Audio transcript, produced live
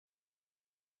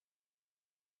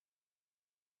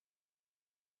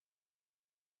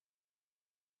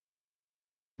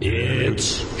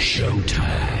It's showtime.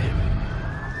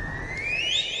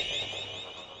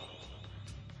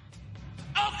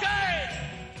 Okay!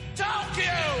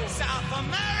 Tokyo! South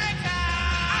America!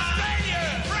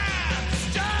 Australia!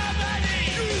 France!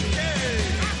 Germany! UK!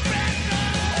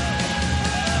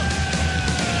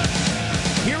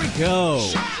 Here we go.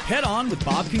 Head On with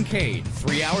Bob Kincaid.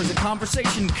 3 hours of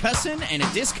conversation, cussin' and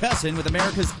a discussin' with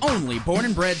America's only born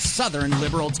and bred Southern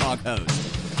liberal talk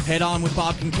host. Head On with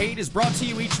Bob Kincaid is brought to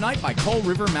you each night by Coal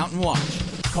River Mountain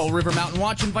Watch. Coal River Mountain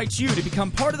Watch invites you to become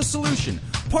part of the solution,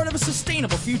 part of a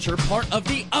sustainable future, part of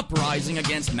the uprising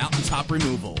against mountaintop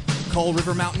removal. Coal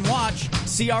River Mountain Watch,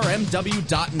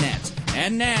 crmw.net.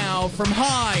 And now, from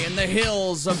high in the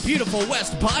hills of beautiful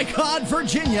West Bicod,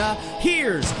 Virginia,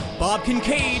 here's Bob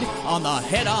Kincaid on the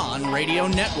Head On Radio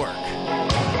Network.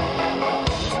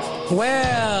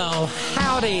 Well,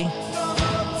 howdy.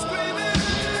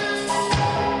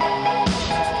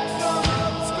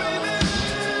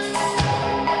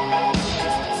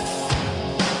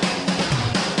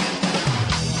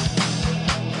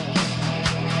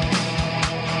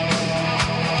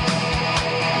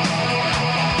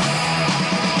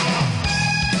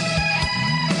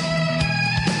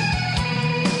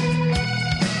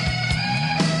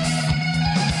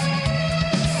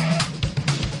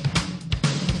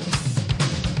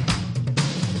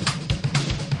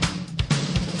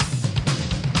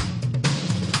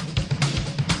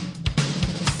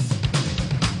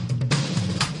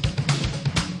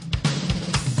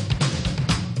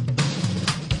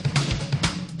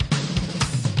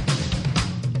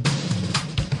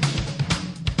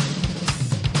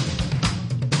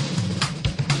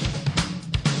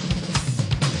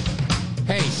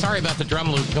 Sorry about the drum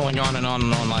loop going on and on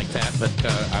and on like that, but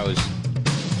I was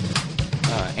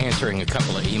answering a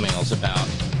couple of emails about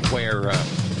where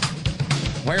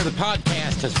the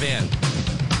podcast has been.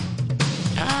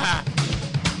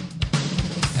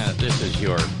 This is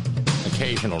your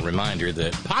occasional reminder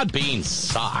that Podbean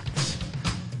sucks,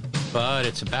 but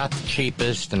it's about the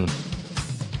cheapest and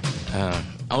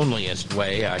onlyest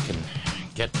way I can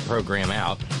get the program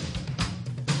out.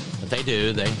 But they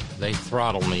do. They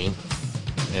throttle me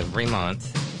every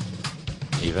month,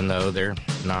 even though they're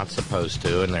not supposed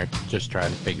to, and they're just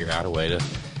trying to figure out a way to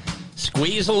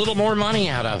squeeze a little more money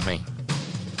out of me.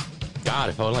 God,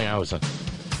 if only I was a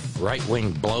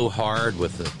right-wing blowhard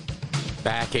with the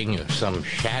backing of some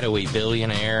shadowy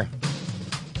billionaire.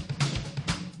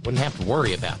 Wouldn't have to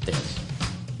worry about this.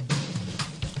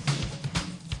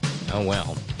 Oh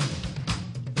well.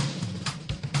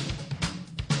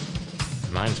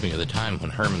 Reminds me of the time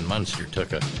when Herman Munster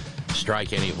took a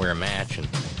strike anywhere match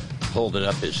and pulled it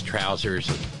up his trousers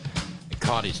and it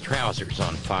caught his trousers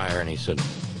on fire, and he said,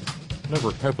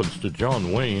 "Never happens to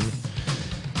John Wayne."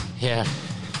 Yeah,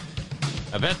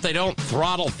 I bet they don't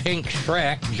throttle Pink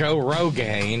Shrek, Joe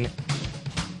Rogan.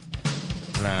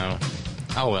 No.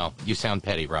 Oh well, you sound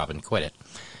petty, Robin. Quit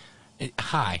it.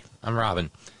 Hi, I'm Robin.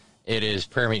 It is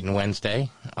Prayer Meeting Wednesday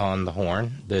on the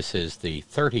Horn. This is the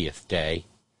 30th day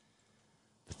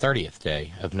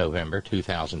of November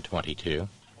 2022,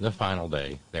 the final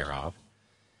day thereof.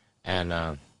 And,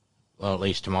 well, at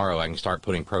least tomorrow I can start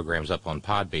putting programs up on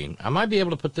Podbean. I might be able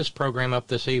to put this program up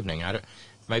this evening.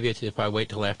 Maybe it's if I wait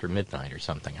till after midnight or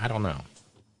something. I don't know.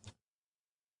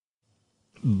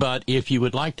 But if you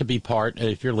would like to be part,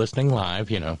 if you're listening live,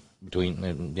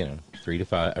 between, 3 to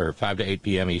 5, or 5 to 8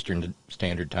 p.m. Eastern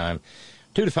Standard Time,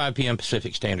 2 to 5 p.m.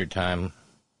 Pacific Standard Time,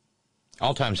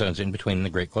 all time zones in between the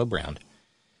Great Globe Round.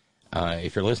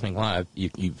 If you're listening live,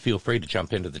 you feel free to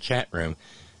jump into the chat room.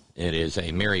 It is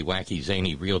a merry, wacky,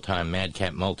 zany, real-time,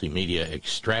 madcap multimedia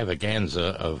extravaganza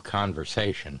of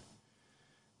conversation.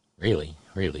 Really,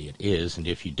 really it is. And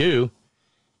if you do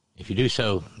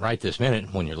so right this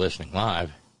minute when you're listening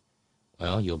live,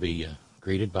 well, you'll be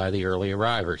greeted by the early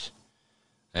arrivers.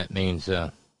 That means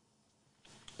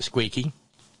Squeaky.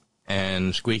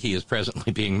 And Squeaky is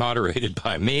presently being moderated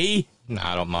by me. No,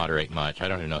 I don't moderate much. I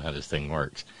don't even know how this thing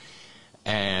works.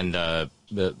 And the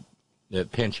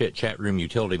pinch hit chat room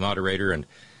utility moderator and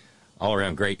all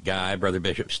around great guy, Brother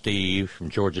Bishop Steve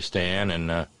from Georgistan,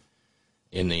 and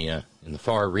in the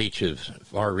far reaches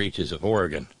of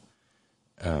Oregon,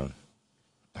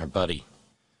 our buddy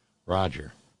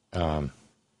Roger.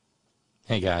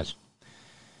 Hey guys,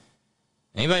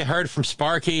 anybody heard from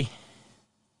Sparky?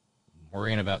 I'm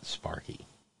worrying about Sparky.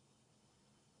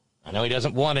 I know he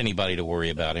doesn't want anybody to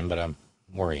worry about him, but I'm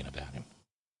worrying about him.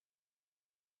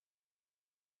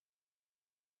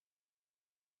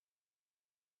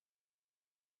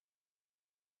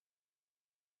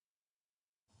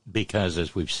 Because,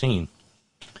 as we've seen,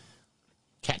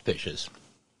 catfishes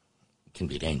can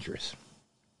be dangerous.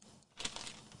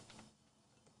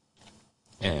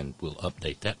 and we'll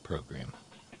update that program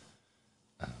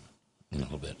in a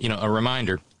little bit. You know, a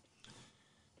reminder,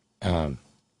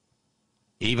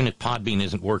 even if Podbean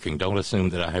isn't working, don't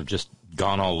assume that I have just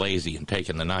gone all lazy and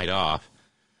taken the night off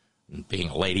and being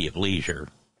a lady of leisure.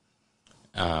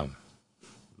 I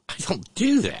don't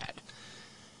do that.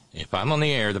 If I'm on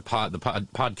the air, the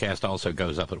podcast also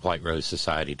goes up at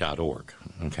whiterosesociety.org.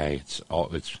 Okay,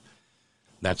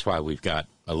 that's why we've got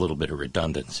a little bit of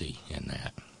redundancy in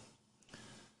that.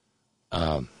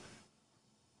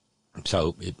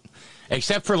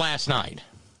 Except for last night,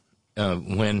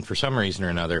 when for some reason or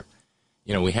another,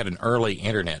 you know, we had an early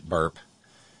internet burp,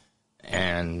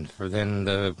 and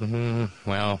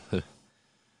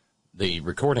the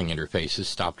recording interfaces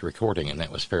stopped recording, and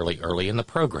that was fairly early in the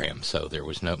program, so there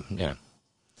was no, you know,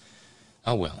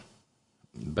 oh well,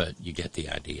 but you get the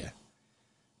idea.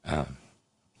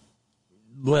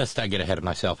 Lest I get ahead of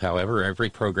myself, however, every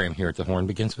program here at the Horn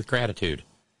begins with gratitude,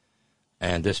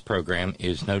 and this program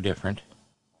is no different,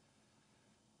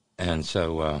 and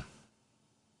so,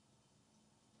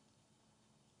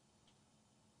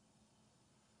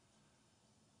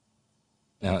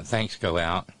 thanks go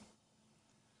out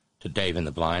to Dave in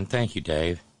the Blind. Thank you,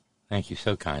 Dave. Thank you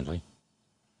so kindly.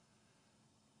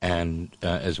 And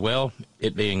as well,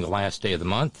 it being the last day of the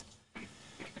month,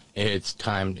 it's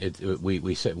time.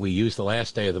 We use the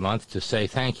last day of the month to say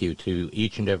thank you to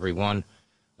each and every one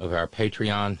of our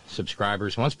Patreon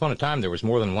subscribers. Once upon a time, there was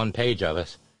more than one page of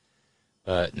us,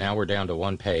 but now we're down to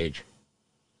one page.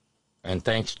 And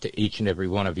thanks to each and every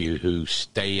one of you who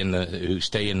stay in the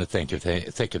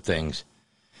thick of things.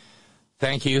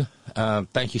 Thank you.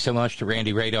 Thank you so much to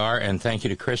Randy Radar, and thank you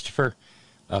to Christopher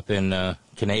up in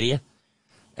Canada,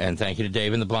 and thank you to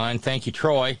Dave in the Blind. Thank you,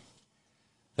 Troy.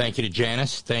 Thank you to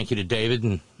Janice. Thank you to David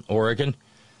in Oregon.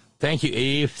 Thank you,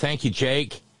 Eve. Thank you,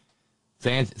 Jake.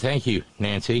 Thank you,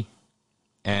 Nancy.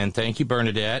 And thank you,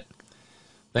 Bernadette.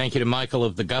 Thank you to Michael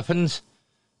of the Guffins,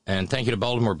 and thank you to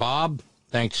Baltimore Bob.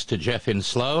 Thanks to Jeff in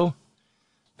Slow.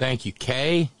 Thank you,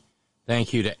 Kay.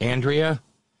 Thank you to Andrea.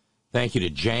 Thank you to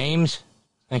James.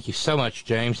 Thank you so much,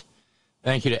 James.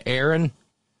 Thank you to Aaron.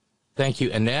 Thank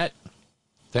you, Annette.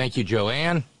 Thank you,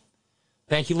 Joanne.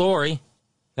 Thank you, Lori.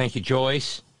 Thank you,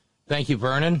 Joyce. Thank you,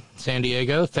 Vernon, San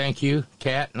Diego. Thank you,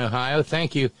 Kat in Ohio.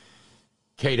 Thank you,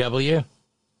 KW.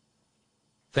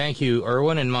 Thank you,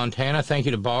 Irwin in Montana. Thank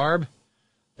you to Barb.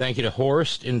 Thank you to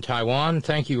Horst in Taiwan.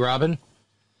 Thank you, Robin.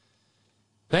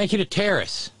 Thank you to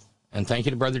Terrace. And thank you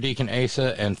to Brother Deacon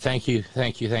Asa. And thank you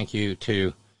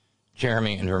to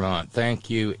Jeremy in Vermont. Thank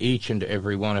you, each and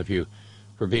every one of you,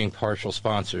 for being partial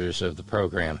sponsors of the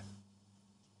program.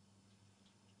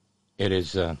 It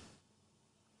is,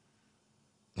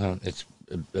 it's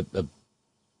a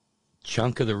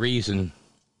chunk of the reason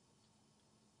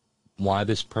why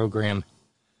this program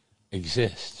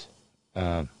exists.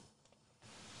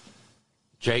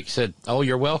 Jake said, "Oh,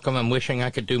 you're welcome. I'm wishing I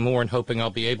could do more and hoping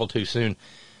I'll be able to soon."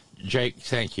 Jake,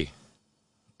 thank you.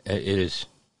 It is,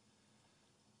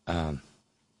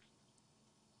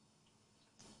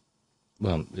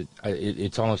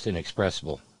 it's almost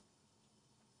inexpressible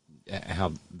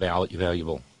how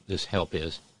valuable this help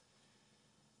is.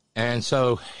 And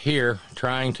so here,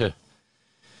 trying to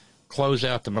close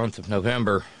out the month of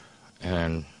November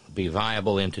and be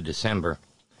viable into December,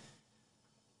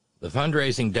 the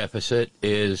fundraising deficit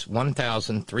is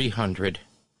 $1,375.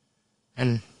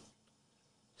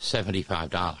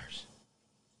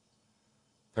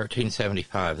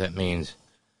 $1,375. That means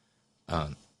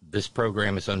this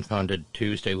program is unfunded.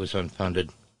 Tuesday was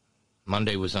unfunded.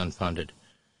 Monday was unfunded.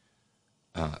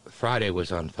 Friday was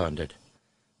unfunded,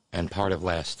 and part of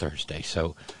last Thursday.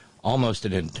 So almost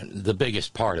the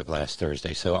biggest part of last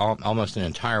Thursday. So almost an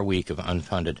entire week of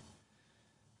unfunded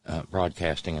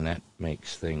broadcasting, and that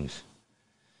makes things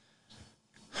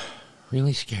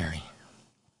really scary.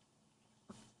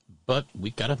 But we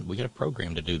got a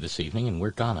program to do this evening, and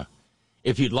we're gonna.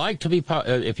 If you'd like to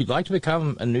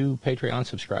become a new Patreon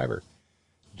subscriber,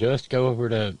 just go over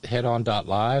to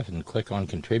headon.live and click on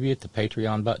Contribute. The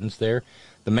Patreon button's there.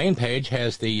 The main page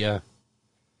has the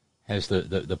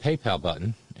PayPal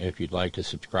button if you'd like to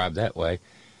subscribe that way.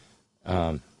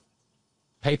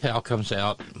 PayPal comes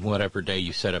out whatever day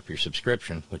you set up your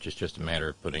subscription, which is just a matter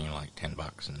of putting in like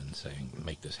 $10 and then saying,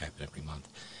 make this happen every month.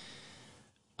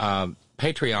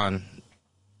 Patreon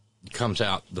comes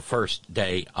out the first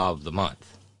day of the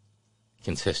month,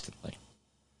 consistently.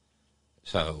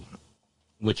 So,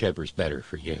 whichever's better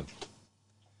for you.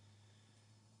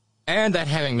 And that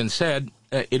having been said,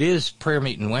 it is prayer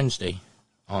meeting Wednesday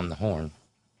on the Horn.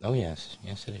 Oh, yes.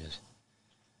 Yes, it is.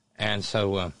 And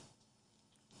so,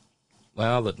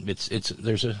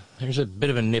 there's a bit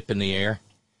of a nip in the air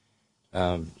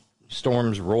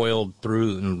Storms rolled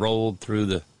through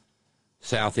the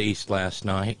southeast last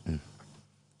night, and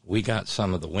we got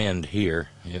some of the wind here.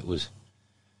 It was,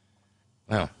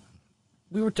 well,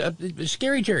 we were.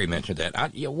 Scary Jerry mentioned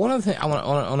that. One of the things,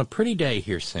 on a pretty day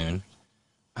here soon,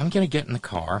 I'm going to get in the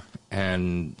car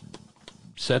and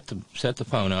set the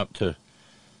phone up to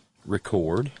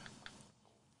record,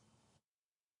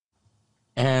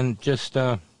 and just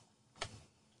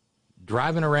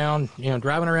driving around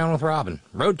with Robin,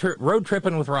 road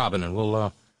tripping with Robin, and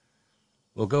we'll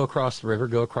go across the river,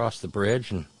 go across the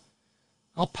bridge, and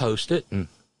I'll post it, and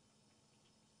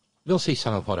you'll see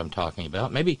some of what I'm talking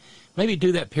about. Maybe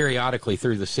do that periodically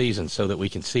through the season so that we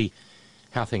can see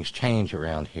how things change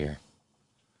around here.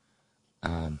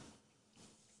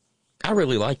 I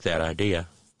really like that idea.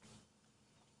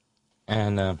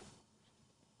 And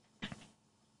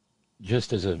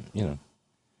just as a,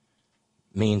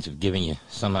 means of giving you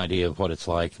some idea of what it's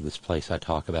like, this place I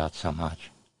talk about so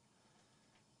much.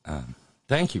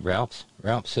 Thank you, Ralph.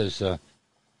 Ralph says,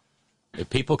 if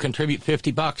people contribute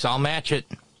 $50, I'll match it.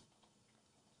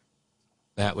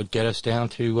 That would get us down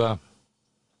to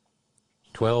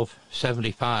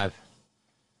 $12.75.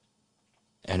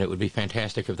 And it would be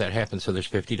fantastic if that happened. So there's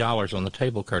 $50 on the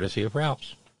table, courtesy of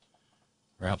Ralph's.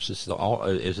 Ralph's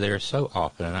is there so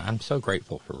often, and I'm so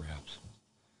grateful for Ralph's.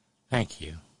 Thank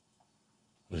you.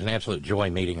 It was an absolute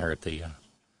joy meeting her at the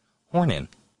Horn Inn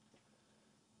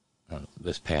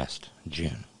this past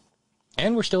June.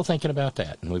 And we're still thinking about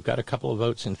that. And we've got a couple of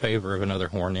votes in favor of another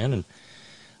Horn Inn, and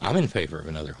I'm in favor of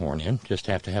another Horn Inn. Just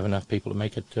have to have enough people to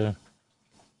make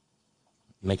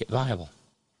it viable.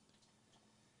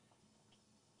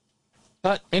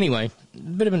 But anyway, a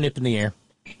bit of a nip in the air.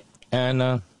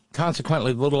 And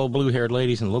consequently, little old blue-haired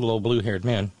ladies and little old blue-haired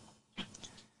men,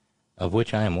 of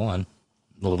which I am one.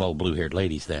 Little old blue-haired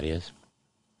ladies, that is.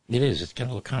 It is. It's got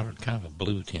a little kind of a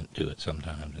blue tint to it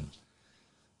sometimes.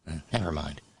 And never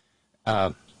mind.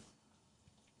 It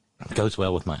goes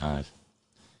well with my eyes.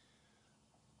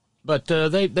 But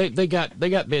they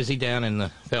got busy down in the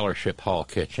Fellowship Hall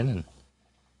kitchen and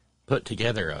put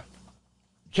together a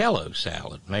Jell-O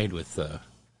salad made with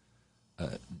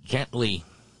gently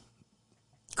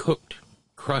cooked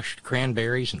crushed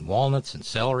cranberries and walnuts and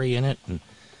celery in it, and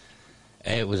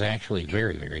it was actually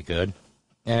very, very good.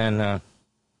 And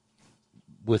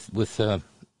with the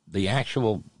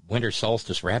actual winter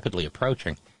solstice rapidly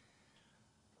approaching,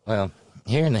 well,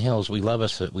 here in the hills we love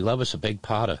us a big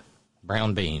pot of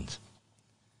brown beans,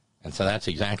 and so that's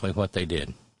exactly what they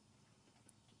did.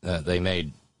 They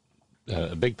made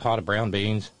a big pot of brown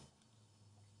beans,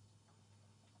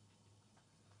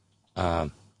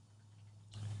 and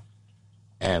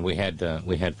we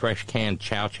had fresh canned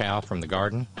chow chow from the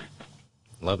garden.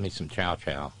 Love me some chow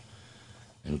chow,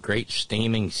 and great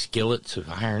steaming skillets of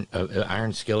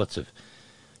iron skillets of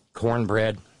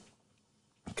cornbread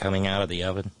coming out of the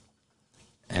oven,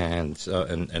 and so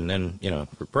and then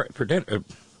for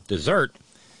dessert,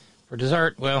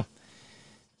 well,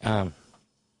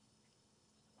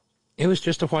 it was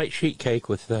just a white sheet cake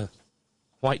with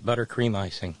white butter cream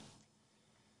icing.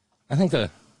 I think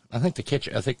the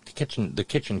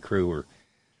kitchen crew were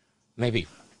maybe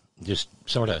just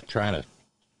sort of trying to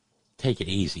take it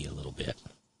easy a little bit.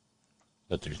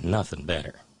 But there's nothing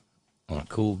better on a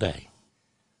cool day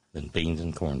than beans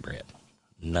and cornbread.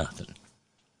 Nothing.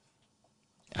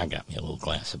 I got me a little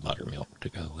glass of buttermilk to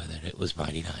go with it. It was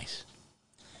mighty nice.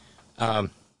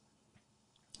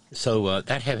 So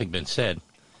that having been said,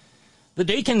 the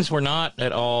deacons were not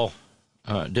at all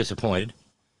disappointed.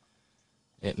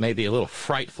 It may be a little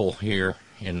frightful here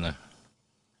in the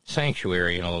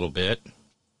sanctuary in a little bit.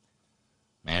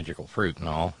 Magical fruit and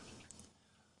all.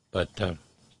 But,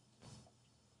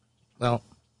 well,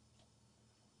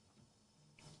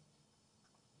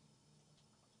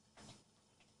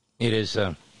 it is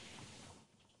a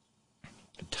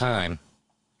time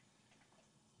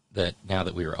that now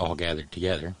that we are all gathered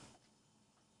together,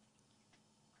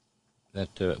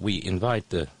 that we invite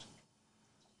the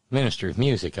Minister of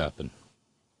Music up and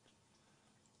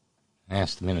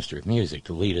ask the Minister of Music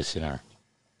to lead us in our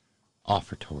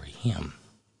offertory hymn.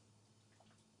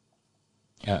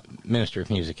 Minister of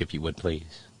Music, if you would,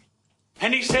 please.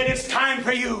 And he said, it's time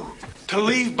for you to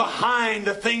leave behind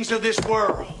the things of this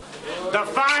world. The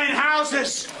fine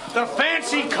houses, the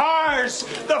fancy cars,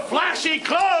 the flashy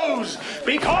clothes,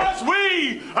 because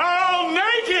we are all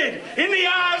naked in the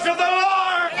eyes of the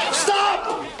Lord.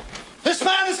 Stop! This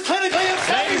man is clinically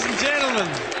insane! Ladies and gentlemen,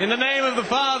 in the name of the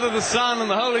Father, the Son, and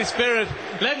the Holy Spirit,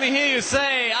 let me hear you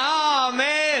say,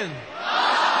 Amen.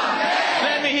 Amen.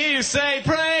 Let me hear you say,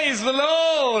 praise the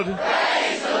Lord.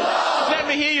 Praise the Lord. Let me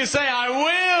me hear you say, I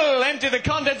will empty the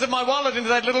contents of my wallet into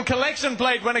that little collection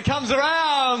plate when it comes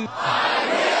around. I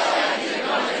will empty the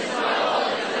contents of my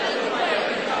wallet into that little plate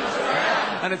when it comes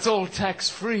around. And it's all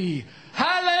tax-free.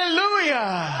 Hallelujah!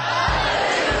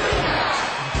 Hallelujah!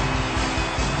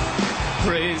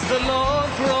 Praise the Lord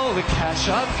for all the cash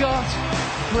I've got.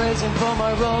 Praise Him for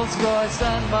my Rolls Royce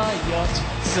and my yacht.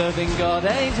 Serving God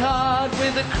ain't hard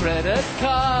with a credit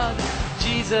card.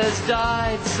 Jesus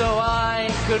died so I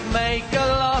could make a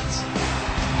lot.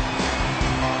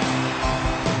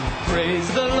 Praise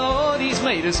the Lord, He's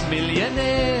made us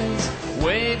millionaires.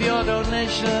 Wave your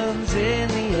donations in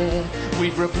the air.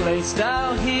 We've replaced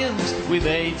our hymns with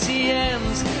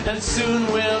ATMs, and soon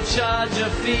we'll charge a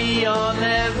fee on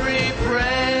every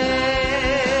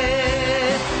prayer.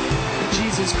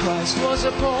 Jesus Christ was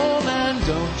a poor man,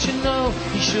 don't you know?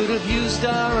 He should have used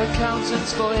our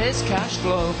accountants for his cash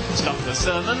flow. Stop the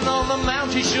Sermon on the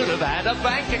Mount, he should have had a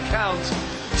bank account.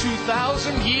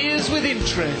 2,000 years with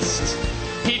interest,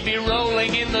 he'd be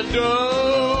rolling in the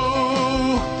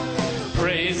dough.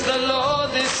 Praise the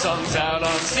Lord, this song's out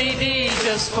on CD,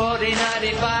 just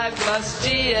 $40.95 plus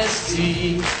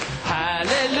GST.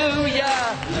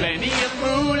 Hallelujah, plenty of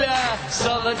moolah,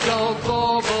 solid gold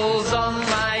baubles on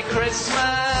my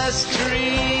Christmas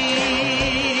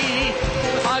tree.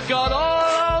 I've got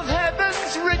all of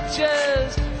heaven's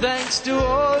riches, thanks to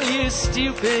all you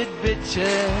stupid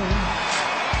bitches.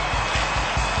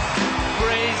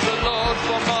 Praise the Lord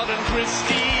for modern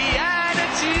Christianity.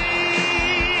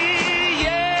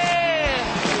 Yeah,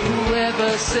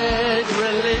 whoever said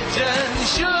religion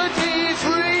should be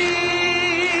free.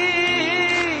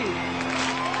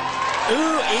 Ooh,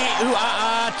 ooh,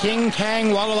 ah, ah, ting,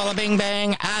 tang, walla, walla, bing,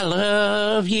 bang, I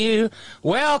love you.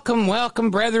 Welcome, welcome,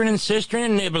 brethren and sisters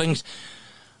and nibblings,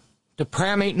 to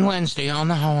Prayer Meeting Wednesday on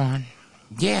the Horn.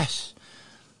 Yes.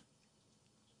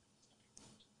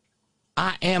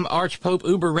 I am Archpope,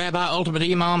 Uber Rabbi, Ultimate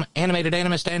Imam, Animated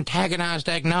Animist, Antagonized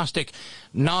Agnostic,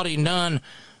 Naughty Nun,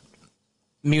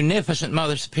 Munificent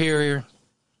Mother Superior,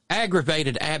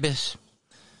 Aggravated Abbess.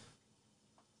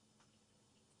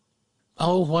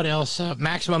 Oh, what else?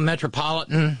 Maximum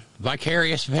Metropolitan,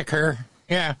 Vicarious Vicar.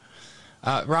 Yeah.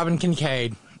 Robin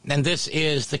Kincaid. And this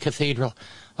is the Cathedral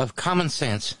of Common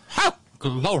Sense. Oh,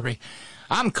 glory.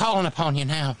 I'm calling upon you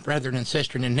now, brethren and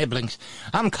sisters and nibblings.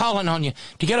 I'm calling on you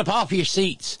to get up off your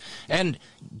seats and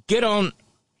get on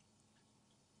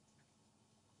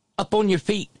up on your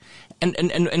feet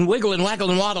and wiggle and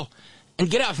waggle and waddle and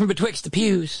get out from betwixt the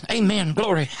pews. Amen.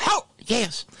 Glory. Oh,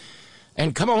 yes.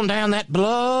 And come on down that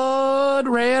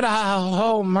blood-red aisle,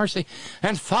 oh, mercy,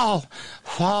 and fall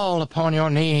upon your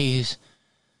knees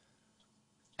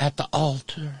at the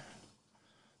altar.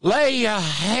 Lay your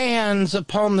hands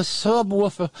upon the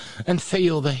subwoofer and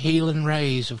feel the healing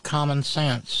rays of common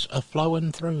sense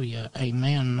a-flowing through you.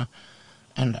 Amen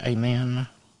and amen.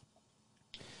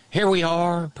 Here we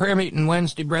are, Prayer Meeting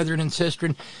Wednesday, brethren and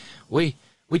sisters. We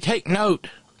take note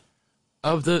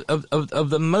of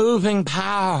the moving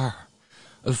power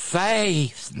of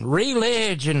faith and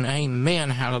religion. Amen.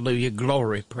 Hallelujah.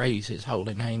 Glory. Praise His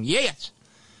holy name. Yes.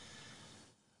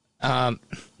 Yeah,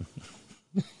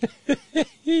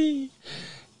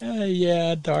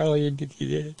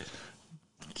 Darlene.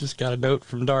 Just got a note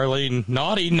from Darlene.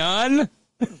 Naughty nun.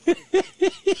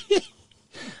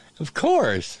 Of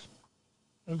course.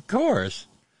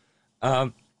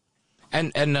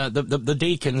 And the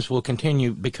deacons will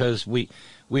continue because we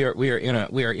are in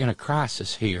a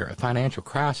crisis here, a financial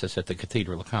crisis at the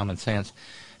Cathedral of Common Sense,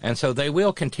 and so they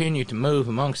will continue to move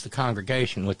amongst the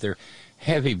congregation with their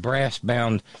heavy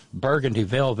brass-bound burgundy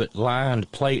velvet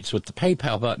lined plates with the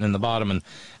PayPal button in the bottom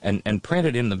and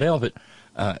printed in the velvet,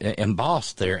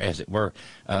 embossed there, as it were,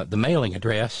 the mailing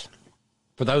address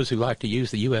for those who like to use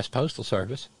the U.S. Postal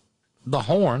Service. The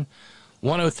Horn,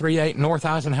 1038 North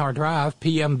Eisenhower Drive,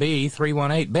 PMB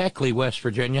 318, Beckley, West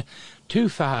Virginia,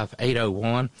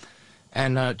 25801.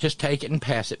 And just take it and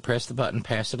pass it. Press the button,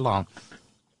 pass it along.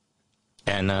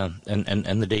 And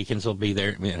the deacons will be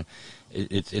there. You know,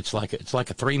 it's like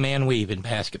a three-man weave in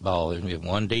basketball. There's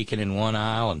one deacon in one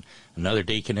aisle and another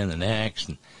deacon in the next.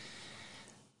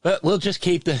 But we'll just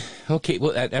keep and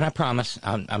I promise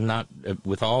I'm not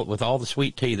with all the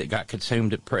sweet tea that got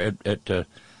consumed at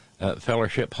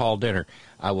Fellowship Hall dinner.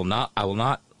 I will not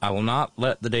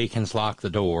let the deacons lock the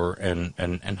door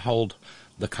and hold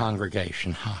the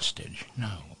congregation hostage.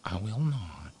 No, I will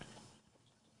not.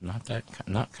 I'm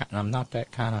not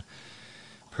that kind of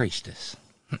priestess.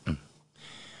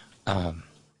 That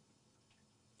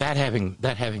having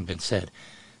been said,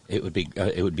 it would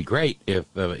be great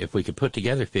if we could put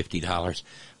together $50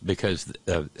 because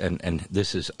and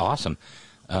this is awesome.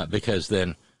 because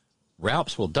then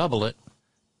Ralphs will double it,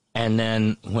 and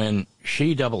then when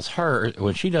she does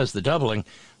the doubling,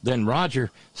 then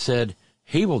Roger said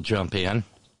he will jump in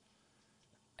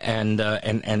and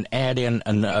add in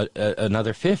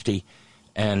another 50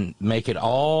 and make it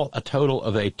all a total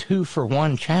of a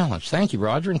 2-for-1 challenge. Thank you,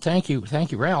 Roger, and thank you,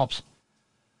 Ralphs.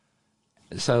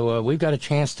 So we've got a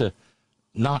chance to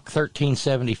knock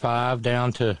 1375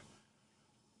 down to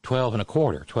 12 and a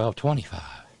quarter, 1225,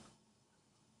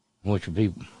 which would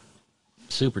be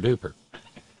super duper.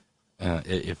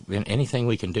 If anything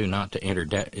we can do not to enter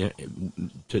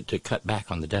to cut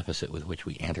back on the deficit with which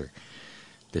we enter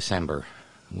December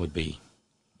would be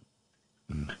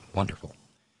wonderful.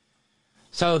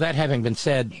 So that having been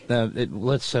said,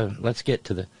 let's get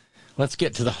to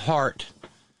the heart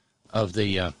of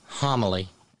the homily,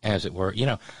 as it were. You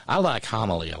know, I like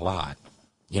homily a lot.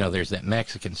 You know, there's that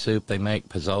Mexican soup they make,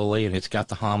 pozole, and it's got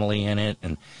the homily in it,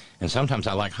 and sometimes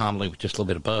I like homily with just a little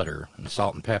bit of butter and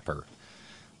salt and pepper.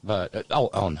 But no,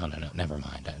 never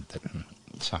mind.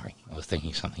 Sorry, I was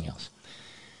thinking something else.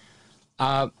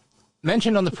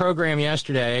 Mentioned on the program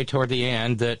yesterday, toward the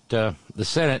end, that the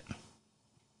Senate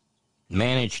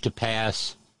managed to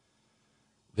pass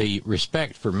the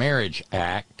Respect for Marriage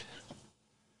Act.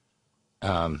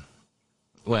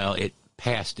 Well, it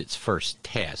passed its first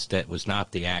test. That was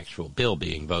not the actual bill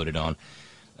being voted on.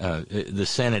 The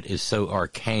Senate is so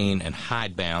arcane and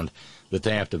hidebound that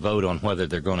they have to vote on whether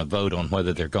they're going to vote on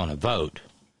whether they're going to vote.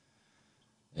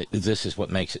 This is what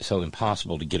makes it so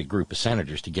impossible to get a group of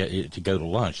senators to go to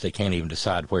lunch. They can't even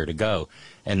decide where to go.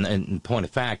 And in point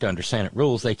of fact, under Senate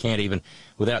rules, they can't even,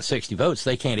 without 60 votes,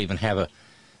 they can't even have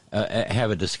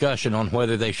a discussion on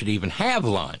whether they should even have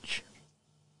lunch.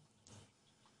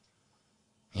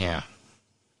 Yeah.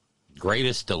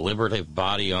 Greatest deliberative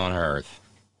body on earth.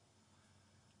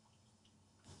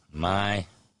 My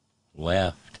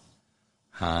left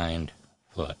hind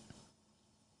foot.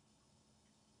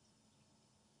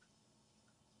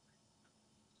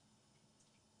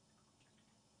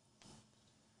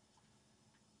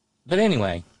 But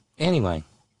anyway,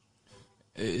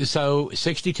 so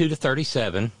 62 to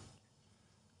 37,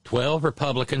 12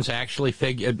 Republicans actually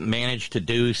managed to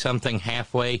do something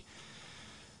halfway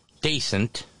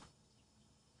decent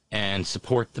and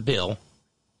support the bill.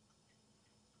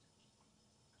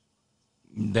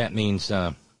 That means,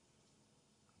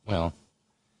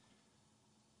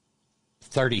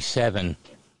 37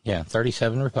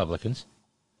 Republicans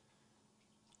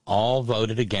all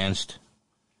voted against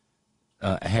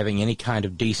having any kind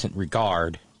of decent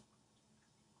regard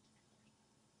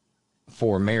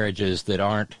for marriages that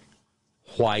aren't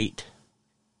white,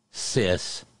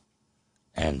 cis,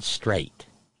 and straight.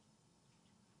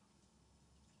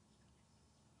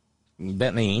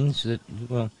 That means that,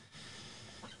 well,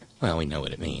 we know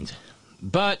what it means.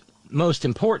 But most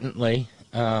importantly,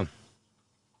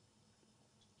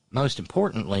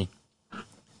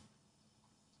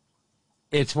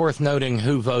 it's worth noting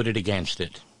who voted against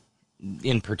it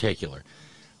in particular.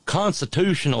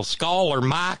 Constitutional scholar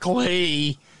Mike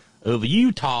Lee of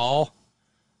Utah,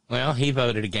 well, he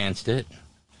voted against it.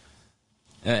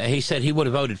 He said he would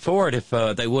have voted for it if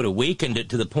they would have weakened it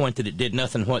to the point that it did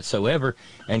nothing whatsoever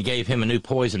and gave him a new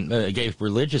poison, gave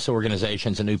religious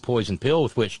organizations a new poison pill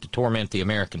with which to torment the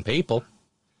American people.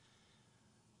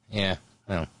 Yeah,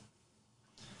 well,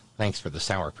 thanks for the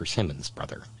sour persimmons,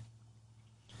 brother.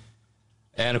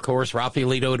 And, of course,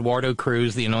 Rafaelito Eduardo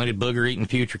Cruz, the anointed booger-eating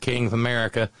future king of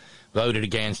America, voted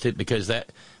against it because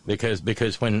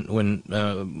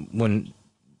when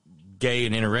gay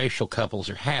and interracial couples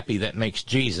are happy, that makes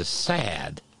Jesus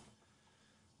sad.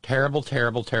 Terrible,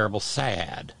 terrible, terrible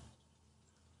sad.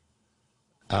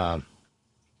 And,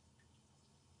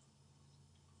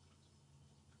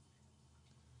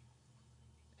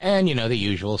 you know, the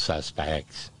usual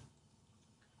suspects.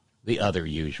 The other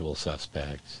usual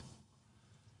suspects.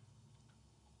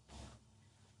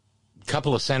 A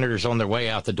couple of senators on their way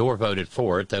out the door voted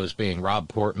for it, those being Rob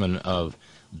Portman of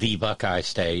the Buckeye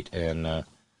State and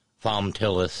Thom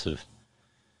Tillis of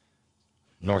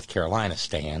North Carolina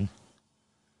Stan.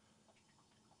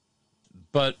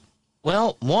 But,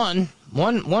 well, one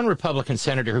Republican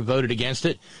senator who voted against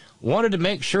it wanted to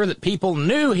make sure that people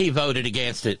knew he voted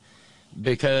against it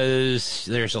because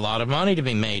there's a lot of money to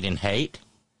be made in hate.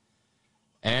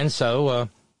 And so,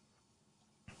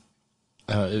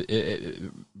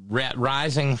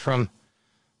 rising from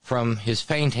his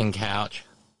fainting couch,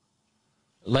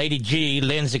 Lady G,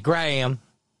 Lindsey Graham,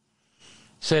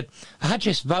 said, I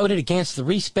just voted against the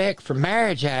Respect for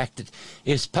Marriage Act that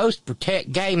is supposed to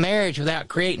protect gay marriage without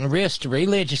creating risks to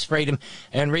religious freedom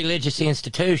and religious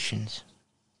institutions.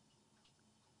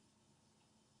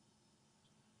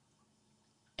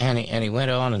 And he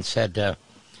went on and said,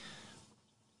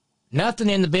 nothing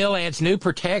in the bill adds new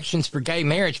protections for gay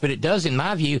marriage, but it does, in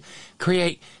my view,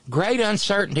 create great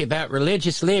uncertainty about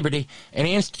religious liberty and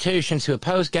institutions who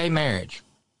oppose gay marriage.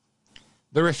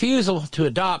 The refusal to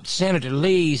adopt Senator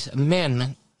Lee's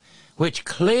amendment, which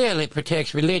clearly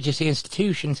protects religious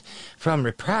institutions from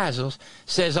reprisals,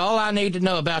 says all I need to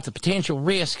know about the potential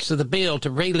risks of the bill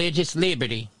to religious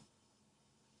liberty.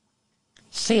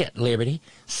 See it, liberty.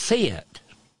 See it.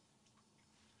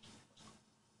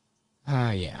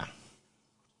 Yeah.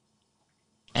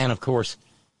 And, of course,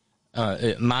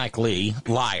 Mike Lee,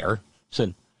 liar,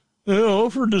 said, I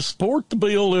offered to support the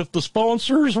bill if the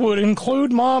sponsors would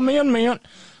include my amendment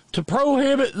to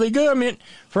prohibit the government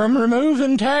from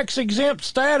removing tax-exempt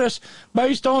status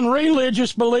based on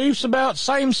religious beliefs about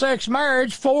same-sex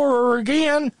marriage for or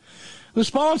again. The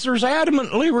sponsors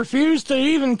adamantly refused to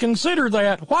even consider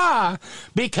that. Why?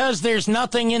 Because there's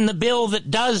nothing in the bill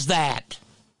that does that.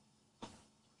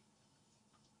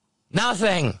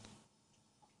 Nothing.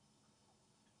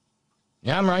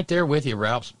 Yeah, I'm right there with you,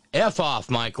 Ralph. F off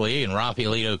Mike Lee and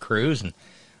Rafaelito Cruz and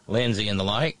Lindsay and the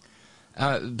like.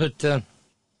 But the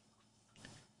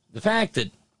fact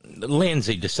that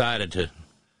Lindsay decided to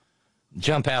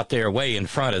jump out there way in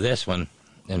front of this one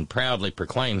and proudly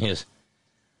proclaim his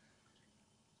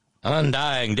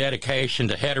undying dedication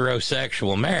to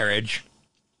heterosexual marriage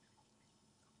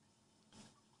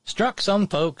struck some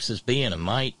folks as being a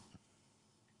mite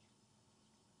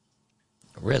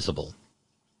risible,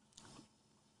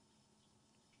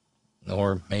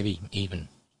 or maybe even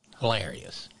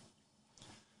hilarious.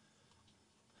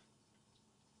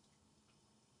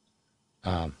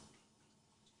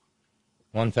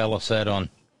 One fellow said on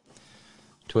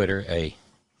Twitter, a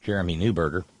Jeremy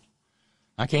Newberger,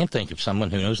 I can't think of someone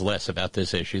who knows less about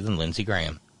this issue than Lindsey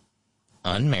Graham.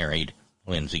 Unmarried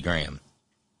Lindsey Graham.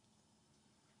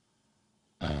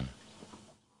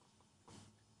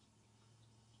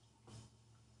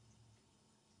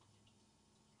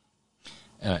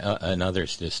 And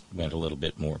others just went a little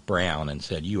bit more brown and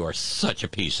said, you are such a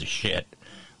piece of shit.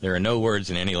 There are no words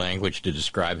in any language to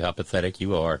describe how pathetic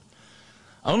you are.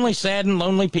 Only sad and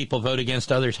lonely people vote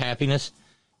against others' happiness.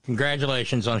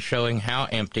 Congratulations on showing how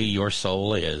empty your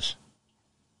soul is.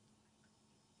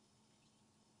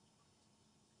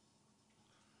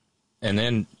 And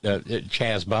then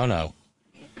Chaz Bono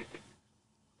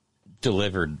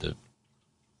delivered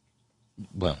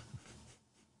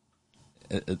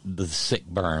the sick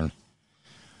burn.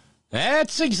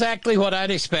 That's exactly what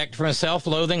I'd expect from a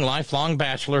self-loathing, lifelong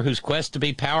bachelor whose quest to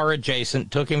be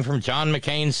power-adjacent took him from John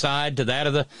McCain's side to that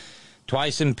of the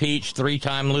twice-impeached,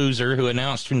 three-time loser who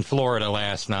announced in Florida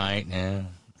last night. Yeah.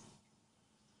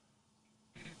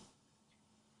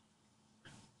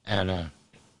 And,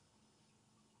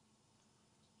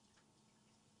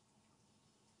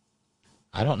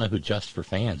 I don't know who Just for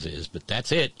Fans is, but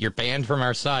that's it. You're banned from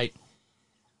our site.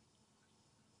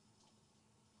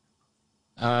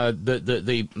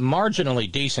 The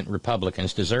marginally decent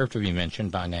Republicans deserve to be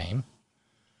mentioned by name.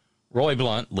 Roy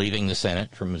Blunt, leaving the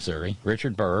Senate from Missouri.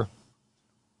 Richard Burr,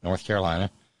 North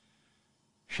Carolina.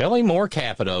 Shelley Moore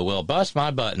Capito, well, bust my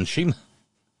buttons. She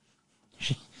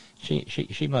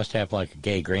must have like a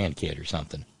gay grandkid or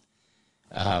something.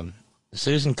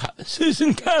 Susan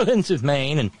Collins of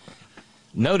Maine and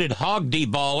noted hog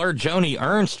deballer Joni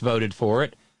Ernst voted for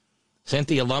it.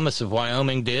 Cynthia Lummis of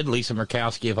Wyoming did. Lisa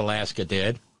Murkowski of Alaska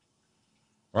did.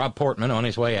 Rob Portman on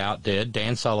his way out did.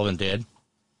 Dan Sullivan did.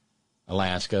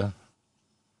 Alaska.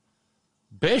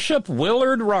 Bishop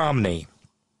Willard Romney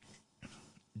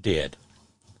did.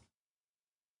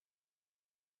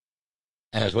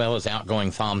 As well as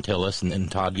outgoing Thom Tillis and then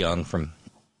Todd Young from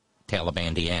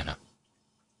Talibandiana.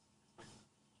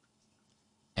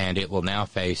 And it will now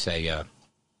face a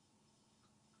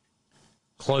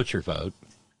cloture vote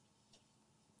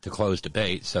to close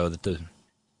debate so that the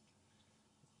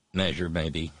measure may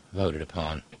be voted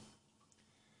upon.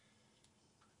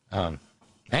 Matt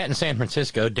in San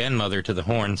Francisco, Den Mother to the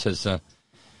Horn, says,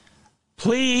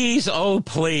 please, oh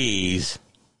please,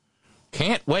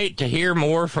 can't wait to hear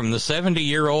more from the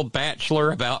 70-year-old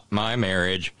bachelor about my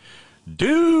marriage.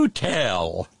 Do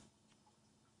tell.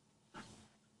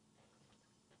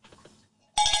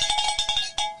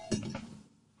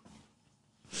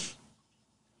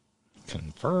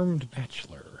 Confirmed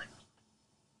bachelor.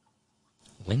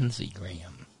 Lindsey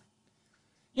Graham.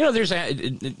 You know, there's a...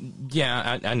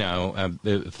 yeah, I know.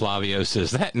 Flavio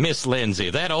says, that Miss Lindsay,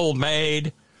 that old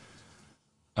maid.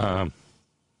 And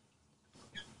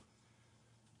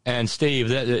Steve,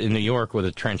 in New York with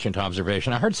a trenchant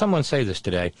observation. I heard someone say this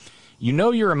today. You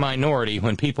know you're a minority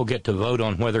when people get to vote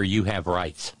on whether you have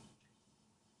rights.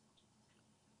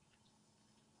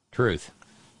 truth.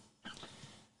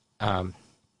 But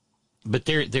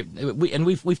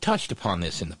we've touched upon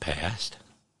this in the past.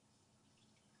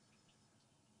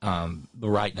 The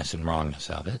rightness and wrongness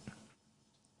of it.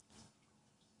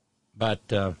 But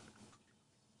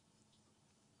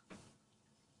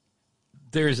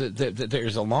there's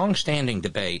a long-standing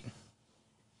debate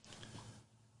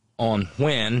on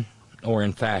when, or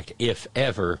in fact, if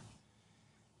ever,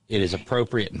 it is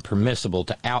appropriate and permissible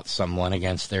to out someone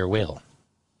against their will.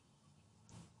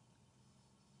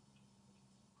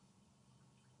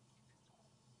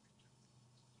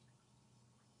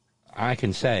 I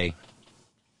can say,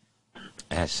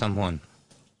 as someone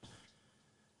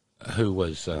who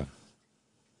was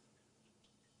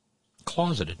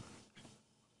closeted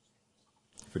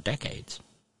for decades,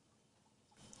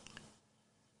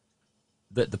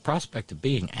 that the prospect of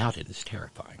being outed is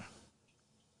terrifying.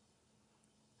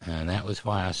 And that was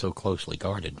why I so closely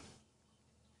guarded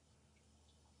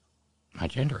my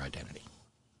gender identity.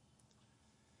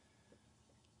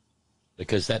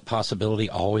 Because that possibility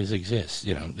always exists.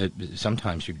 You know,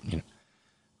 sometimes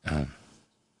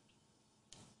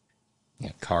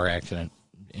car accident,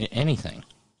 anything.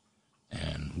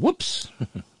 And whoops,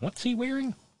 what's he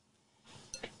wearing?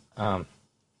 And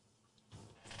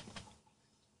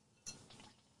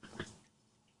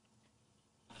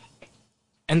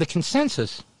the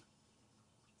consensus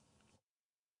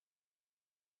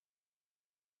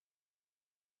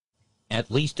at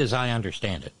least as I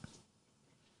understand it,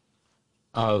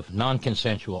 of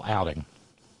non-consensual outing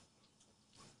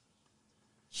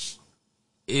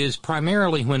is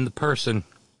primarily when the person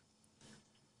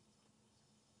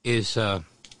is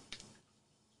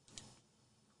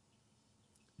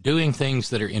doing things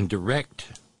that are in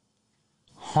direct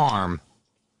harm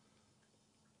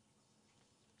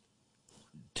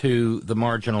to the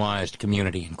marginalized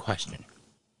community in question.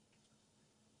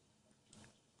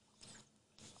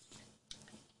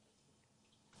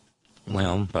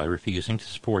 Well, by refusing to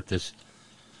support this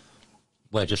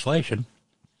legislation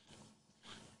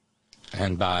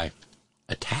and by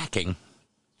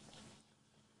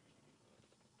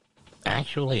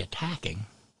actually attacking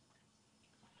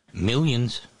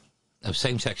millions of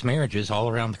same-sex marriages all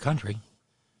around the country,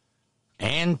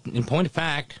 and in point of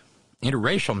fact,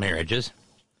 interracial marriages,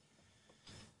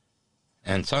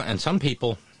 and some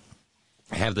people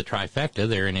have the trifecta.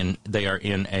 They are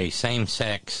in a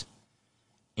same-sex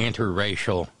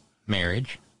interracial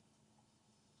marriage.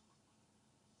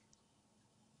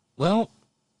 Well,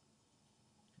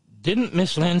 didn't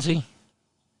Miss Lindsay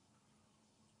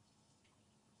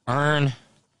earn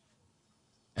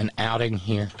an outing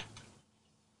here?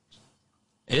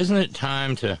 Isn't it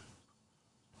time to...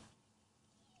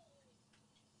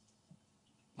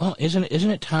 Well, isn't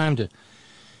it time to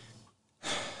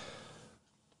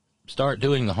start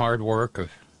doing the hard work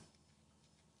of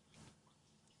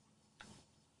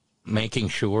making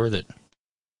sure that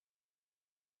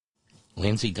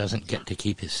Lindsay doesn't get to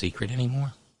keep his secret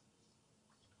anymore?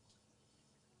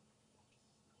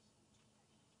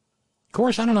 Of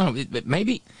course, I don't know.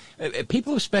 Maybe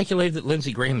people have speculated that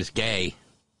Lindsey Graham is gay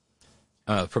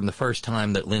from the first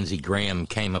time that Lindsey Graham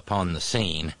came upon the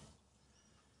scene.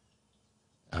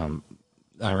 I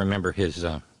remember his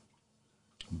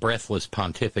breathless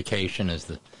pontification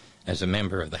as a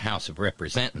member of the House of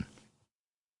Representatives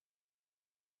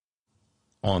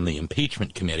on the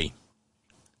impeachment committee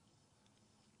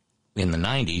in the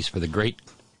 90s for the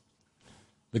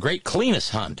great cleanest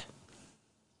hunt.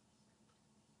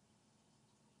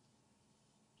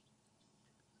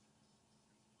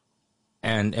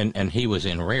 And he was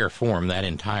in rare form that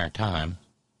entire time,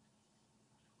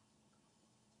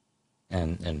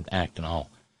 and acting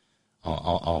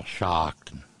all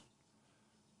shocked and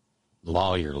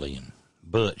lawyerly and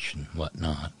butch and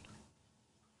whatnot.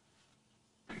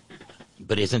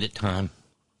 But isn't it time?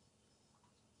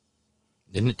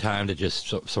 Isn't it time to just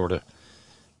sort of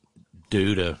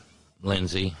do to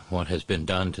Lindsay what has been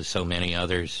done to so many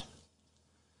others?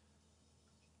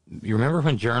 You remember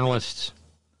when journalists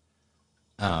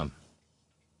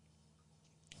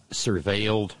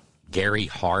surveilled Gary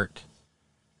Hart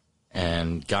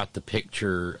and got the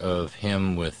picture of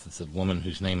him with the woman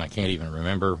whose name I can't even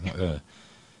remember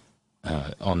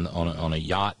on a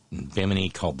yacht in Bimini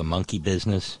called the Monkey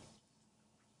Business?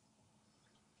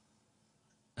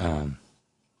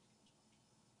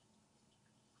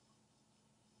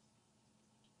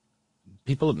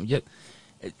 People get,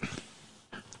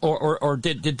 or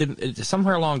did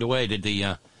somewhere along the way did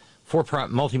the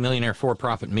multimillionaire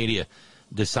for-profit media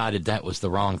decided that was the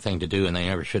wrong thing to do, and they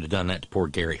never should have done that to poor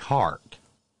Gary Hart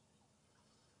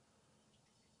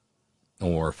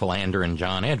or philandering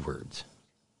John Edwards?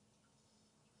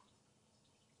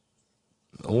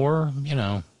 or,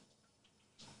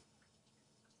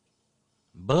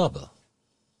 Bubba.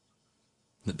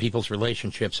 That people's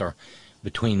relationships are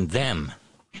between them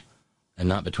and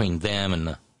not between them and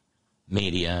the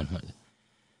media.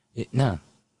 No.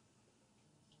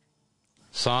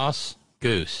 Sauce,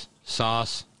 goose.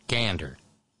 Sauce, gander.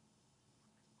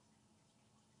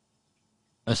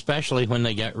 Especially when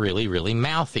they get really, really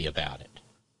mouthy about it.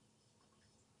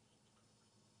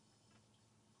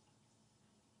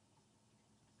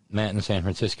 Matt in San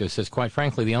Francisco says, quite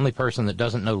frankly, the only person that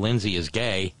doesn't know Lindsay is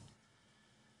gay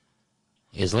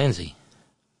is Lindsay.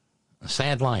 A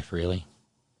sad life, really.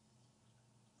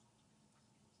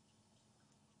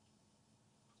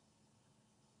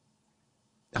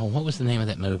 Oh, what was the name of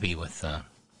that movie with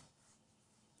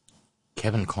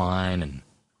Kevin Kline and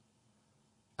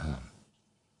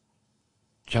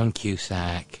Joan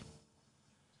Cusack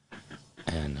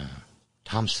and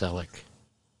Tom Selleck?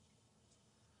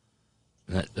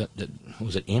 That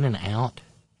was it In and Out?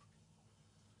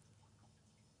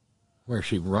 Where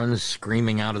she runs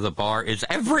screaming out of the bar, is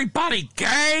everybody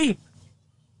gay?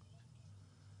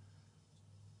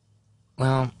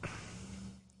 Well,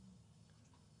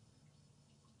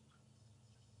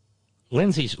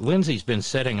 Lindsay's been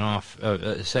setting off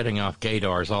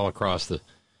gaydars all across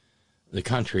the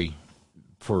country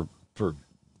for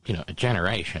a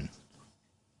generation.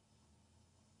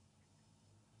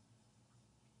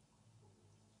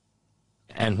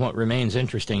 And what remains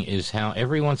interesting is how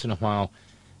every once in a while,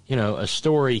 a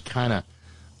story kind of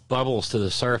bubbles to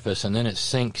the surface and then it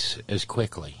sinks as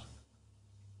quickly.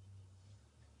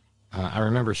 I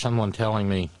remember someone telling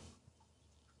me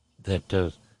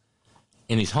that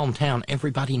in his hometown,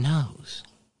 everybody knows.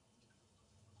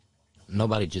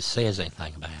 Nobody just says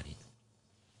anything about it.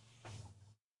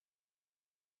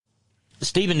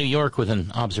 Steve in New York with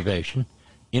an observation.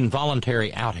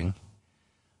 Involuntary outing.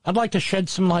 I'd like to shed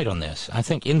some light on this. I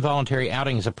think involuntary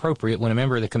outing is appropriate when a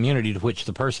member of the community to which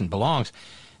the person belongs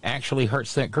actually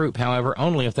hurts that group. However,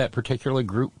 only if that particular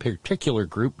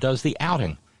group does the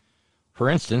outing. For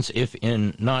instance, if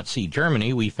in Nazi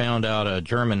Germany we found out a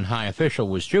German high official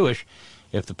was Jewish,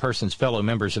 if the person's fellow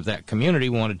members of that community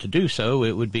wanted to do so,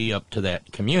 it would be up to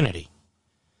that community.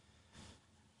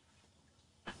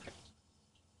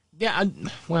 Yeah,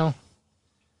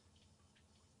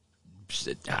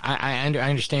 I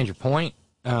understand your point.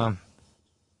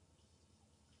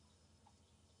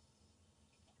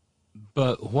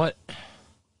 But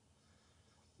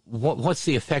what's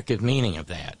the effective meaning of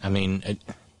that? I mean,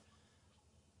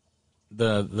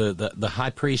 the high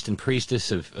priest and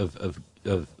priestess of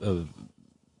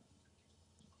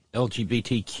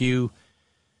LGBTQ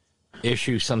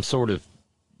issue some sort of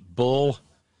bull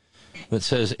that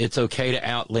says it's okay to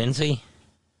out Lindsay?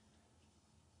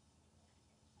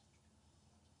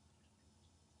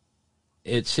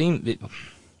 It seemed,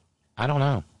 I don't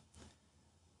know.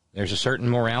 There's a certain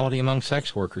morality among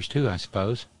sex workers, too, I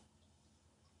suppose.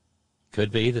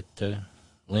 Could be that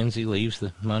Lindsay leaves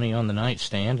the money on the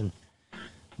nightstand, and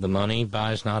the money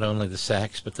buys not only the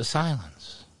sex, but the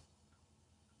silence.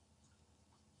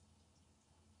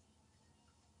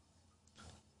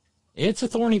 It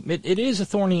is a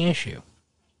thorny issue.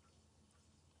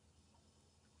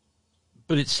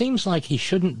 But it seems like he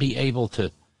shouldn't be able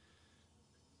to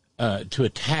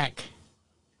attack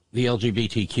the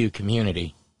LGBTQ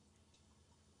community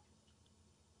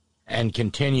and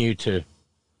continue to,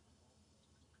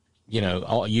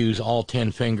 use all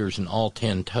 10 fingers and all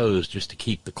 10 toes just to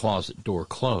keep the closet door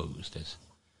closed, as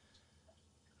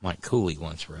Mike Cooley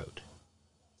once wrote.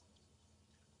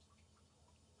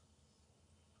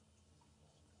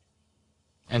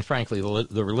 And frankly,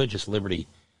 the religious liberty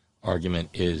argument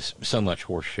is so much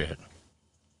horse shit.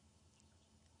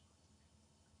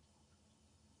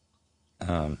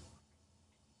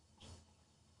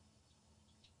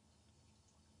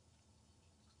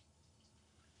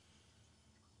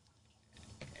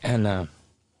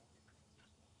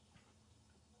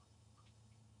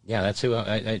 Yeah, that's who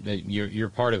you're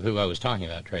part of who I was talking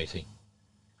about, Tracy.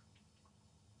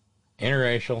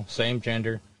 Interracial, same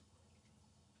gender.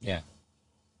 Yeah.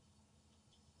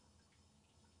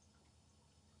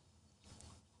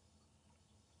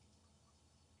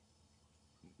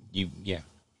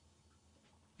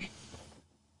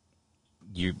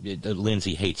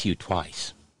 Lindsay hates you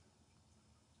twice.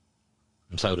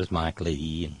 And so does Mike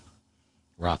Lee and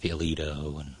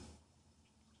Raphaelito and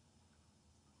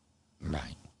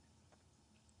right.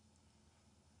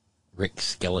 Rick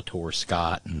Skeletor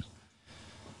Scott and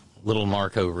little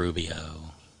Marco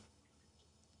Rubio.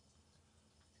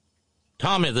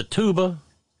 Tommy the Tuba.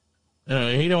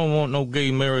 He don't want no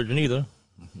gay marriage neither.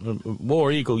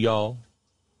 War Eagle, y'all.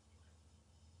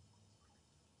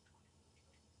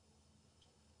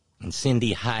 and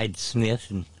Cindy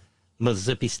Hyde-Smith and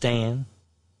Mississippi Stan.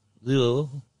 There,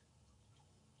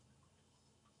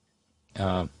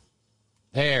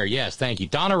 yes, thank you.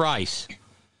 Donna Rice.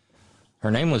 Her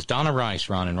name was Donna Rice,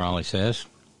 Ron in Raleigh says.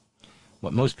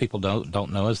 What most people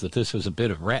don't know is that this was a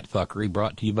bit of rat fuckery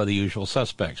brought to you by the usual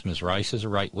suspects. Ms. Rice is a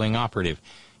right-wing operative.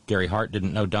 Gary Hart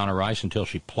didn't know Donna Rice until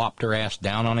she plopped her ass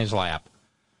down on his lap.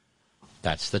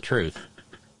 That's the truth.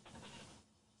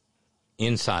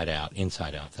 Inside out.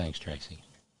 Thanks, Tracy.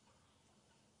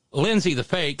 Lindsay the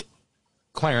Fake,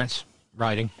 Clarence,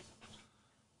 writing,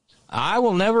 I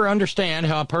will never understand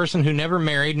how a person who never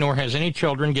married nor has any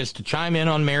children gets to chime in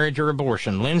on marriage or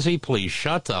abortion. Lindsay, please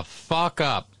shut the fuck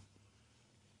up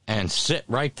and sit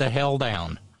right the hell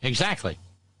down. Exactly.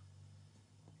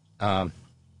 Ron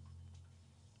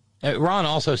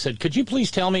also said, could you please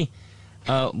tell me,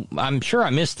 I'm sure I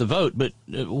missed the vote, but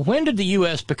when did the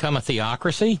U.S. become a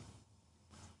theocracy?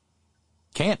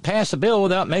 Can't pass a bill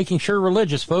without making sure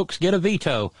religious folks get a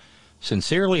veto.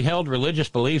 Sincerely held religious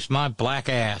beliefs, my black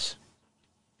ass.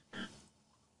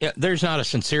 Yeah, there's not a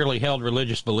sincerely held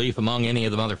religious belief among any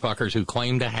of the motherfuckers who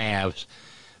claim to have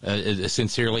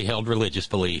sincerely held religious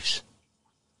beliefs.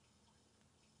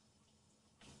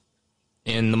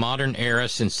 In the modern era,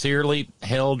 sincerely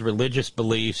held religious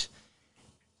beliefs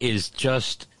is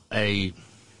just a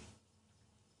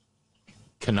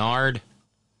canard,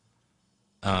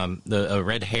 a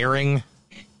red herring,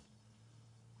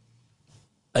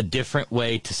 a different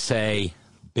way to say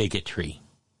bigotry.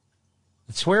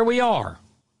 That's where we are.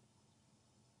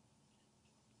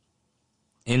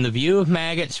 In the view of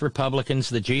maggots, Republicans,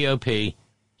 the GOP,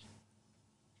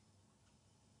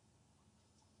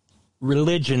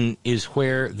 religion is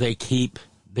where they keep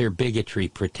their bigotry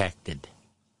protected.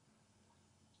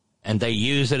 And they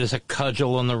use it as a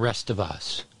cudgel on the rest of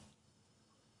us.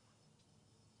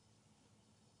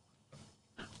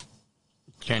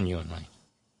 Genuinely.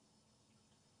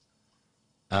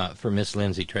 For Miss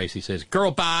Lindsay, Tracy says, girl,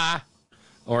 bye!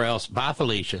 Or else, bye,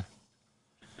 Felicia.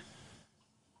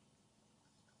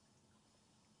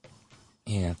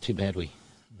 Yeah, too bad we...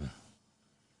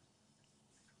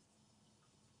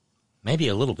 Maybe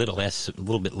a little bit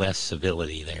less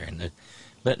civility there.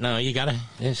 But no, you gotta...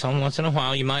 Some once in a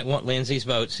while, you might want Lindsay's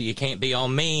vote, so you can't be all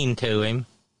mean to him.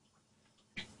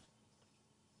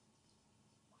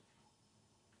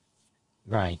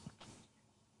 Right.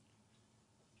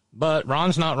 But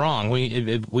Ron's not wrong.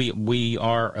 We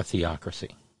are a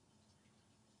theocracy.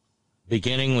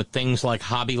 Beginning with things like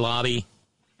Hobby Lobby,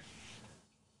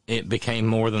 it became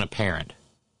more than apparent.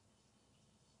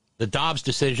 The Dobbs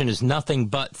decision is nothing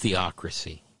but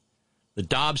theocracy. The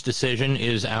Dobbs decision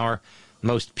is our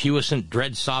most puissant,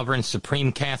 dread sovereign,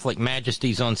 supreme Catholic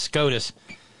majesties on SCOTUS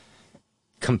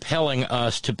compelling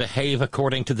us to behave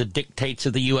according to the dictates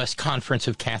of the U.S. Conference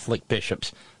of Catholic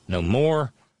Bishops. No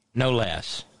more, no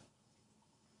less.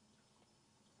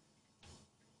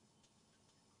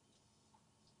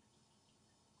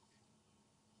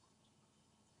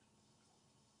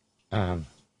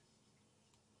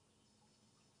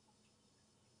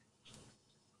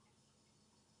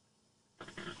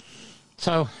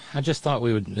 So I just thought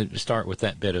we would start with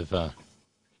that bit of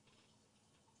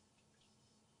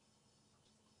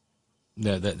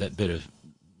that bit of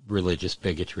religious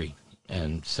bigotry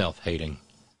and self-hating.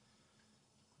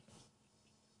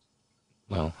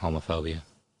 Well, homophobia.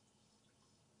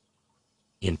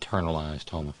 Internalized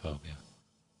homophobia.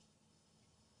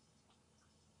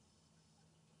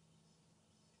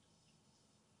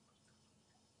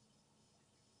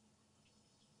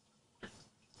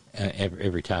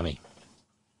 Every time he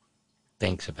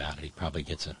thinks about it, he probably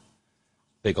gets a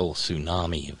big old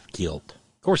tsunami of guilt.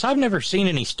 Of course, I've never seen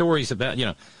any stories about,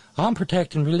 I'm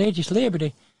protecting religious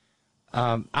liberty.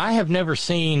 I have never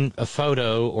seen a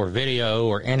photo or video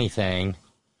or anything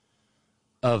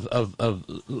of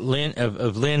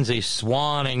Lindsay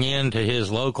swanning into his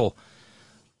local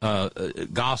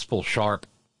gospel sharp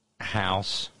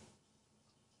house.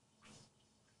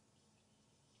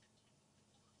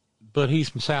 But he's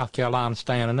from South Carolina,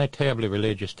 Stan, and they're terribly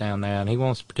religious down there, and he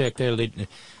wants to protect their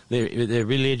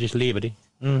religious liberty.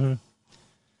 Mm-hmm.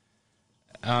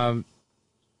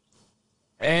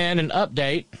 And an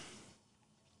update,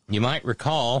 you might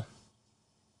recall,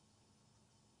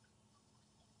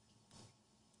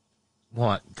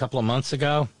 a couple of months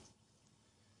ago,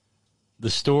 the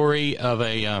story of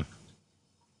a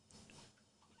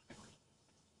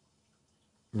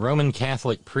Roman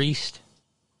Catholic priest,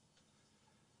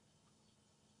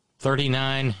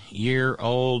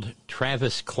 39-year-old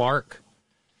Travis Clark,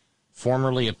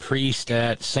 formerly a priest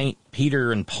at St.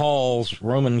 Peter and Paul's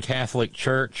Roman Catholic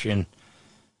Church in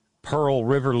Pearl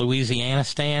River, Louisiana,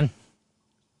 Stan.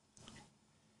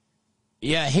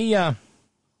 Yeah, he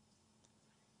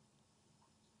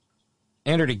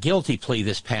entered a guilty plea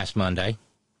this past Monday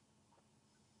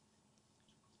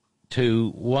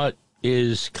to what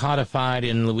is codified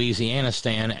in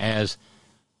Louisianistan as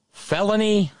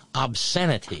felony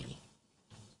obscenity.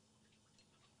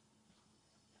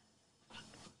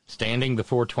 Standing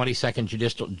before 22nd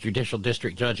Judicial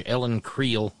District Judge Ellen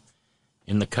Creel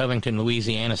in the Covington,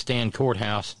 Louisianistan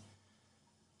courthouse,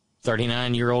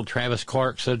 39-year-old Travis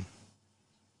Clark said,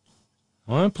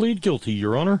 "I plead guilty,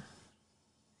 Your Honor."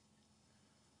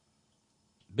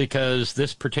 Because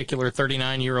this particular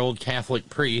 39-year-old Catholic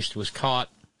priest was caught.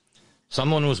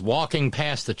 Someone was walking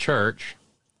past the church,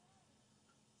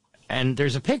 and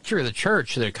there's a picture of the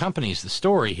church that accompanies the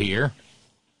story here.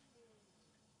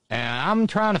 And I'm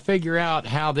trying to figure out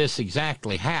how this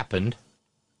exactly happened,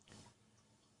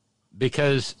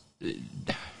 because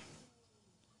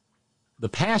the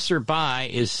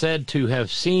passerby is said to have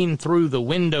seen through the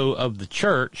window of the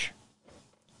church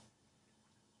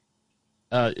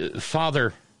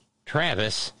Father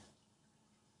Travis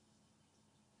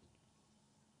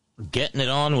getting it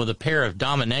on with a pair of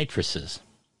dominatrices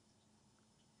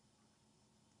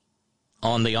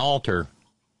on the altar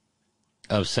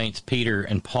of Saints Peter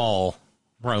and Paul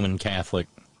Roman Catholic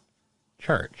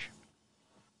Church.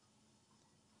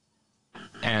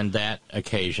 And that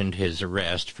occasioned his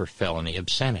arrest for felony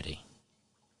obscenity.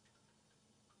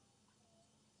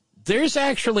 There's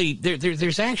actually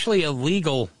a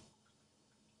legal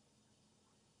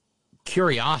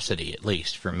curiosity, at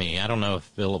least for me. I don't know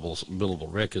if Billable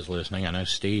Rick is listening. I know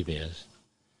Steve is.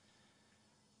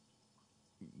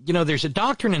 You know, there's a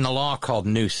doctrine in the law called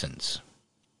nuisance.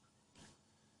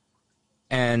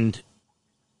 And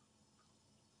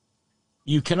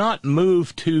you cannot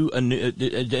move to,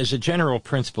 as a general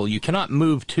principle, you cannot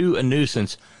move to a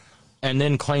nuisance and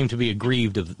then claim to be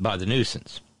aggrieved by the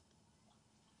nuisance.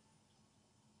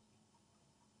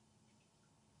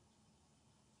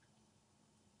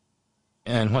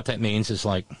 And what that means is,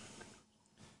 like,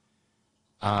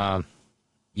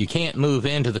 you can't move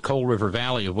into the Coal River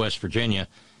Valley of West Virginia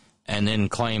and then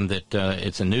claim that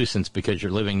it's a nuisance because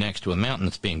you're living next to a mountain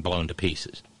that's being blown to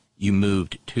pieces. You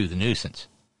moved to the nuisance.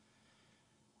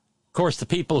 Of course, the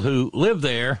people who live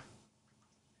there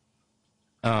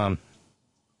and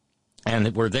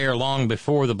were there long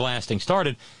before the blasting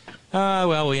started,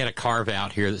 well, we had a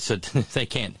carve-out here that said they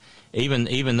can't,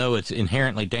 even though it's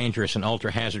inherently dangerous and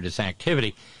ultra-hazardous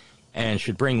activity and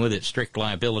should bring with it strict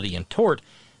liability and tort,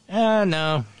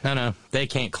 no, they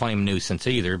can't claim nuisance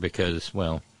either because,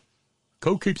 well,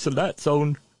 code keeps the lights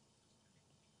on.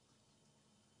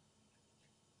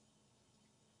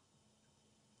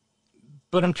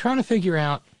 But I'm trying to figure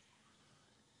out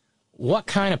what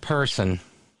kind of person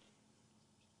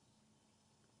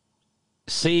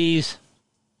sees,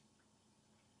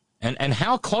 and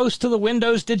how close to the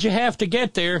windows did you have to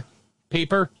get there,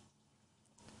 peeper,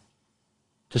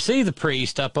 to see the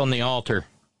priest up on the altar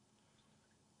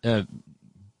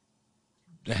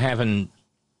having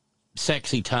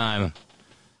sexy time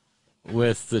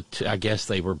with I guess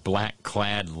they were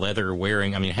black-clad,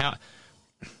 leather-wearing. I mean,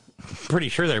 pretty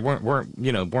sure they weren't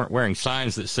wearing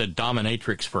signs that said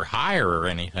dominatrix for hire or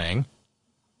anything.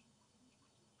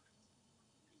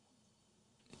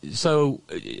 So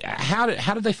how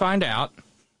did they find out?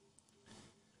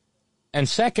 And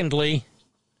secondly,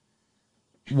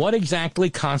 what exactly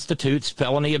constitutes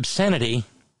felony obscenity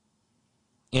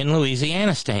in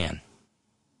Louisianistan?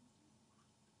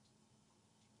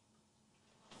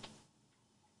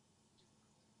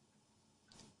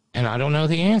 And I don't know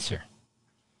the answer.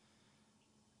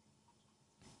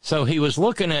 So he was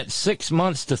looking at 6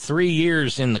 months to 3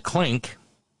 years in the clink,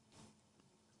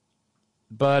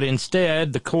 but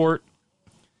instead the court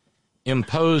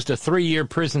imposed a 3-year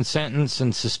prison sentence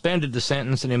and suspended the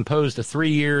sentence and imposed a 3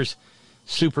 years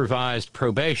supervised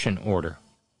probation order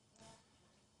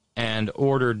and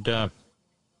ordered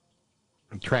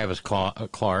Travis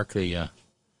Clark, the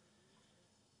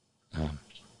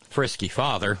frisky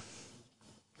father,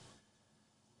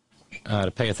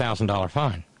 to pay a $1,000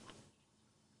 fine.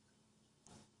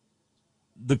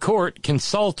 The court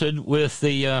consulted with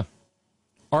the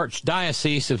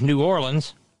Archdiocese of New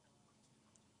Orleans,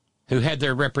 who had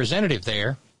their representative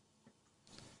there,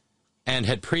 and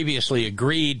had previously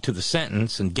agreed to the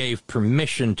sentence and gave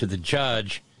permission to the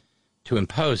judge to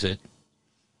impose it.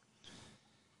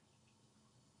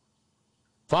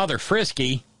 Father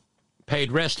Frisky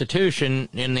paid restitution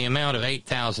in the amount of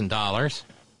 $8,000.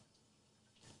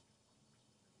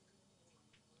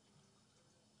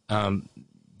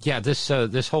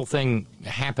 This whole thing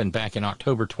happened back in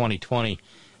October 2020,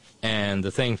 and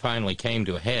the thing finally came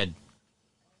to a head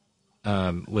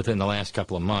within the last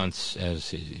couple of months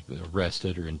as he's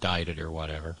arrested or indicted or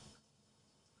whatever.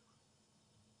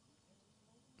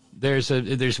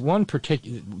 There's one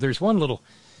little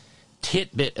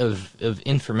tidbit of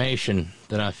information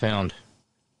that I found.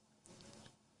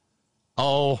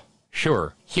 Oh,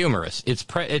 sure, humorous. It's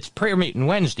prayer meeting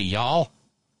Wednesday, y'all.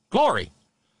 Glory.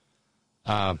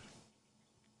 The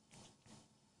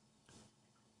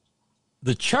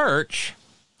church,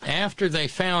 after they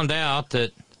found out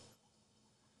that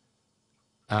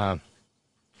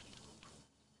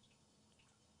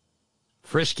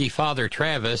frisky Father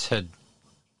Travis had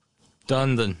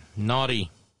done the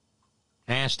naughty,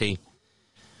 nasty,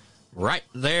 right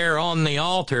there on the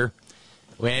altar,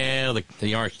 well, the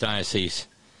archdiocese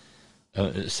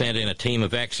sent in a team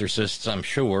of exorcists, I'm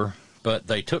sure, but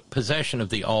they took possession of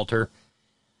the altar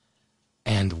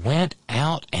and went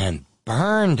out and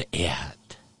burned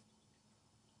it.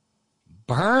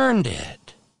 Burned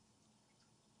it.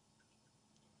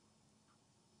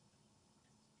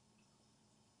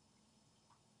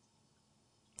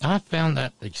 I found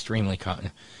that extremely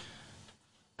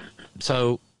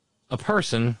So, a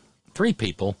person, 3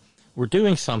 people, were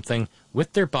doing something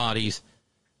with their bodies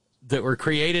that were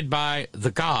created by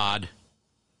the God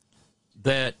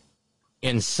that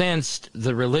incensed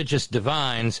the religious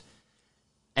divines,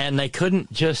 and they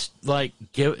couldn't just, like,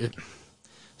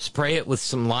 spray it with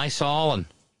some Lysol and...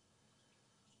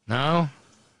 No.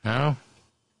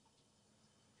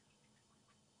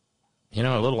 You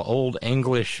know, a little old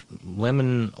English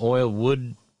lemon oil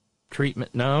wood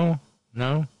treatment. No.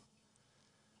 They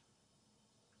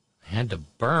had to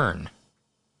burn.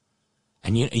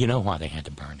 And you know why they had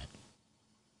to burn it.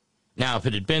 Now, if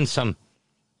it had been some...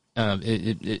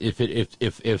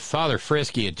 If Father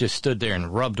Frisky had just stood there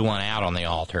and rubbed one out on the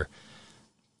altar,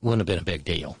 wouldn't have been a big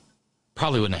deal.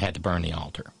 Probably wouldn't have had to burn the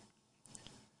altar.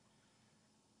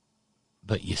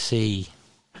 But you see,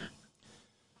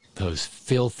 those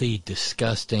filthy,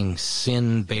 disgusting,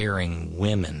 sin-bearing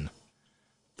women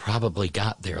probably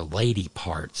got their lady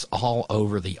parts all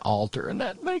over the altar, and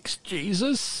that makes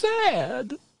Jesus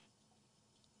sad.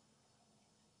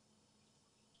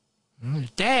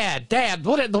 Dad,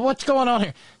 what's going on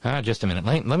here? Just a minute.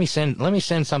 Let me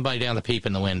send somebody down to peep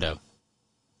in the window.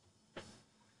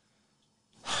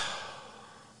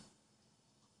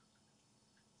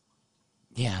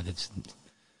 Yeah,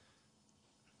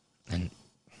 and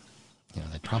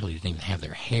they probably didn't even have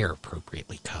their hair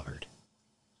appropriately covered.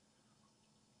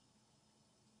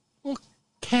 Well,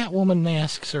 Catwoman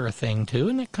masks are a thing too,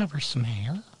 and it covers some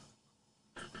hair.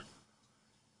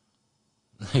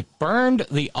 They burned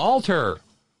the altar.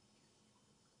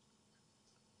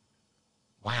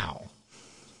 Wow.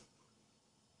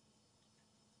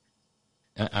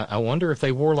 I wonder if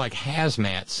they wore like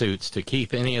hazmat suits to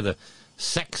keep any of the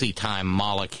sexy time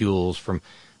molecules from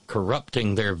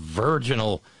corrupting their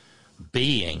virginal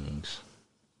beings.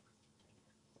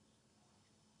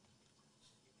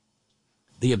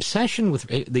 The obsession with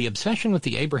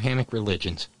the Abrahamic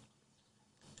religions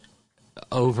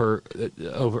over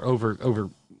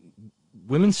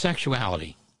women's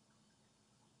sexuality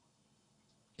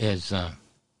is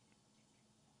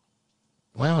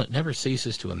well, it never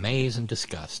ceases to amaze and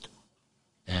disgust.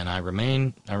 And I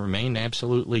remain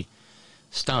absolutely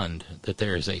stunned that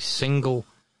there is a single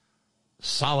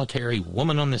solitary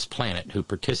woman on this planet who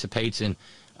participates in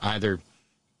either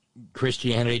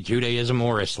Christianity, Judaism,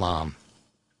 or Islam.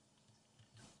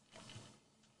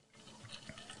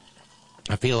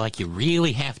 I feel like you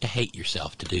really have to hate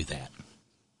yourself to do that.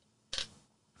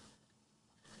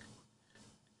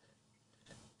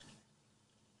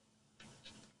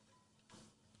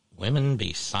 Women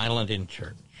be silent in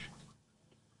church.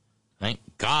 Thank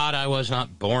God I was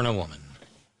not born a woman.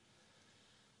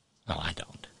 Well, I don't.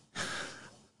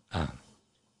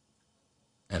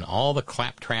 And all the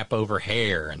claptrap over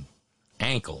hair and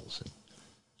ankles, and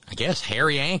I guess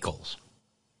hairy ankles,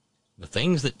 the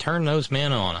things that turn those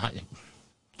men on.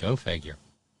 Go figure.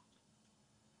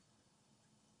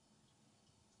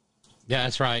 Yeah,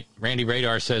 that's right. Randy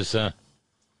Radar says,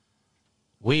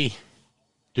 we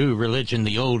do religion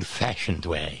the old-fashioned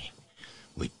way.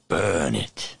 We burn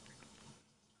it.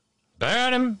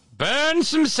 Burn them. Burn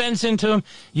some sense into them.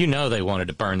 You know they wanted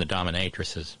to burn the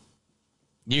dominatrices.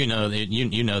 You know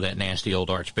that nasty old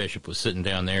archbishop was sitting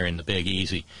down there in the Big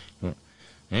Easy.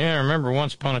 Yeah, I remember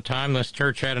once upon a time this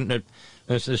church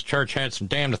had some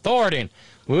damned authority, and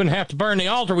we wouldn't have to burn the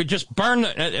altar. We'd just burn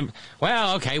the...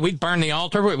 well, okay, we'd burn the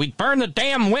altar. We'd burn the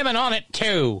damn women on it,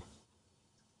 too.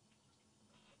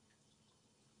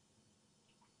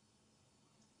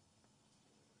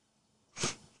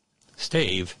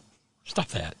 Steve, stop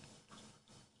that.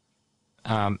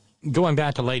 Going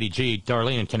back to Lady G,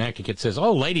 Darlene in Connecticut says,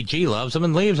 oh, Lady G loves him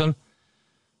and leaves him.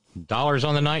 Dollars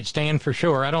on the nightstand for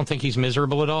sure. I don't think he's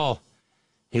miserable at all.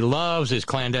 He loves his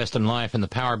clandestine life and the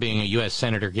power being a U.S.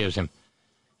 Senator gives him.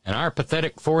 And our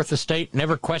pathetic Fourth Estate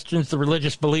never questions the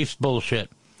religious beliefs bullshit.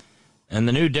 And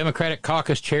the new Democratic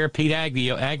caucus chair, Pete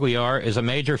Aguilar, is a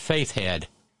major faith head.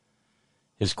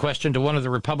 His question to one of the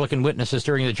Republican witnesses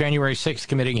during the January 6th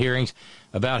committee hearings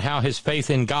about how his faith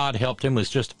in God helped him was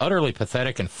just utterly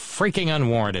pathetic and freaking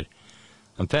unwarranted.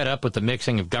 I'm fed up with the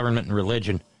mixing of government and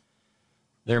religion.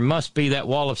 There must be that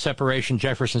wall of separation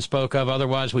Jefferson spoke of,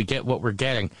 otherwise we get what we're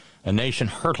getting, a nation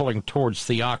hurtling towards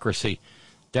theocracy.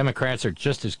 Democrats are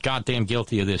just as goddamn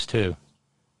guilty of this, too.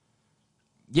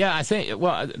 Yeah, I think,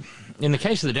 well, in the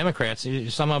case of the Democrats,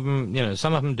 some of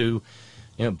them do,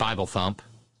 Bible thump.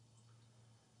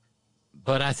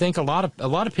 But I think a lot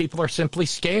of people are simply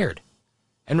scared.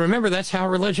 And remember, that's how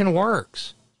religion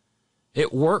works.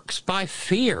 It works by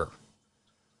fear.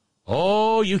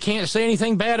 Oh, you can't say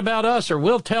anything bad about us or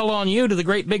we'll tell on you to the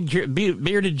great big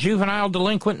bearded juvenile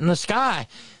delinquent in the sky.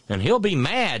 And he'll be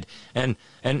mad and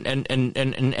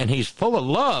he's full of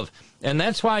love. And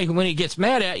that's why when he gets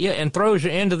mad at you and throws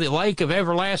you into the lake of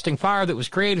everlasting fire that was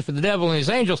created for the devil and his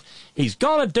angels, he's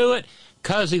going to do it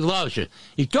because he loves you.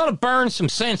 He's going to burn some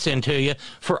sense into you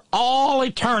for all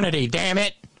eternity, damn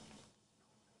it.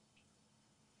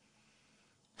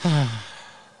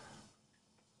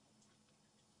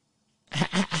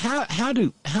 How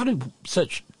do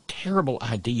such terrible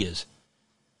ideas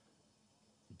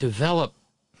develop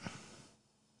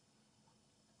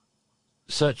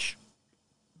such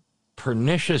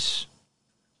pernicious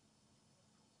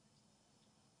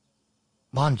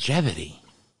longevity?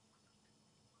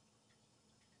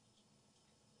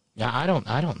 Yeah, I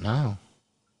don't know.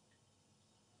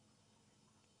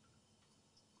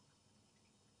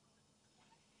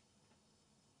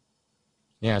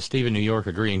 Yeah, Steve in New York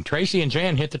agreeing. Tracy and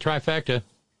Jan hit the trifecta.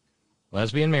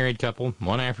 Lesbian married couple,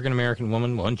 one African-American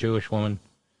woman, one Jewish woman.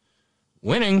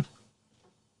 Winning.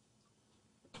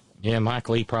 Yeah, Mike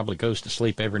Lee probably goes to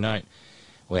sleep every night.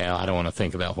 Well, I don't want to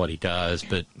think about what he does,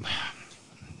 but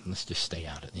let's just stay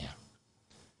out of it,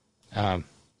 yeah.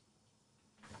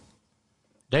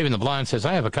 Dave in the Blind says,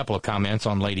 I have a couple of comments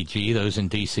on Lady G. Those in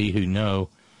D.C. who know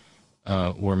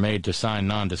were made to sign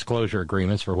non-disclosure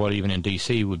agreements for what even in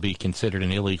D.C. would be considered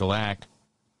an illegal act.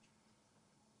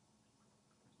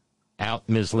 Out,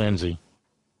 Ms. Lindsay.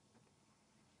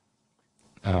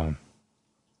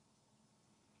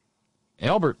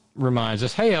 Albert reminds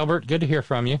us, hey, Albert, good to hear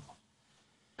from you.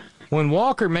 When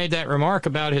Walker made that remark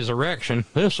about his erection,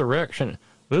 this erection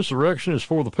is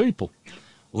for the people.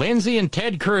 Lindsay and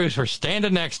Ted Cruz were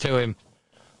standing next to him.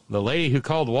 The lady who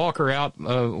called Walker out,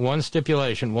 one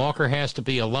stipulation, Walker has to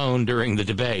be alone during the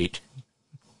debate.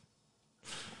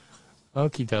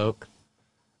 Okie doke.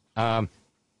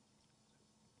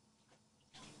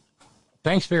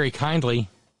 Thanks very kindly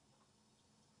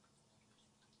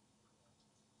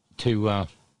to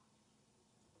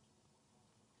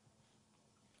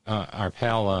our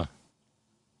pal,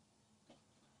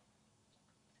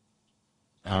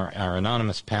 our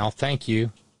anonymous pal. Thank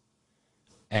you.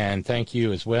 And thank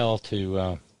you as well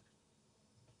to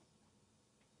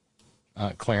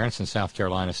Clarence in South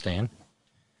Carolina, Stan.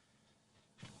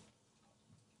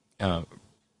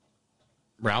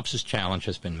 Ralph's challenge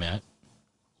has been met,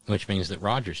 which means that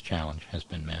Roger's challenge has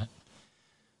been met,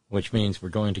 which means we're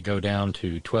going to go down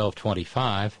to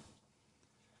 1225,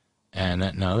 and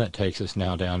that takes us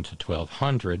now down to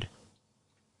 1200,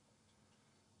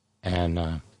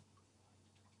 and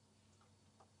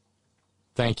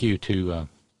thank you to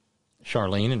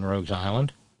Charlene in Rogues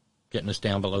Island, getting us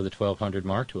down below the 1200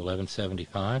 mark to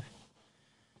 1175.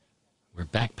 We're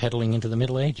backpedaling into the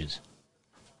Middle Ages.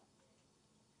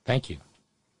 Thank you.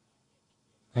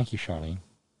 Thank you, Charlene.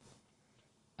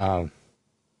 So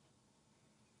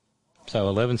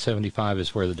 1175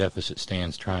 is where the deficit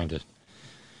stands, trying to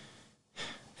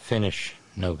finish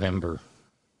November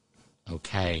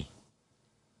okay.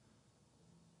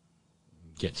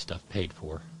 Get stuff paid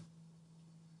for.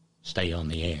 Stay on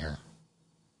the air.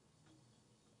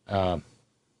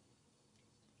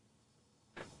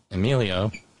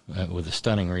 Emilio, with a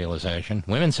stunning realization.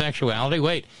 Women's sexuality.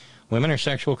 Wait, women are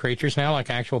sexual creatures now like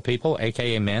actual people,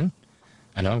 a.k.a. men?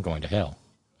 I know I'm going to hell.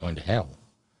 Going to hell.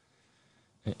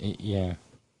 Yeah.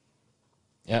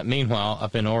 Meanwhile,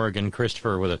 up in Oregon,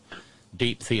 Christopher with a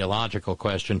deep theological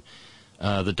question.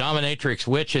 The dominatrix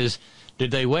witches,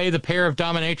 did they weigh the pair of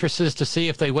dominatrices to see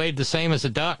if they weighed the same as a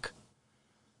duck?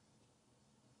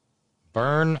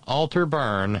 Burn, altar,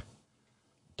 burn.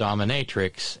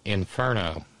 Dominatrix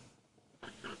Inferno.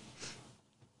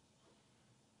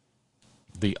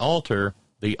 the altar's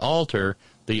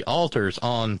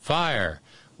on fire.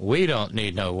 We don't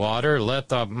need no water. Let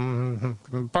the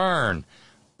burn.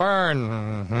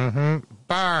 Burn.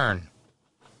 Burn.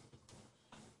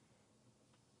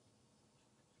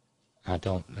 I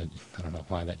don't know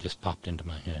why that just popped into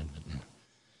my head.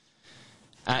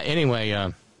 But,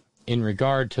 anyway, in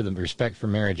regard to the Respect for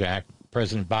Marriage Act,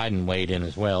 President Biden weighed in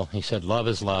as well. He said, love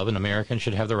is love, and Americans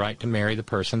should have the right to marry the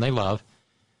person they love.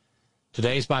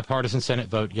 Today's bipartisan Senate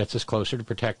vote gets us closer to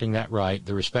protecting that right.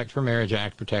 The Respect for Marriage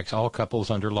Act protects all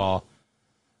couples under law.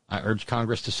 I urge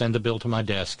Congress to send the bill to my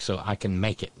desk so I can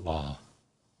make it law.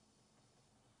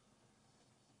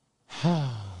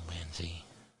 Oh, Lindsay.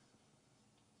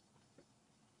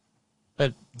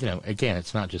 But, again,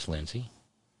 it's not just Lindsay.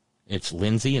 It's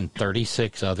Lindsay and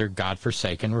 36 other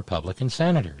godforsaken Republican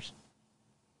senators.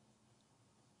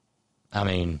 I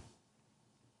mean,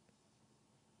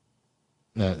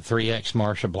 3X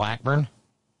Marsha Blackburn.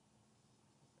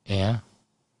 Yeah.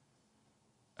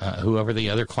 Whoever the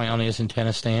other clown is in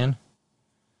Tennistan.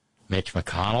 Mitch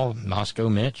McConnell, Moscow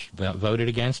Mitch, voted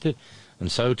against it.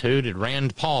 And so, too, did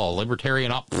Rand Paul,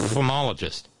 libertarian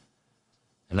ophthalmologist.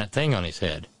 And that thing on his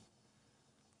head.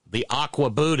 The Aqua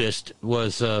Buddhist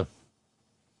was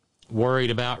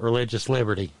worried about religious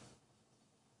liberty.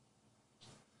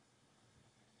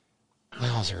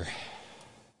 Wowzer.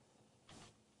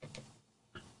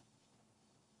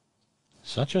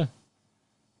 Such a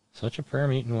prayer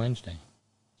meeting Wednesday.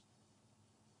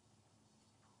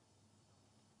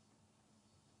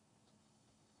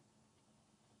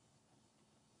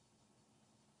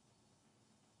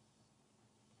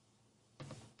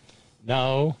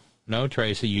 No,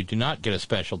 Tracy, you do not get a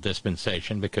special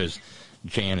dispensation because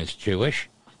Jan is Jewish.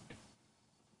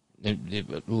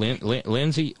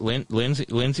 Lindsay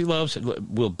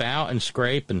will bow and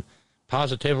scrape and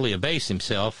positively abase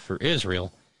himself for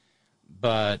Israel,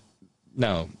 but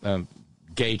no,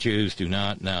 gay Jews do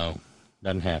not. No,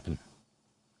 doesn't happen.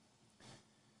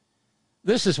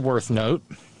 This is worth note.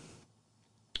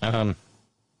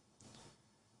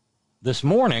 This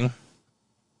morning,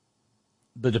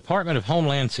 the Department of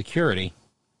Homeland Security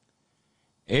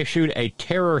issued a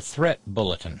terror threat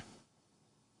bulletin.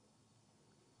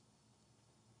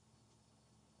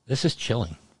 This is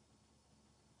chilling.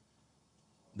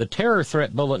 The terror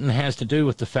threat bulletin has to do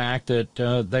with the fact that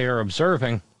they are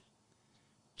observing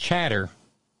chatter.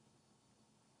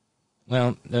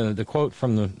 Well, the quote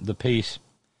from the piece,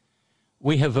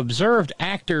 "We have observed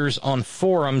actors on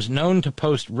forums known to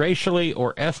post racially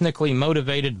or ethnically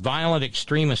motivated violent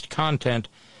extremist content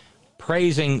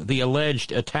praising the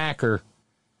alleged attacker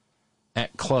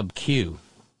at Club Q."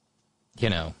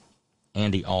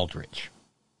 Andy Aldrich.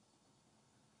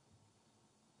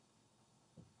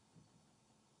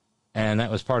 And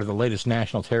that was part of the latest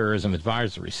National Terrorism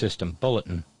Advisory System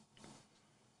bulletin,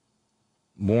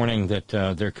 warning that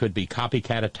there could be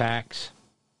copycat attacks.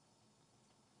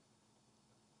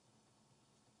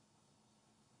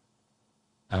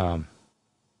 One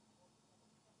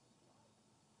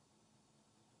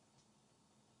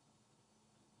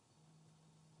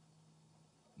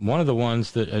of the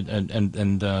ones that,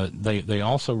 they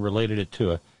also related it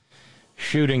to a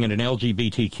shooting at an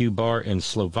LGBTQ bar in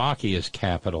Slovakia's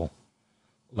capital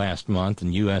last month,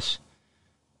 and U.S.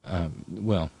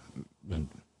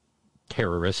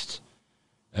 Terrorists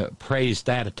praised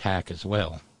that attack as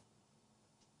well.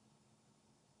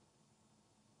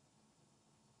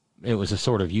 It was a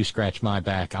sort of you scratch my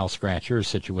back, I'll scratch yours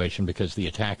situation, because the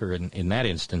attacker in that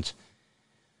instance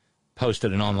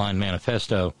posted an online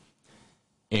manifesto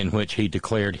in which he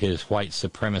declared his white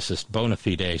supremacist bona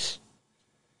fides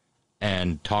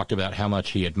and talked about how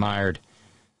much he admired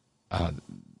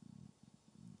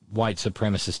white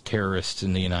supremacist terrorists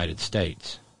in the United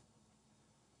States.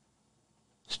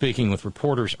 Speaking with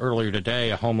reporters earlier today,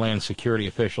 a Homeland Security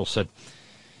official said,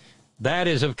 "That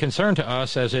is of concern to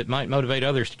us as it might motivate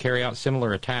others to carry out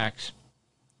similar attacks.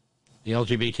 The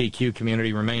LGBTQ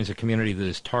community remains a community that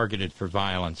is targeted for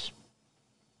violence."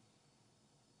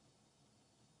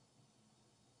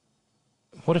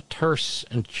 What a terse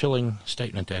and chilling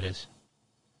statement that is.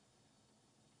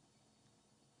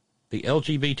 The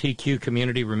LGBTQ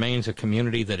community remains a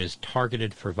community that is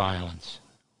targeted for violence.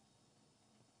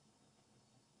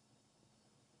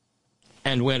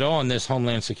 And went on, this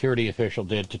Homeland Security official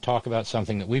did, to talk about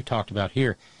something that we've talked about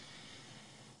here,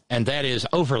 and that is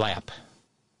overlap.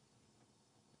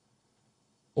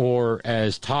 Or,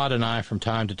 as Todd and I from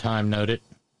time to time noted,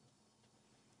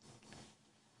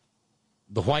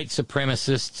 the white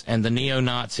supremacists and the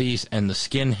neo-Nazis and the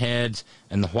skinheads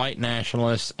and the white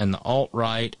nationalists and the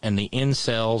alt-right and the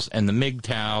incels and the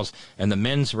MGTOWs and the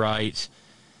men's rights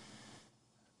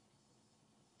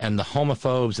and the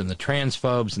homophobes and the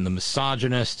transphobes and the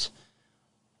misogynists.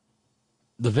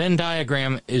 The Venn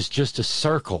diagram is just a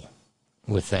circle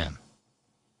with them.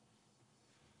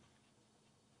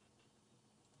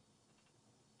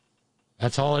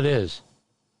 That's all it is.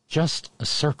 Just a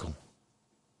circle.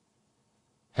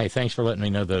 Hey, thanks for letting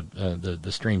me know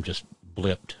the stream just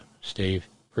blipped, Steve.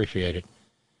 Appreciate it.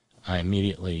 I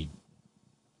immediately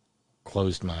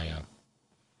closed my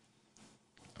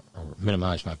or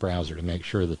minimized my browser to make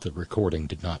sure that the recording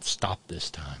did not stop this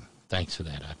time. Thanks for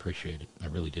that. I appreciate it. I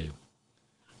really do.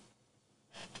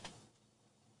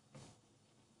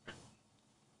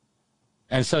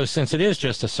 And so, since it is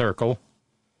just a circle,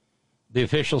 the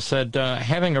official said,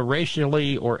 having a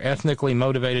racially or ethnically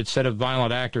motivated set of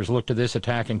violent actors look to this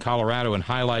attack in Colorado and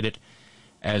highlight it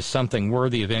as something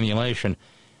worthy of emulation,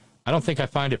 I don't think I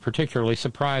find it particularly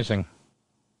surprising.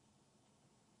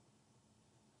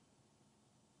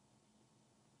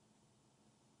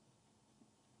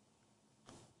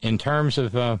 In terms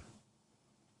of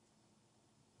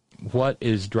what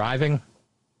is driving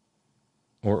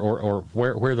or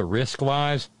where the risk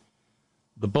lies,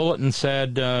 the bulletin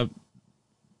said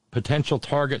potential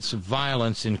targets of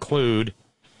violence include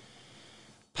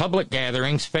public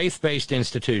gatherings, faith-based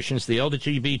institutions, the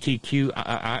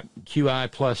LGBTQI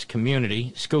plus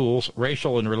community, schools,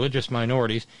 racial and religious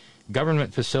minorities,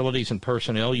 government facilities and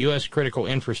personnel, U.S. critical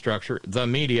infrastructure, the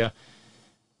media,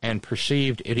 and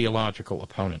perceived ideological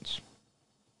opponents.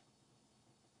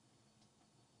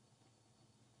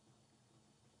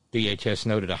 DHS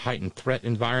noted a heightened threat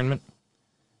environment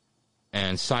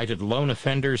and cited lone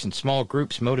offenders and small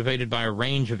groups motivated by a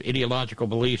range of ideological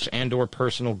beliefs and or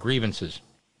personal grievances.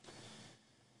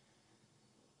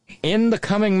 In the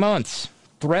coming months,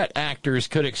 threat actors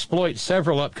could exploit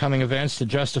several upcoming events to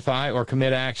justify or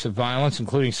commit acts of violence,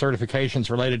 including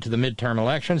certifications related to the midterm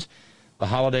elections, the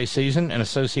holiday season, and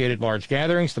associated large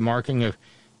gatherings, the marking of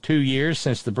 2 years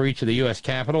since the breach of the U.S.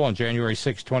 Capitol on January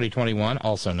 6, 2021,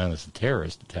 also known as the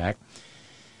terrorist attack,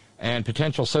 and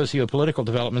potential socio-political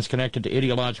developments connected to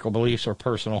ideological beliefs or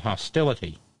personal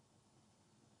hostility.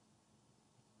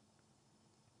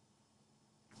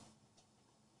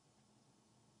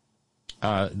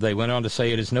 They went on to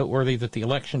say it is noteworthy that the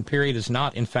election period is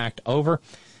not, in fact, over.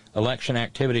 Election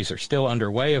activities are still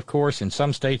underway, of course, in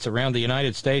some states around the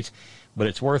United States, but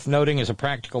it's worth noting as a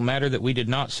practical matter that we did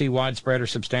not see widespread or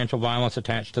substantial violence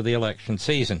attached to the election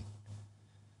season.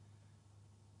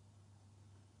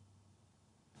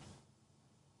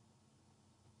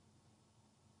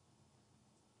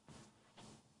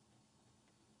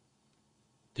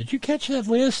 Did you catch that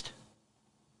list?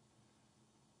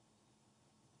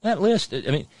 That list, I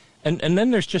mean, and then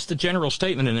there's just a general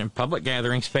statement in public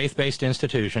gatherings, faith-based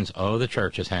institutions. Oh, the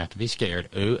churches have to be scared.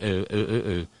 Ooh, ooh, ooh, ooh,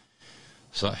 ooh.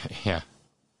 So, yeah.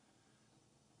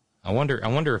 I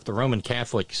wonder if the Roman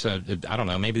Catholics, I don't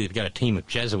know, maybe they've got a team of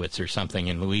Jesuits or something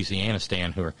in Louisiana,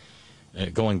 Stan, who are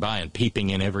going by and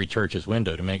peeping in every church's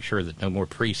window to make sure that no more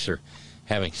priests are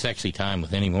having sexy time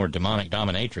with any more demonic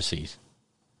dominatrices.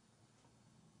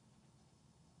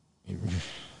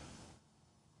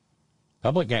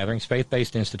 Public gatherings,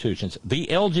 faith-based institutions, the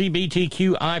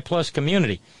LGBTQI plus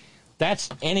community. That's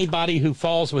anybody who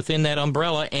falls within that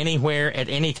umbrella anywhere at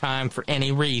any time for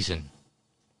any reason.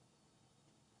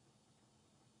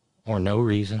 Or no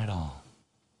reason at all.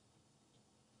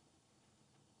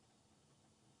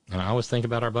 And I always think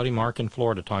about our buddy Mark in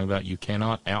Florida talking about you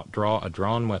cannot outdraw a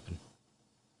drawn weapon.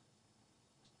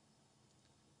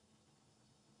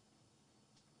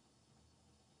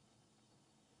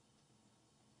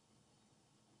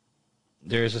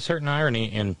 There is a certain irony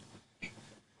in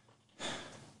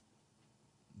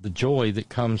the joy that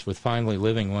comes with finally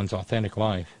living one's authentic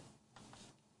life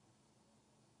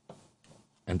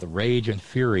and the rage and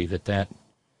fury that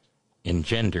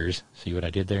engenders, see what I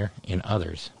did there, in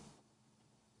others.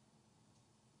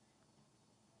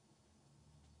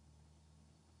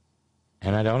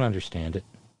 And I don't understand it.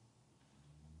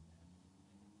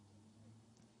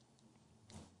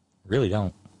 Really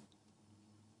don't.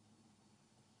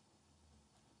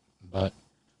 But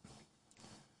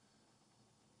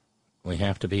we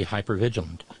have to be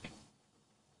hypervigilant.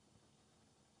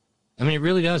 I mean, it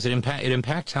really does. It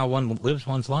impacts how one lives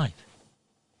one's life.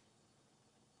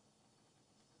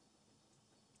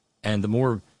 And the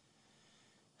more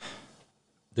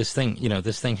this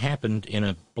thing happened in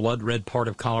a blood-red part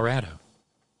of Colorado.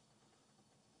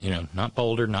 Not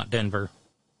Boulder, not Denver,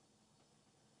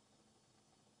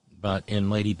 but in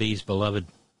Lady B's beloved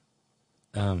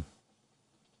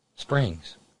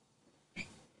Springs,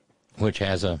 which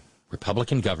has a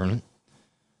Republican government,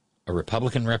 a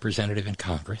Republican representative in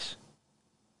Congress,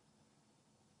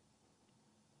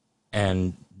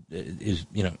 and is,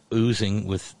 oozing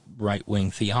with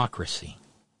right-wing theocracy.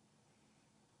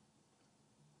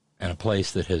 And a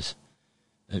place that has,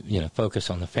 focus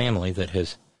on the family that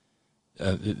has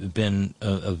been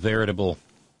a veritable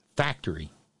factory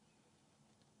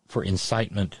for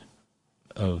incitement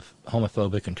of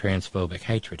homophobic and transphobic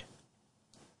hatred.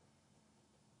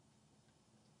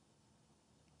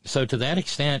 So to that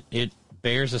extent, it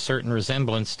bears a certain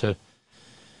resemblance to,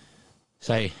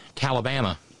 say,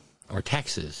 Alabama or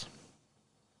Texas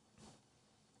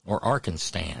or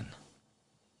Arkansas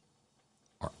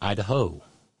or Idaho.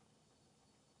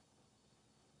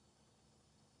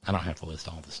 I don't have to list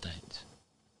all the states.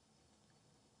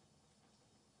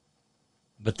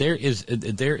 But there is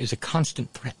a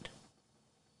constant threat,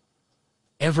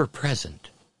 ever present,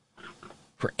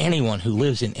 for anyone who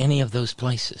lives in any of those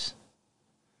places.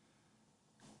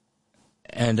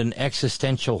 And an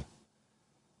existential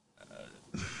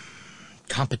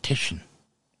competition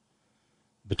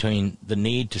between the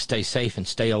need to stay safe and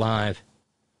stay alive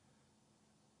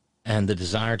and the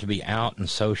desire to be out and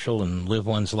social and live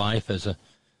one's life as a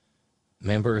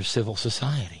member of civil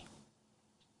society.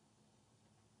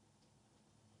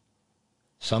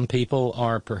 Some people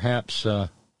are perhaps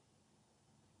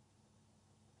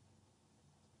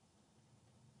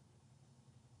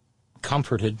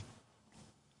comforted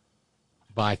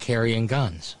by carrying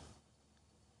guns.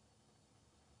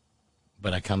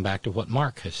 But I come back to what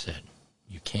Mark has said.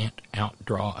 You can't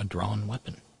outdraw a drawn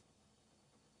weapon.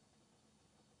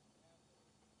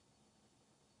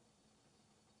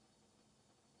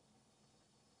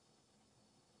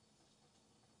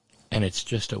 And it's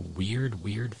just a weird,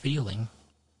 weird feeling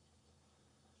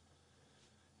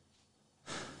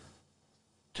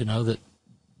to know that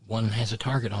one has a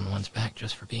target on one's back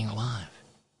just for being alive.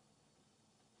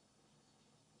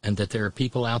 And that there are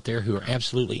people out there who are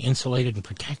absolutely insulated and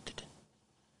protected,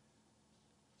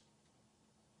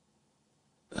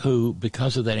 who,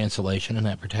 because of that insulation and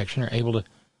that protection, are able to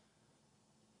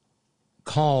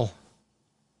call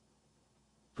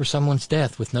for someone's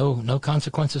death with no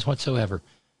consequences whatsoever.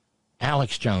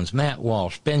 Alex Jones, Matt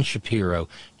Walsh, Ben Shapiro,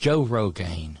 Joe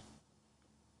Rogaine.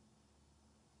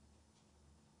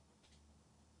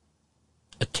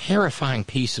 A terrifying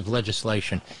piece of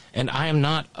legislation, and I am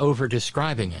not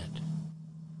over-describing it.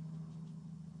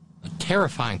 A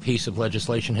terrifying piece of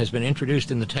legislation has been introduced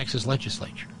in the Texas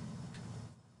legislature.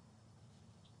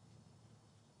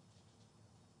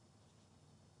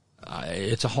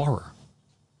 It's a horror.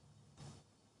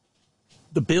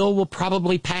 The bill will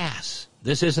probably pass.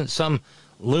 This isn't some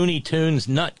Looney Tunes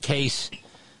nutcase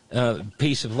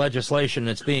piece of legislation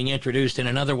that's being introduced in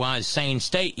an otherwise sane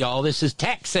state, y'all. This is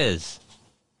Texas.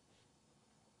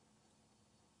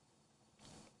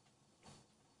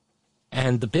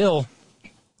 And the bill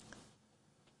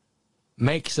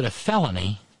makes it a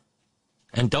felony.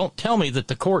 And don't tell me that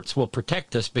the courts will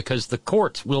protect us, because the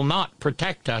courts will not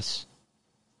protect us.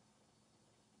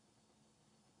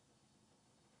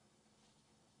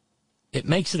 It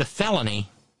makes it a felony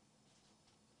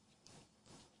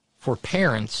for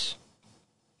parents,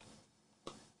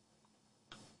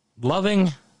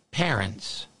 loving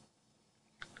parents,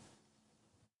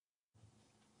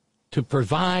 to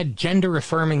provide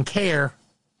gender-affirming care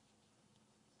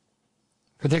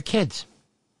for their kids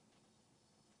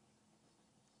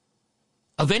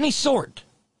of any sort,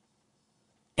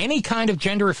 any kind of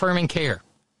gender-affirming care.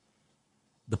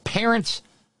 The parents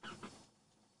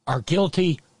are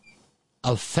guilty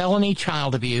of felony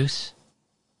child abuse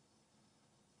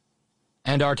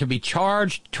and are to be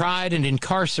charged, tried, and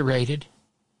incarcerated,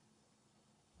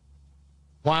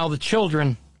 while the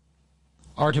children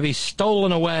are to be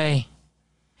stolen away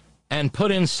and put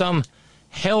in some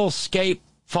hellscape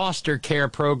foster care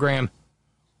program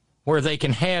where they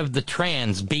can have the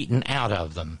trans beaten out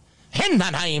of them. In the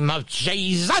name of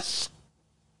Jesus!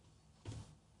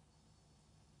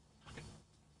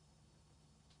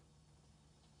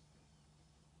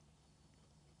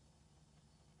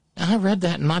 I read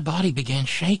that and my body began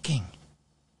shaking.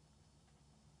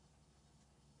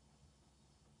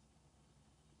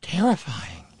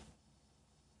 Terrifying.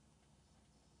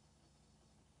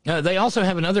 Now, they also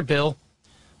have another bill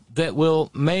that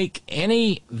will make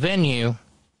any venue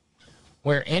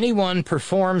where anyone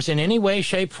performs in any way,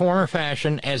 shape, form, or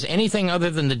fashion as anything other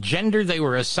than the gender they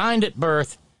were assigned at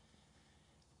birth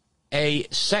a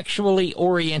sexually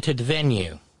oriented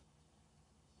venue,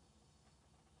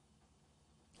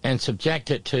 and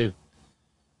subject it to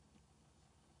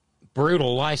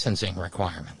brutal licensing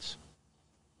requirements.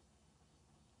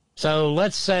 So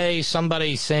let's say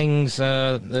somebody sings,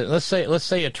 let's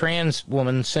say a trans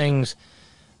woman sings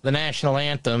the national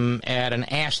anthem at an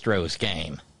Astros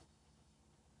game.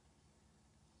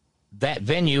 that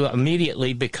venue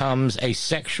immediately becomes a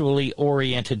sexually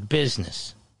oriented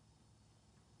business.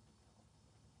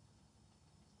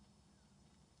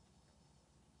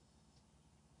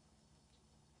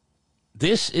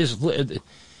 This is,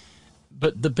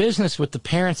 but the business with the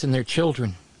parents and their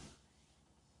children.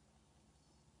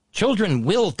 Children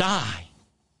will die.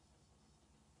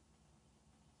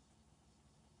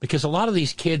 Because a lot of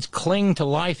these kids cling to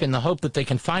life in the hope that they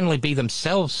can finally be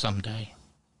themselves someday.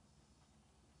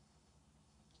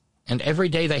 And every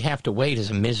day they have to wait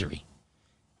is a misery.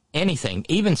 Anything,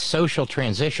 even social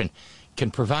transition,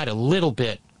 can provide a little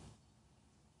bit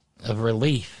of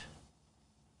relief.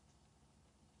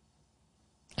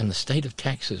 And the state of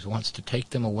Texas wants to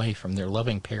take them away from their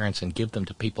loving parents and give them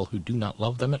to people who do not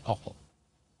love them at all.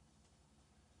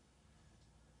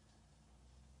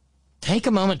 Take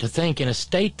a moment to think, in a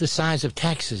state the size of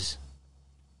Texas,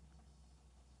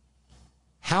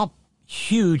 how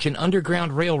huge an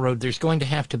underground railroad there's going to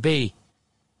have to be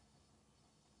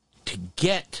to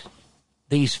get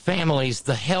these families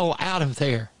the hell out of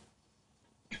there.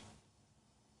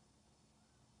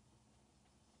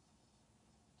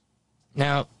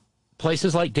 Now,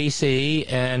 places like D.C.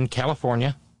 and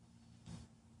California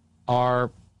are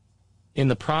in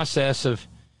the process of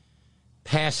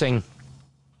passing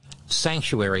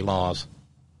sanctuary laws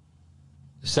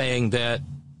saying that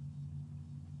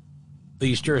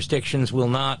these jurisdictions will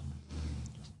not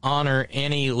honor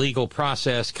any legal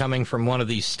process coming from one of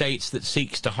these states that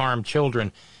seeks to harm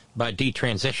children by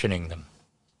detransitioning them.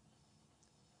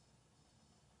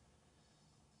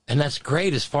 And that's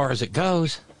great as far as it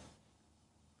goes.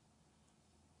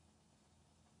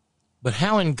 But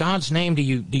how in God's name do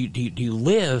you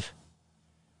live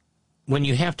when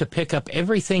you have to pick up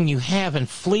everything you have and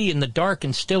flee in the dark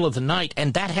and still of the night,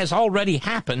 and that has already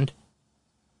happened,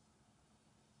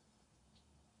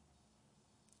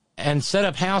 and set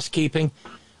up housekeeping,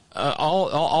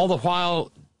 all the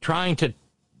while trying to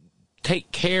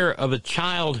take care of a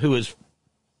child who is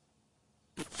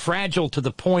fragile to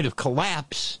the point of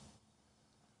collapse,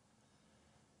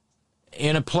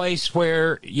 in a place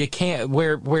where you can't,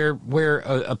 where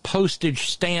a postage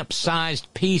stamp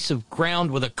sized piece of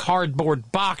ground with a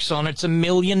cardboard box on it's $1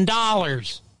 million.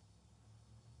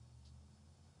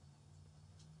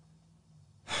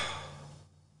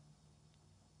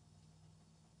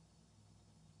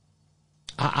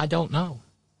 I don't know.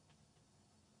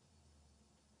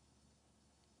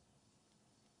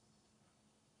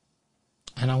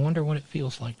 And I wonder what it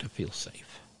feels like to feel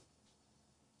safe.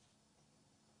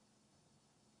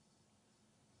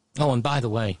 Oh, and by the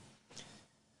way,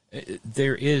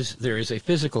 there is a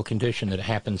physical condition that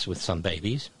happens with some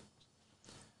babies.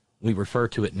 We refer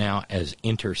to it now as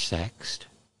intersexed.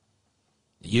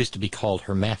 It used to be called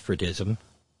hermaphrodism.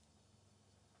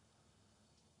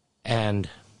 And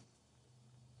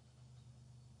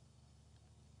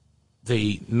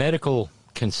the medical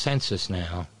consensus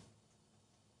now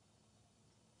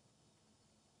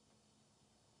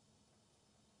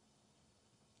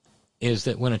is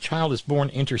that when a child is born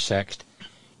intersexed,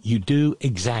 you do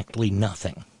exactly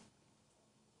nothing.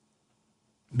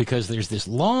 Because there's this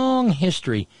long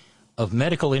history of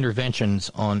medical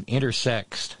interventions on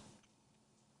intersexed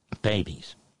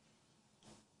babies.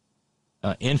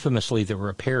 Infamously, there were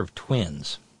a pair of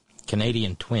twins,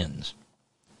 Canadian twins.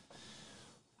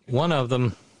 One of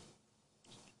them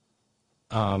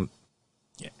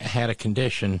had a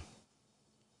condition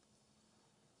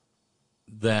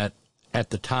that at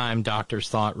the time doctors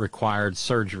thought required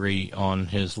surgery on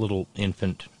his little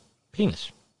infant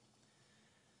penis.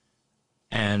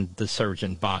 And the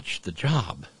surgeon botched the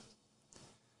job.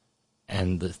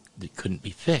 And it couldn't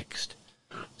be fixed.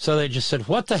 So they just said,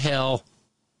 what the hell?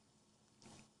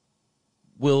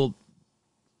 We'll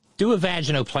do a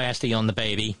vaginoplasty on the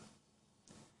baby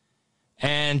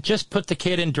and just put the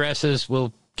kid in dresses.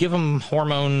 We'll give them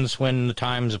hormones when the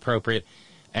time's appropriate,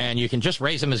 and you can just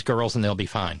raise them as girls and they'll be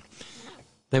fine.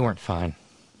 They weren't fine.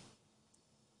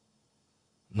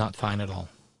 Not fine at all.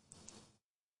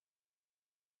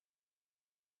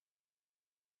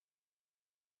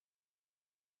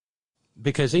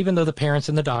 Because even though the parents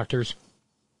and the doctors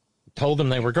told them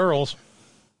they were girls,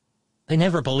 they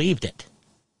never believed it.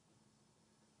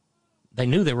 They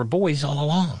knew they were boys all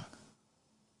along.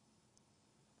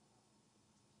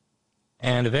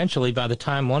 And eventually, by the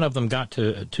time one of them got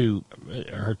to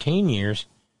her teen years,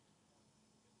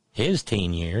 his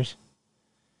teen years,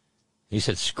 he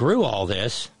said, screw all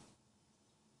this,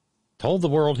 told the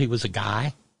world he was a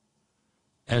guy,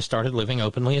 and started living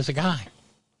openly as a guy.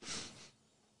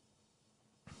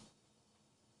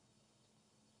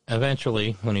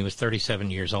 Eventually, when he was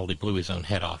 37 years old, he blew his own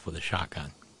head off with a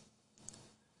shotgun.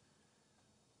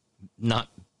 not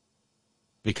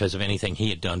because of anything he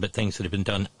had done, but things that had been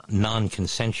done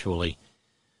non-consensually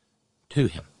to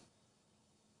him.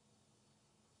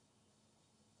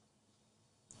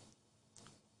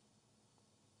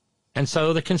 And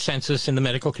so the consensus in the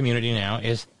medical community now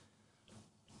is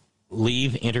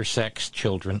leave intersex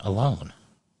children alone.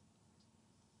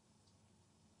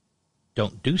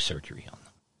 Don't do surgery on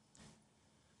them.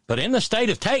 But in the state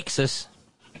of Texas,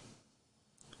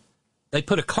 they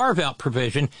put a carve-out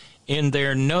provision in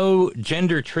their no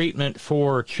gender treatment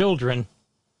for children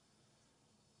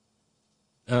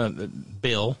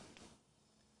bill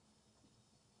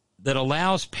that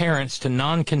allows parents to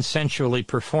non-consensually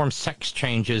perform sex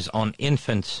changes on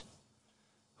infants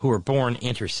who are born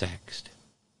intersexed.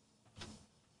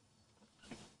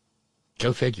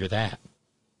 Go figure that.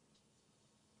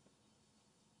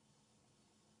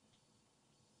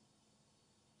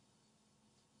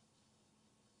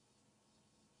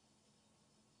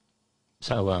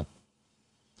 So,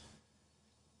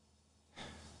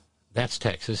 that's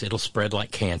Texas. It'll spread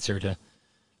like cancer to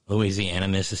Louisiana,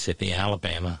 Mississippi,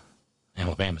 Alabama.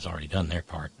 Alabama's already done their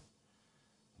part.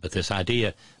 But this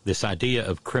idea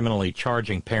of criminally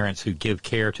charging parents who give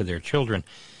care to their children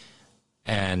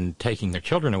and taking their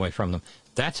children away from them,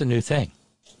 that's a new thing.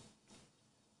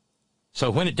 So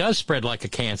when it does spread like a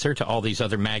cancer to all these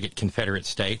other maggot Confederate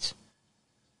states,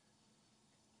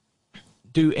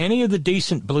 do any of the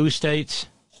decent blue states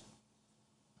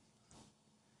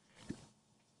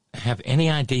have any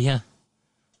idea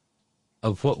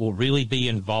of what will really be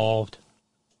involved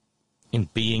in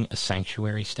being a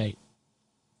sanctuary state?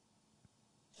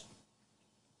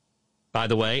 By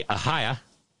the way, Ohio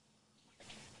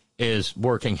is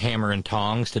working hammer and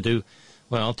tongs to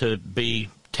be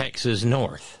Texas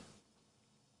North.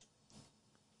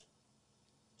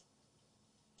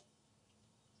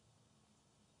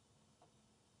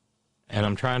 And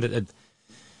I'm trying to...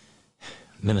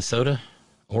 Minnesota,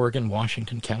 Oregon,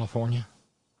 Washington, California.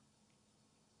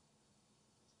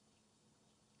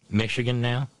 Michigan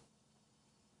now.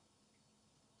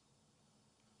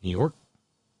 New York.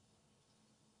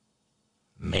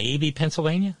 Maybe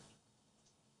Pennsylvania.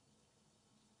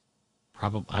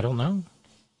 Probably, I don't know.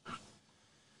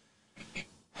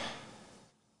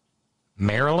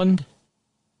 Maryland.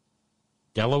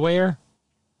 Delaware.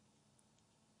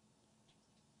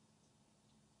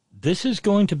 This is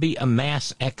going to be a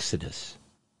mass exodus.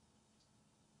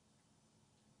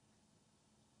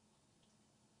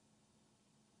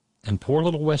 And poor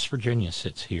little West Virginia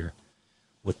sits here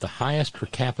with the highest per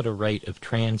capita rate of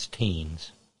trans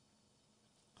teens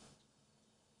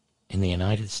in the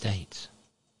United States.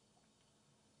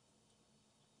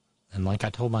 And like I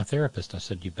told my therapist, I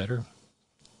said,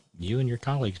 you and your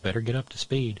colleagues better get up to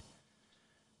speed,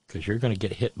 because you're going to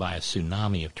get hit by a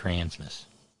tsunami of transness.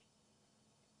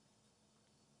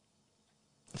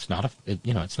 It's not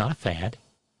it's not a fad.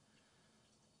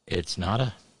 It's not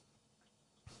a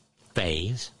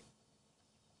phase.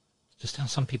 It's just how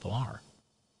some people are.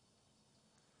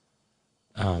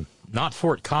 Not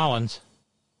Fort Collins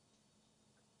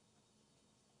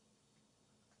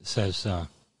says,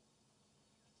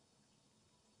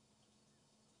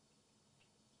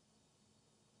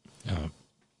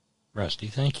 Rusty,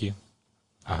 thank you.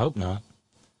 I hope not.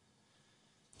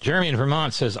 Jeremy in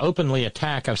Vermont says, openly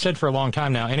attack. I've said for a long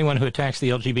time now, anyone who attacks the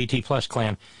LGBT plus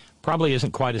clan probably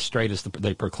isn't quite as straight as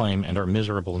they proclaim and are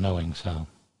miserable knowing so.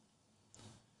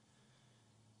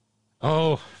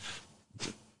 Oh,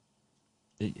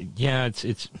 yeah,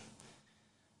 it's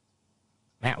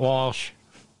Matt Walsh,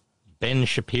 Ben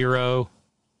Shapiro.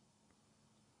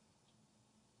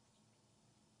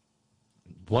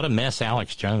 What a mess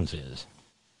Alex Jones is.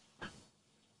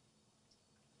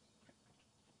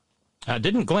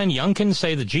 Didn't Glenn Youngkin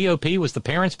say the GOP was the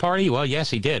parents' party? Well, yes,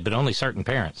 he did, but only certain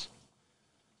parents.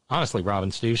 Honestly,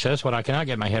 Robin Steve says, what I cannot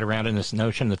get my head around in this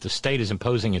notion that the state is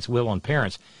imposing its will on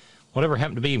parents. Whatever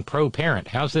happened to being pro-parent?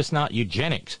 How's this not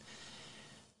eugenics?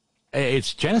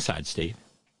 It's genocide, Steve.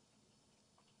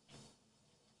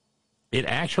 It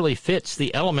actually fits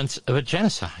the elements of a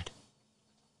genocide.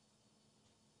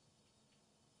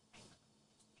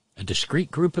 A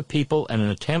discrete group of people and an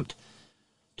attempt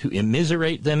to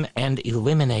immiserate them and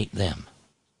eliminate them.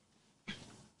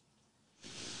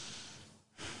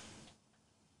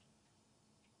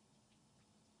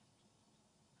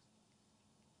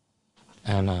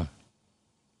 And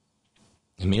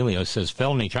Emilio says,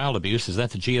 felony child abuse, is that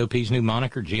the GOP's new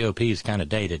moniker? GOP is kind of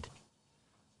dated.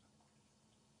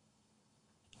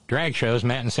 Drag shows,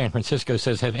 Matt in San Francisco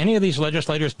says, have any of these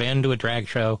legislators been to a drag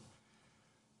show?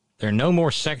 They're no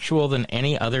more sexual than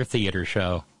any other theater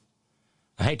show.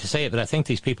 I hate to say it, but I think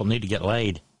these people need to get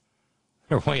laid.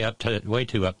 They're way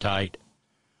too uptight.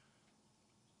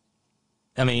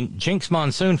 I mean, Jinx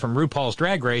Monsoon from RuPaul's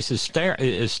Drag Race is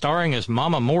starring as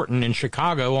Mama Morton in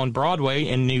Chicago on Broadway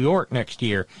in New York next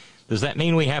year. Does that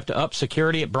mean we have to up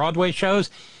security at Broadway shows?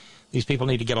 These people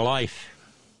need to get a life.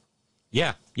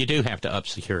 Yeah, you do have to up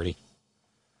security.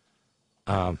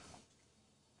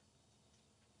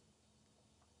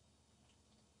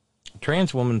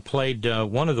 Trans woman played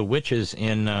one of the witches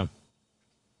in,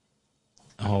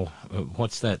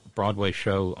 what's that Broadway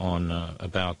show on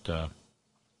about the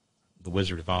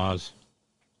Wizard of Oz?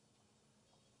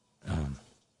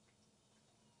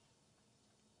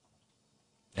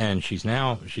 And she's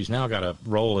now got a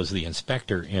role as the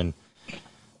inspector in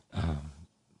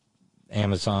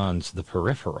Amazon's The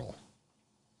Peripheral.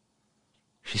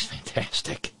 She's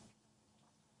fantastic.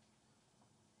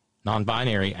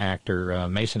 Non-binary actor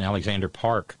Mason Alexander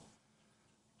Park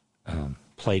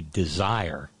played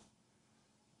Desire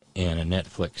in a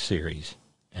Netflix series,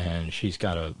 and she's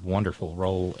got a wonderful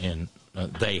role in.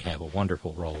 They have a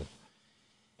wonderful role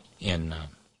in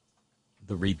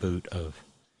the reboot of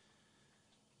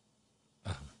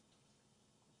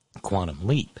Quantum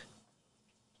Leap.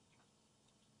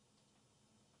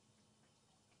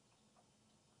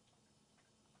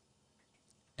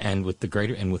 And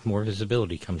with more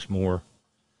visibility comes more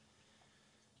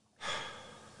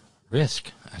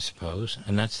risk, I suppose.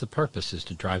 And that's the purpose, is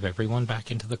to drive everyone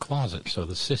back into the closet so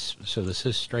the cis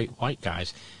straight white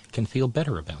guys can feel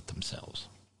better about themselves.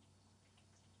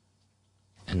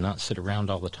 And not sit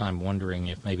around all the time wondering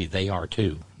if maybe they are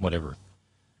too, whatever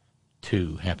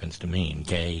two happens to mean,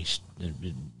 gay,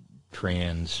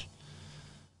 trans,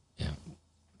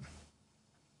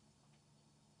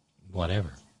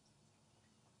 whatever.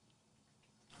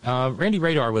 Randy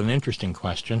Radar with an interesting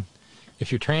question.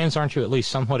 If you're trans, aren't you at least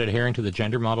somewhat adhering to the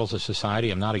gender models of society?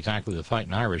 I'm not exactly the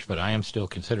fighting Irish, but I am still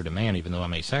considered a man, even though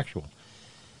I'm asexual.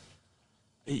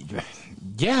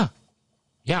 Yeah,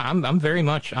 I'm very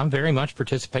much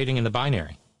participating in the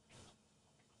binary.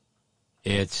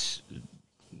 It's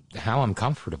how I'm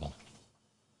comfortable.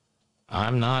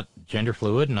 I'm not gender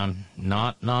fluid, and I'm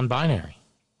not non-binary.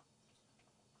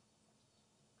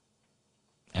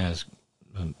 As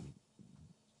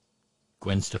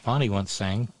Gwen Stefani once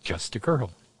sang, just a girl.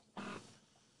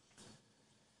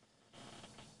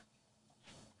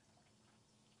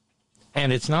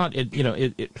 And it's not,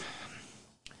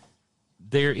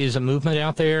 there is a movement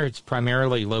out there. It's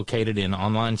primarily located in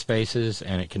online spaces,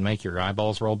 and it can make your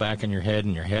eyeballs roll back in your head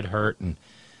and your head hurt and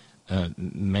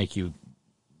make you,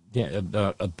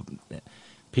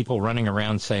 people running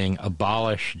around saying,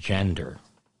 abolish gender.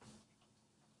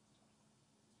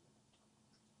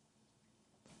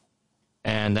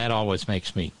 And that always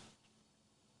makes me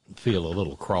feel a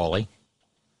little crawly,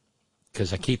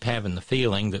 because I keep having the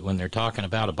feeling that when they're talking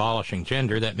about abolishing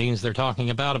gender, that means they're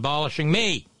talking about abolishing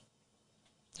me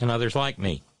and others like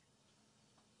me.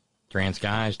 Trans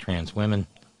guys, trans women,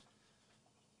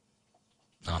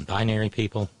 non-binary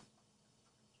people.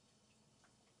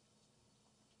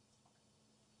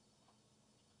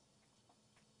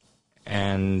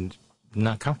 And I'm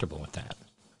not comfortable with that.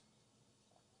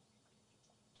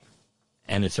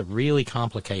 And it's a really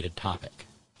complicated topic.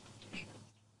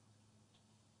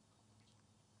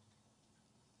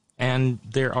 And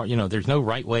there are, there's no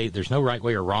right way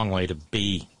or wrong way to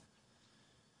be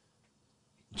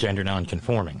gender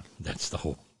nonconforming. That's the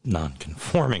whole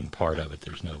nonconforming part of it.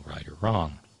 There's no right or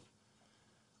wrong.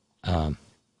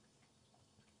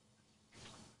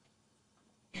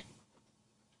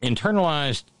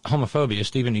 Internalized homophobia,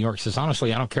 Stephen New York says,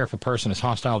 honestly, I don't care if a person is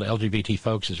hostile to LGBT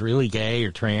folks, is really gay or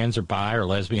trans or bi or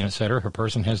lesbian, etc. If a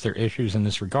person has their issues in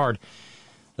this regard,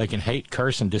 they can hate,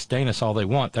 curse, and disdain us all they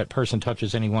want. That person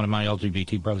touches any one of my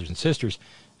LGBT brothers and sisters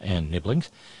and nibblings,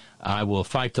 I will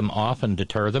fight them off and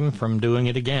deter them from doing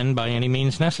it again by any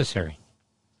means necessary.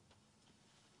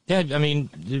 Yeah, I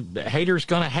mean, the hater's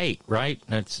going to hate, right?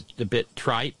 That's a bit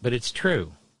trite, but it's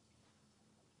true.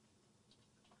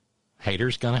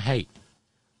 Haters gonna hate,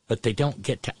 but they don't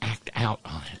get to act out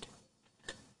on it.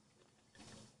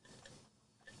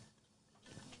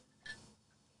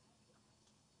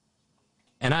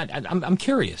 And I'm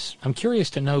curious. I'm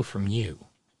curious to know from you.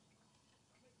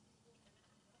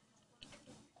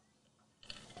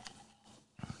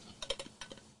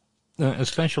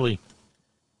 Especially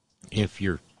if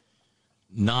you're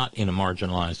not in a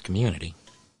marginalized community.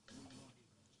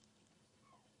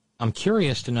 I'm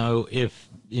curious to know if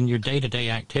in your day-to-day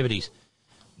activities,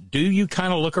 do you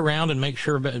kind of look around and make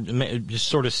sure, just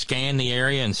sort of scan the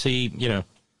area and see,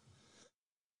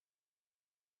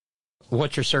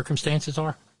 what your circumstances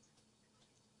are?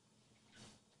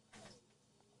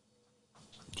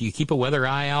 Do you keep a weather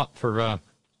eye out for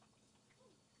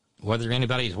whether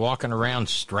anybody's walking around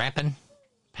strapping,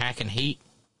 packing heat,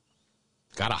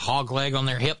 got a hog leg on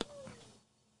their hip?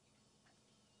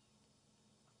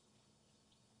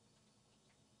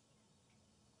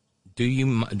 Do you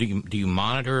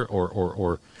monitor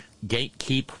or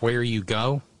gatekeep where you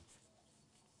go?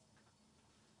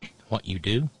 What you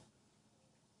do?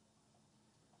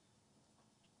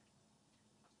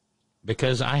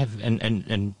 Because I have,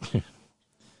 and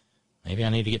maybe I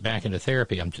need to get back into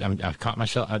therapy. I've caught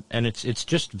myself, and it's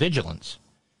just vigilance,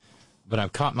 but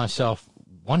I've caught myself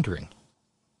wondering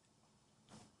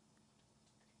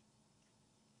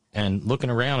and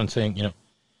looking around and saying,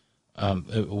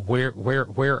 where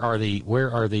are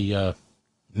the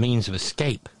means of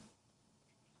escape?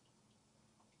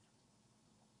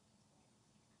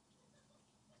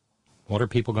 What are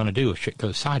people going to do if shit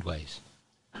goes sideways?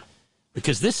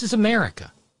 Because this is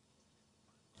America,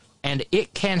 and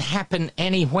it can happen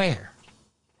anywhere.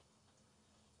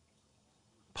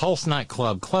 Pulse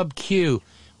Nightclub, Club Q,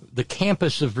 the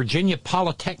campus of Virginia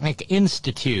Polytechnic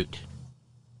Institute,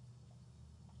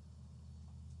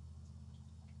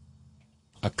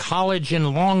 a college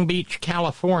in Long Beach,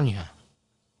 California,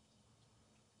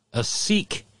 a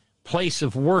Sikh place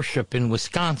of worship in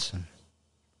Wisconsin.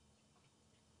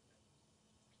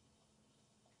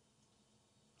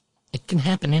 It can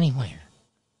happen anywhere.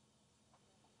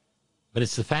 But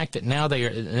it's the fact that now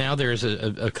there's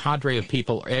a cadre of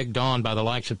people egged on by the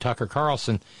likes of Tucker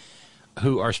Carlson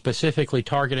who are specifically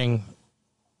targeting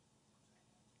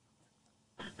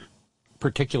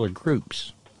particular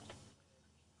groups.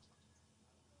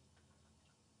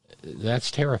 That's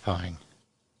terrifying.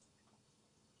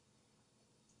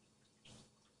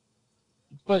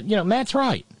 But, Matt's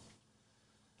right.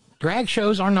 Drag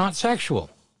shows are not sexual.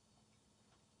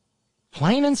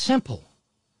 Plain and simple.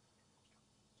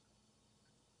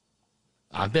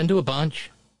 I've been to a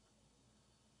bunch.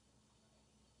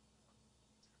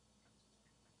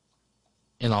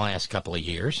 In the last couple of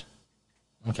years.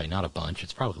 Okay, not a bunch.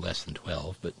 It's probably less than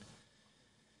 12, but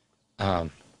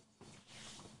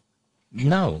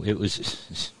no,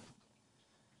 it's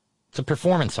a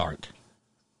performance art.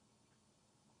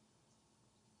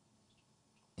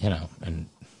 And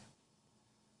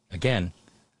again,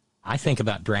 I think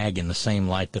about drag in the same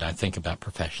light that I think about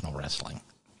professional wrestling.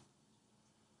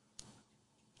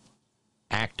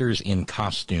 Actors in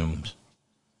costumes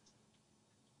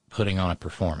putting on a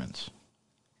performance.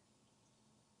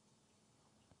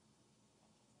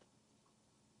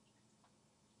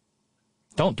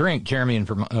 Don't drink, Jeremy in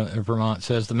Vermont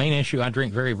says. The main issue I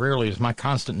drink very rarely is my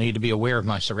constant need to be aware of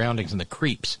my surroundings and the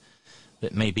creeps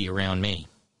that may be around me.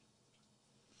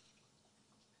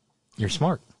 You're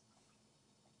smart.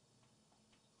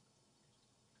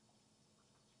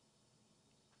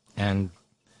 And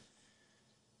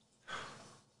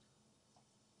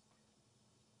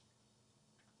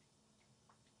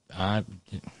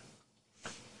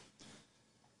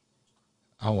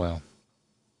oh well.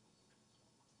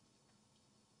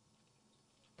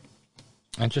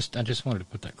 I just wanted to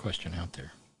put that question out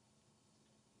there.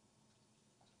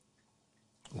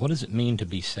 What does it mean to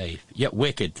be safe? Yeah,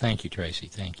 wicked. Thank you, Tracy.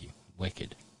 Thank you.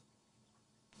 Wicked.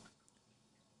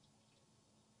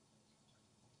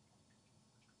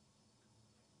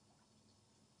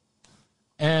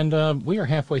 And we are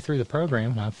halfway through the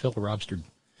program. I've filibustered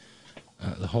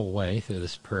the whole way through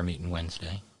this prayer meeting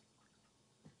Wednesday.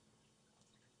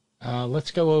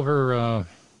 Let's go over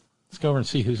and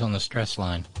see who's on the stress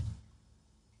line.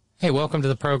 Hey, welcome to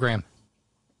the program.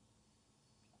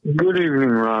 Good evening,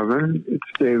 Robin. It's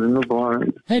Dave in the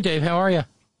blind. Hey, Dave, how are you?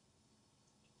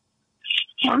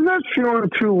 I'm not feeling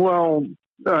too well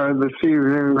this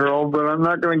evening, girl, but I'm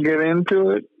not going to get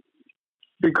into it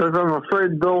because I'm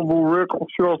afraid Billable Rick will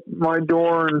show up at my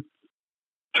door and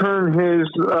turn his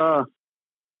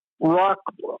rock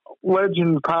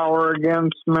legend power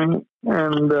against me,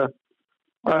 and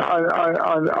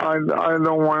I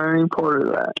don't want any part of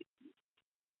that.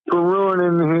 For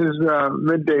ruining his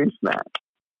midday snack.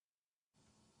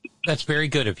 That's very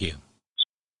good of you.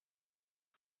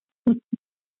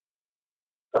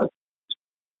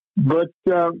 But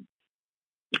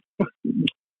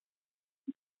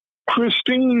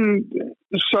Christine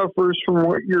suffers from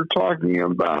what you're talking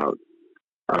about,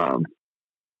 and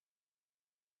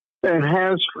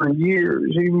has for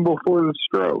years, even before the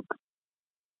stroke.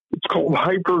 It's called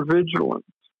hypervigilance,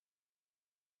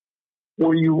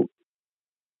 where you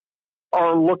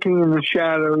are looking in the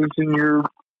shadows and you're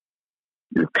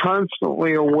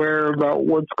constantly aware about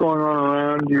what's going on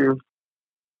around you.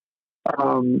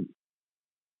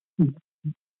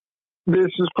 This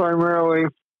is primarily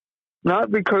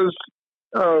not because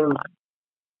of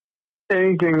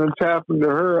anything that's happened to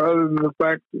her other than the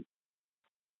fact that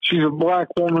she's a black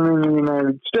woman in the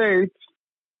United States.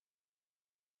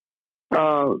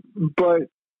 But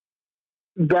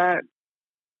that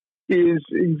is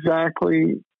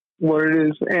exactly what it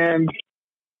is. And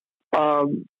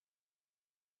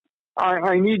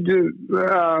I need to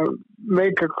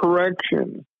make a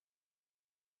correction.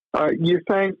 You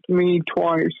thanked me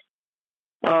twice.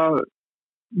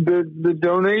 The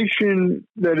donation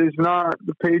that is not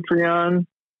the Patreon,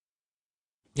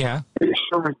 yeah, is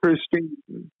from Christine.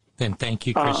 Then thank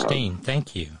you, Christine.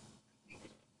 Thank you.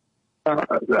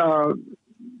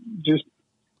 Just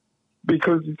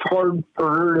because it's hard for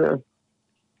her to.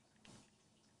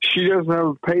 She doesn't have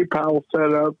a PayPal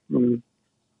set up, and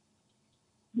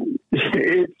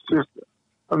it's just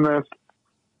a mess.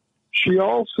 She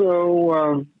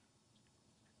also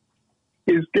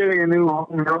is getting a new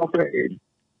home health aide.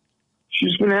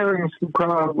 She's been having some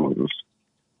problems,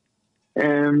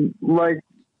 and like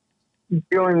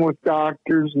dealing with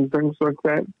doctors and things like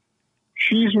that.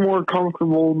 She's more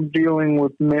comfortable dealing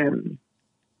with men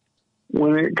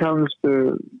when it comes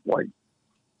to like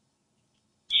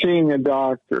seeing a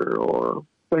doctor or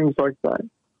things like that.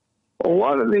 A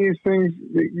lot of these things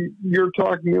that you're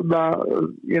talking about,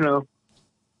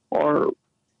 are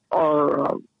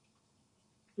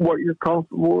what you're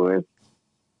comfortable with,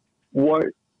 what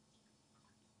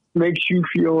makes you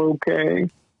feel okay.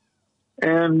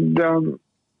 And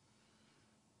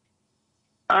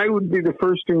I would be the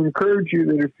first to encourage you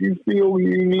that if you feel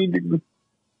you need to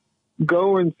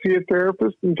go and see a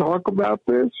therapist and talk about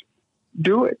this,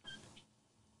 do it.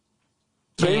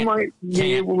 They might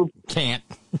be able to. Can't.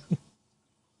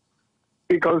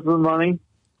 Because of the money?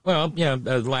 Well,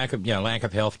 lack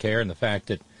of health care, and the fact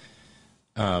that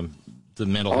the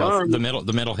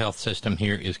mental health system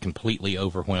here is completely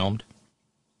overwhelmed.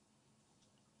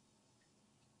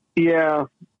 Yeah.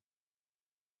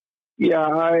 Yeah,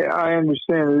 I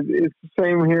understand. It's the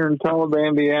same here in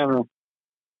Talibandiana.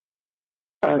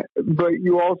 But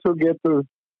you also get the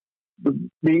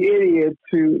idiots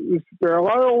who they're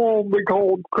like, I won't be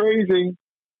called crazy.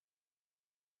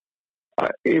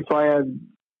 If I had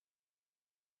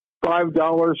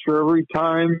 $5 for every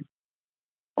time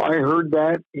I heard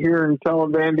that here in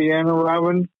Talibandiana,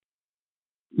 Robin,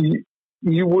 you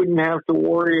wouldn't have to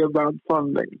worry about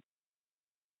funding.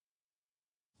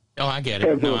 Oh, I get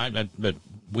it. No, but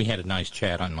we had a nice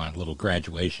chat on my little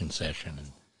graduation session,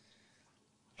 and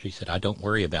she said, "I don't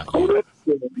worry about you."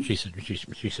 She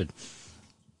said,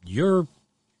 "You're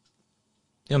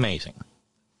amazing,"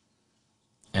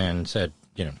 and said,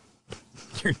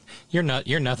 You're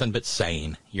nothing but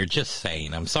sane. You're just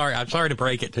sane. I'm sorry to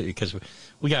break it to you because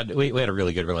we had a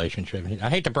really good relationship. I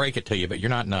hate to break it to you, but you're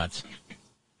not nuts.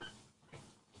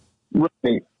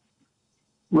 Right.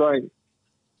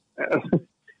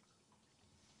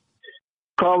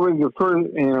 Probably the first,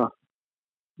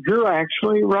 you're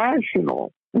actually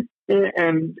rational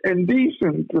and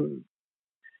decent and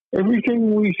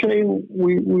everything we say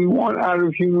we want out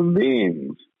of human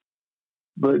beings.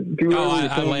 But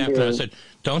I laughed and I said,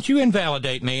 "Don't you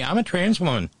invalidate me. I'm a trans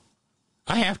woman.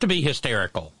 I have to be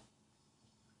hysterical,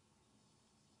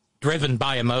 driven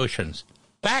by emotions,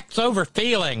 facts over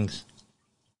feelings."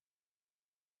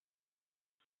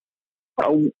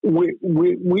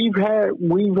 We've had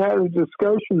a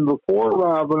discussion before,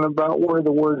 Robin, about where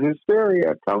the word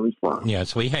hysteria comes from.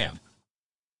 Yes, we have.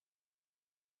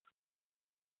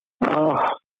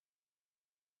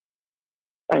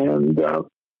 And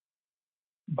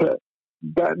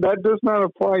that does not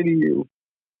apply to you.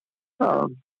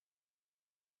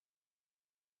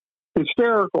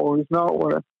 Hysterical is not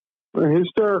what.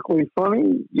 Hysterically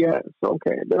funny, yes,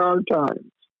 okay, there are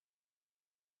times.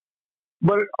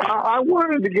 But I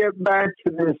wanted to get back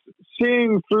to this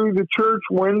seeing through the church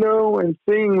window and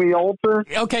seeing the altar.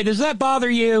 Okay, does that bother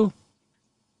you?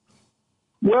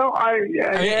 Well,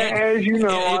 as you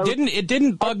know, it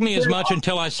didn't bug me as much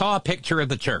until I saw a picture of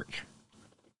the church.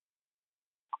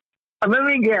 Let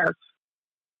me guess.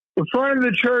 In front of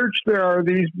the church, there are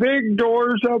these big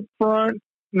doors up front,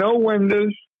 no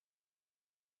windows.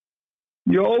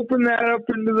 You open that up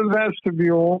into the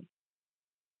vestibule,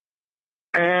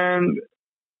 and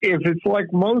if it's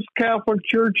like most Catholic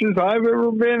churches I've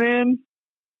ever been in,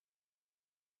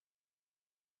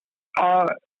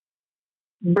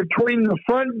 between the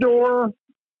front door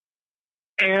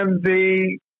and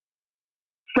the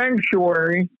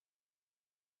sanctuary,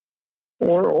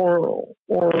 or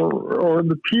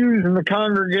the pews in the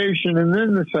congregation and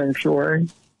then the sanctuary,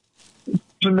 there's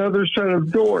another set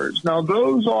of doors. Now,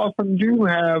 those often do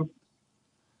have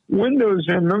windows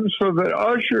in them so that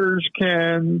ushers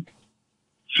can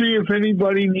see if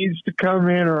anybody needs to come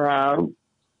in or out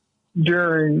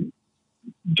during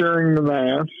the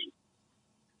Mass.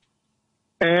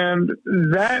 And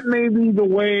that may be the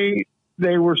way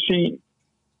they were seen.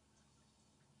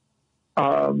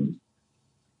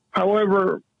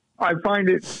 However, I find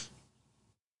it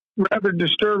rather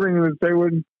disturbing that they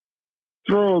would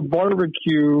throw a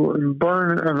barbecue and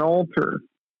burn an altar.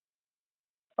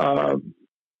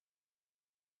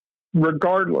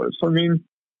 Regardless. I mean,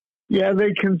 yeah,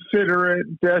 they consider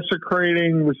it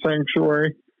desecrating the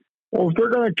sanctuary. Well, if they're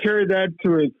going to carry that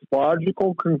to its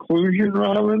logical conclusion,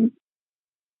 Robin,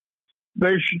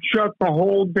 they should shut the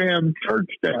whole damn church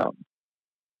down.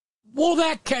 Well,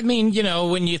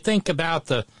 when you think about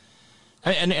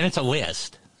and it's a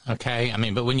list, okay? I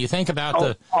mean, but when you think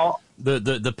about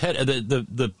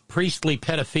the priestly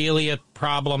pedophilia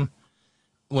problem,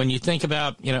 when you think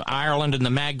about, Ireland and the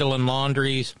Magdalene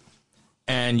laundries,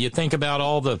 and you think about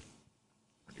all the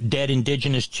dead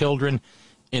indigenous children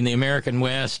in the American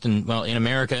West and, in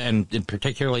America and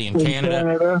particularly in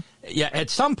Canada. Yeah, at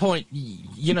some point,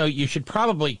 you should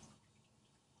probably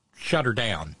shut her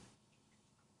down.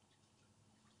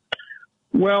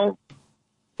 Well,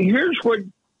 here's what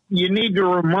you need to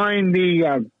remind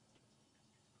the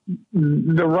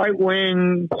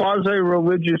right-wing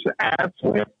quasi-religious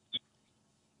athletes,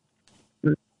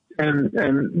 and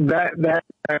that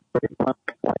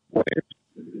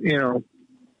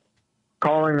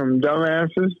calling them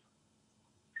dumbasses.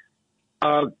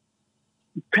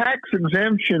 Tax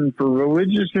exemption for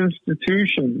religious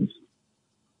institutions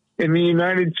in the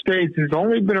United States has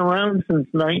only been around since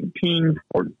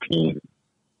 1914.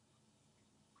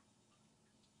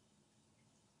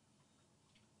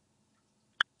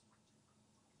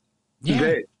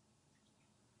 Yeah.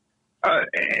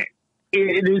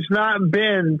 It has not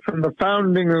been from the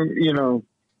founding of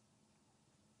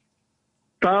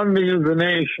the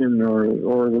nation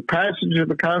or the passage of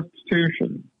the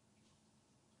Constitution.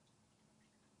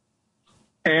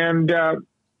 And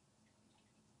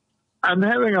I'm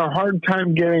having a hard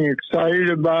time getting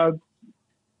excited about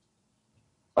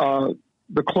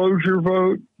the closure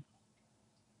vote,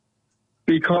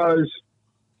 because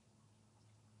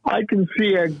I can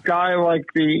see a guy like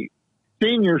the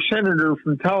senior senator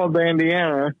from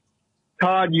Talibandiana,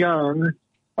 Todd Young,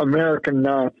 American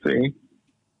Nazi,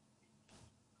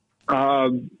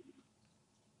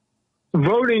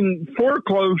 voting for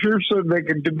closure so they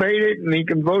can debate it and he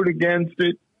can vote against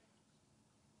it.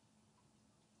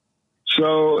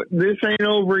 So this ain't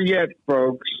over yet,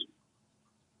 folks.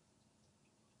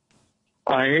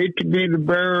 I hate to be the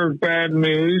bearer of bad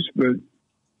news, but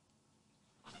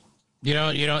you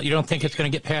don't think it's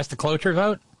going to get past the cloture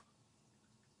vote?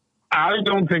 I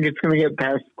don't think it's going to get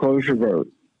past the closure vote.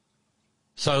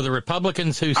 So the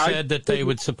Republicans who said that they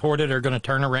would support it are going to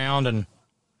turn around and...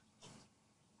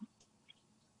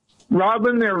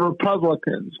 Robin, they're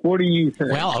Republicans. What do you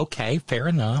think? Well, okay, fair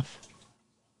enough.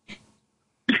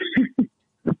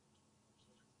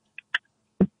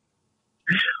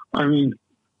 I mean,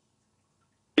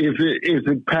 if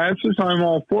it passes, I'm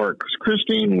all for it. Because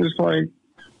Christine was like,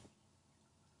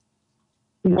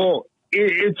 well,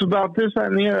 it's about this, that,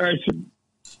 and the other. I said,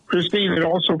 Christine, it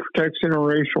also protects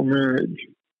interracial marriage.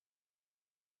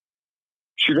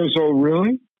 She goes, oh,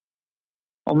 really?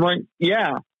 I'm like,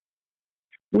 yeah.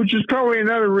 Which is probably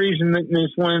another reason that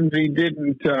Miss Lindsay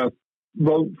didn't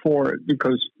vote for it,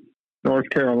 because North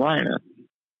Carolina.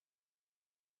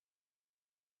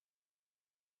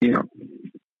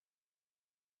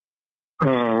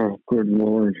 Oh, good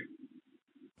Lord.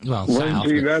 Well,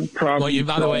 Lindsay, that probably...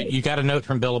 Well, by the way, you got a note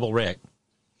from Billable Rick.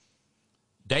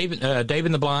 Dave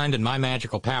and the Blind and My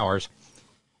Magical Powers.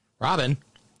 Robin,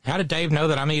 how did Dave know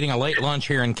that I'm eating a late lunch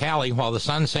here in Cali while the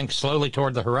sun sinks slowly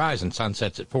toward the horizon? Sun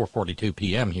sets at 4:42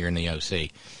 p.m. here in the OC.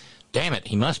 Damn it,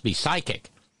 he must be psychic.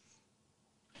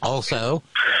 Also,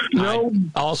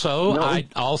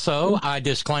 I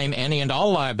disclaim any and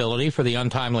all liability for the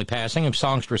untimely passing of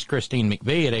songstress Christine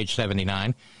McVie at age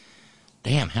 79.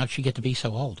 Damn, how'd she get to be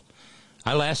so old?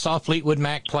 I last saw Fleetwood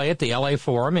Mac play at the LA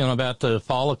Forum in about the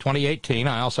fall of 2018.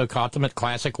 I also caught them at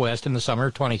Classic West in the summer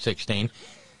of 2016.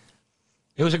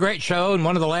 It was a great show, and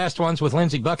one of the last ones with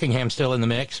Lindsey Buckingham still in the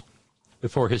mix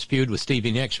before his feud with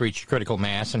Stevie Nicks reached critical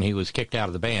mass and he was kicked out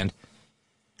of the band.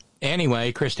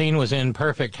 Anyway, Christine was in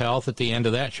perfect health at the end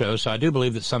of that show, so I do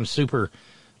believe that some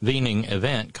supervening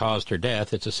event caused her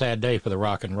death. It's a sad day for the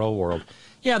rock and roll world.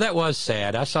 Yeah, that was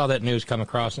sad. I saw that news come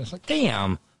across, and it's like,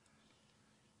 damn.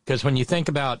 Because when you think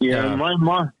about, my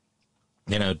mom,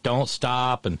 Don't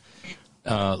Stop and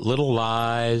Little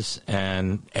Lies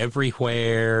and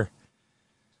Everywhere,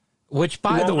 Which,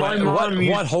 by the way, my mom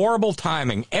what horrible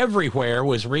timing. Everywhere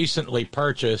was recently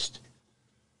purchased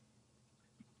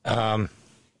for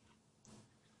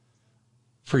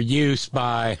use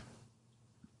by,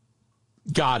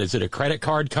 God, is it a credit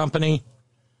card company?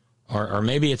 Or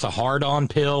maybe it's a hard-on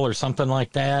pill or something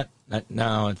like that.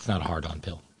 No, it's not a hard-on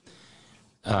pill.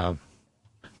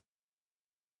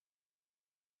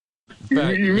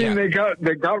 You mean they got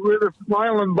rid of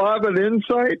Smiling Bob at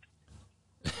Insight?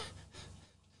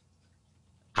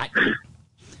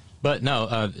 But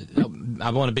no,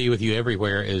 I want to be with you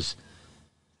everywhere is,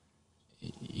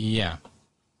 yeah.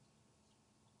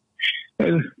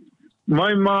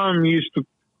 My mom used to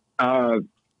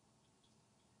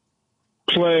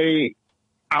play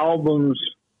albums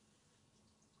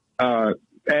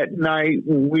at night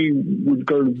when we would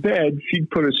go to bed.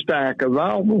 She'd put a stack of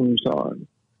albums on.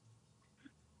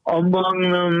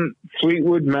 Among them,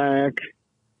 Fleetwood Mac,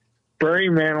 Barry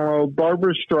Manilow,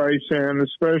 Barbra Streisand,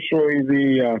 especially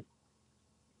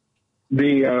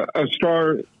the A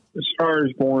Star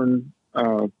Is Born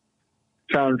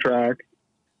soundtrack,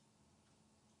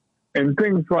 and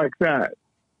things like that.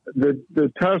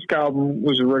 The Tusk album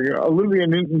was a regular. Olivia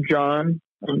Newton-John,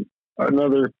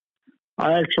 another.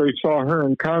 I actually saw her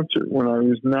in concert when I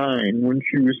was 9, when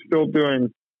she was still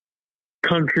doing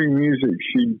country music.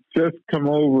 She'd just come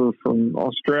over from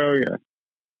Australia.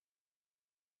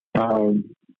 And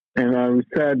I was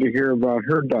sad to hear about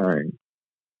her dying.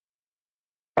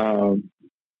 The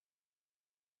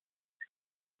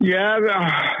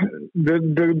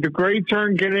greats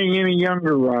aren't getting any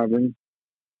younger, Robin.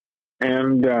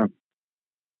 And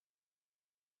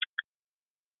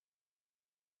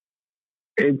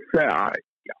it's I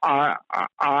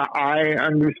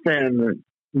understand that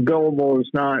Billable is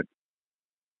not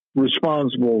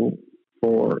responsible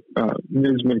for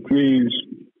Ms. McVie's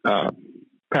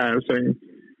passing,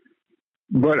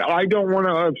 but I don't want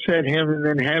to upset him and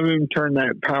then have him turn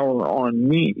that power on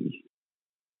me.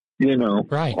 You know,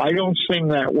 right? I don't sing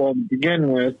that well to begin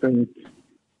with, and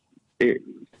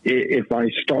if I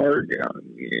start,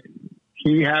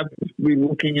 he happens to be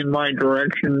looking in my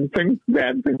direction.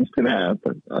 Bad things can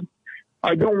happen.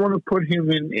 I don't want to put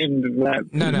him into that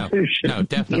position. No,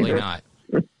 definitely not.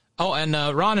 Oh, and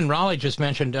Ron and Raleigh just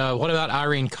mentioned, what about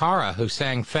Irene Cara, who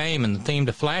sang Fame and the theme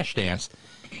to Flashdance?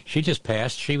 She just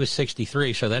passed. She was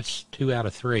 63, so that's 2 out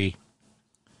of 3.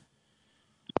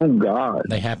 Oh, God.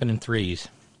 They happen in threes.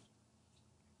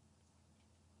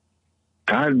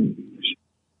 God,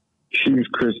 she's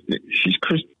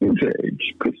Christine's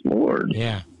age. Good Lord.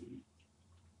 Yeah.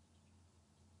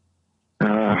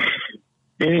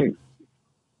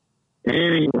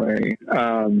 Anyway,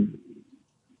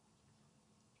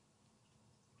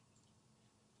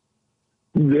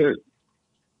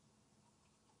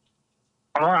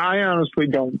 I honestly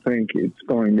don't think it's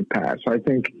going to pass. I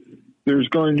think there's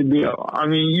going to be,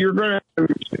 you're going to have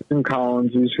Susan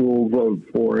Collinses who will vote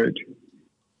for it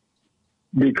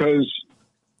because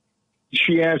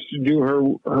she has to do her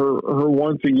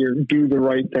once a year, do the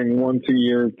right thing once a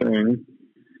year thing.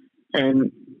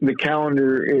 And the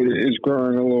calendar is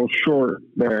growing a little short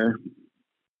there.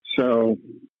 So,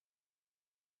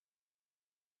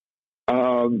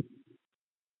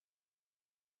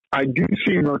 I do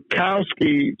see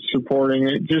Murkowski supporting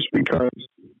it just because,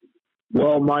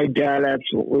 well, my dad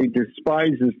absolutely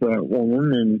despises that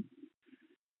woman, and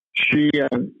she,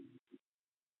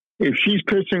 if she's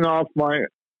pissing off my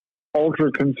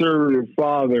ultra-conservative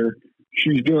father,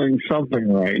 she's doing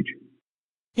something right.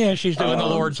 Yeah, she's doing the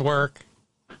Lord's work.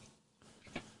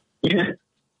 Yeah.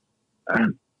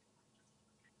 For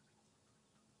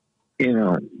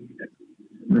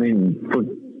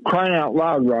crying out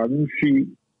loud, Robin, she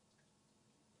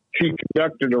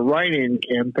conducted a write-in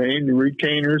campaign to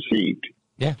retain her seat.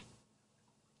 Yeah.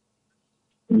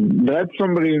 That's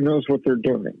somebody who knows what they're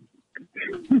doing.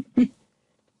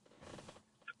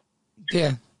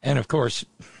 Yeah. And, of course,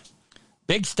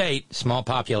 big state, small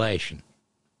population.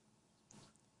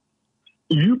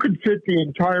 You could fit the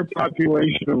entire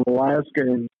population of Alaska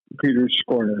in Peter's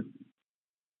Square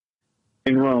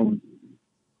in Rome.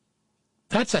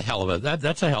 That's a hell of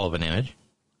an image.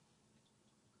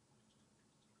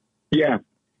 Yeah.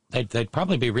 They'd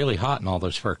probably be really hot in all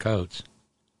those fur coats.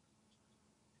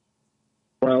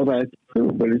 Well, that's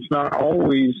true, but it's not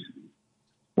always.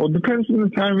 Well, it depends on the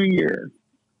time of year.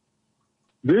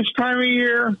 This time of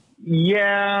year,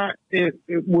 yeah, it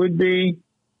would be.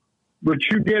 But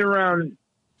you get around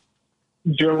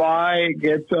July, it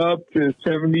gets up to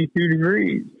 72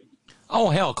 degrees. Oh,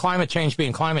 hell, climate change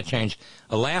being climate change.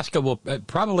 Alaska will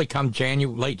probably come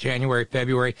late January,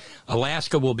 February.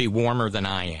 Alaska will be warmer than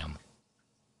I am.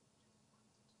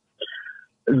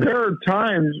 there are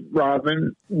times,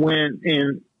 Robin, when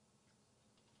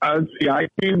I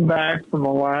came back from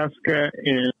Alaska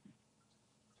in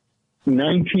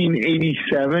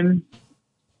 1987,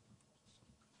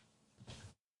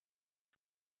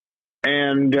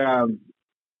 and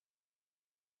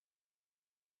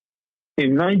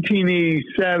in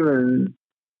 1987,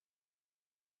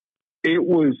 it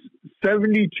was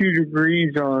 72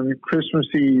 degrees on Christmas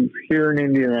Eve here in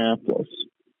Indianapolis.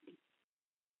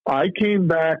 I came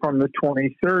back on the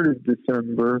 23rd of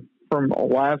December from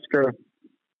Alaska,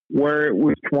 where it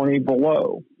was 20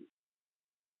 below.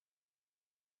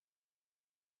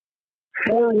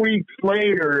 4 weeks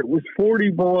later, it was 40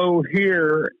 below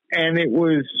here, and it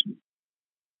was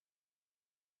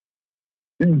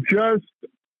just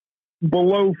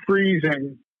below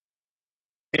freezing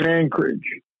in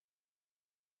Anchorage.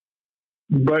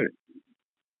 But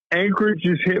Anchorage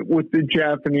is hit with the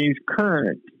Japanese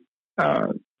current,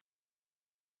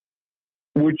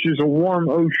 which is a warm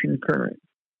ocean current.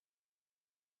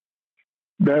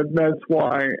 That's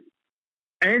why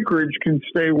Anchorage can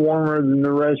stay warmer than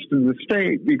the rest of the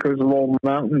state because of all the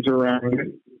mountains around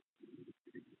it.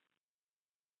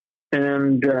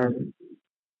 And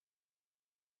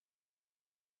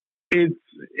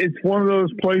it's one of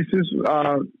those places.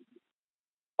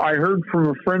 I heard from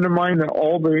a friend of mine that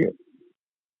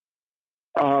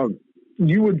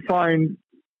you would find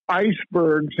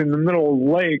icebergs in the middle of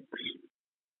lakes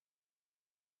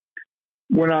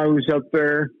when I was up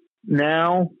there.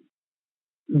 Now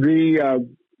the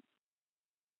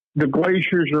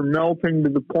glaciers are melting to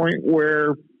the point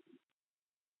where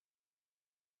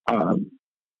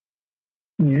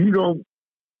you don't.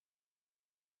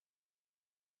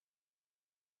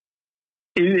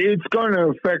 It's going to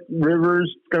affect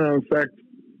rivers. It's going to affect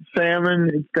salmon.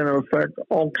 It's going to affect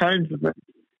all kinds of things.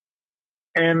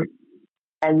 And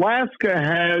Alaska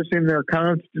has in their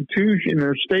constitution,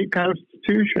 their state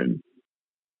constitution,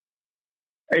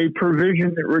 a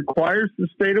provision that requires the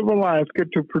state of Alaska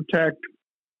to protect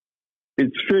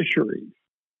its fisheries,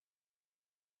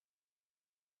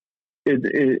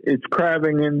 its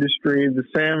crabbing industry, the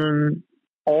salmon,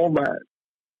 all that,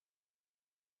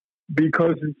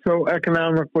 because it's so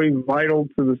economically vital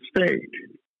to the state.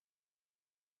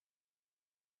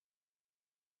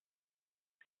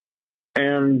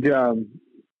 And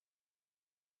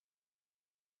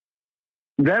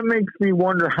that makes me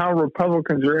wonder how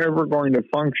Republicans are ever going to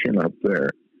function up there,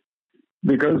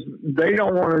 because they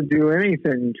don't want to do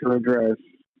anything to address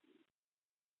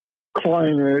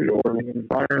climate or the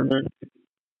environment.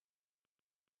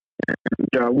 And,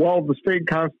 the state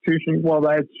constitution,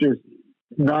 that's just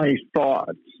nice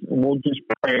thoughts, and we'll just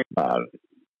pray about it.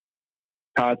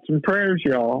 Tots and prayers,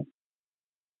 y'all.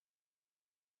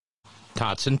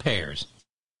 Tots and pears.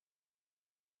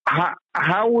 How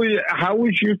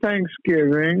was your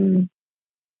Thanksgiving?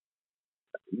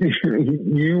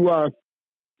 You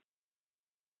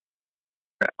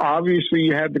obviously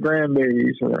you had the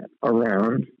grandbabies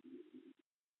around.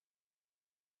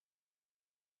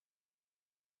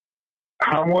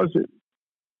 How was it?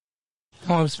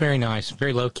 Oh, it was very nice,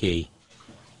 very low key,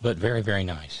 but very, very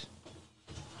nice.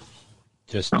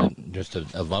 Just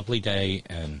a lovely day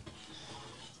and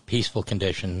peaceful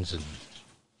conditions. And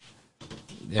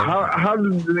how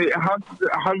did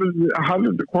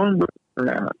the cornbread turn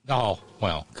out? Oh,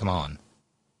 well, come on,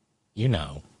 you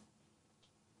know.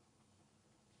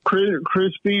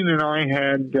 Christine and I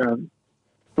had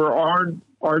for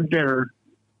our dinner.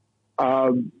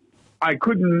 I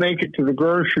couldn't make it to the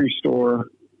grocery store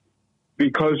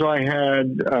because I have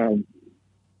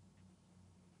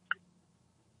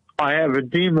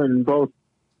edema in both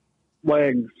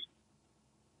legs,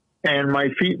 and my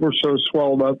feet were so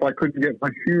swelled up I couldn't get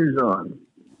my shoes on.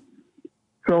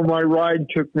 So my ride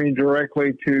took me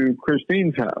directly to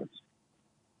Christine's house,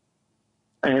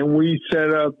 and we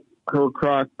set up her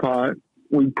crock pot.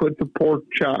 We put pork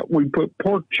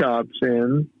chops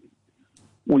in.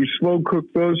 We slow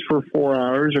cooked those for 4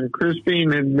 hours, and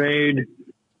Christine had made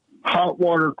hot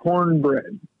water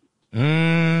cornbread.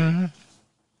 Mm.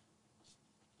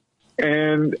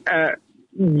 And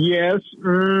yes,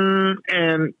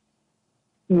 and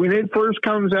when it first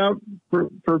comes out,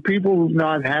 for people who've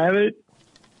not had it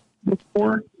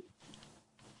before,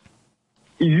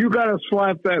 you got to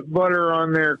slap that butter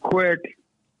on there quick,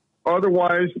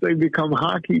 otherwise they become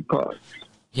hockey pucks.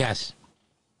 Yes.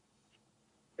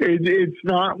 It's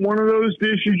not one of those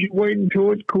dishes you wait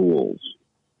until it cools.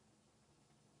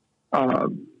 But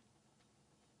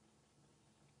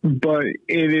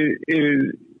it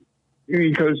is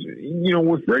because,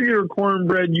 with regular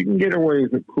cornbread, you can get away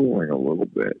with it cooling a little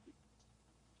bit.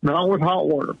 Not with hot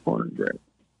water cornbread.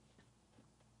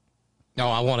 No,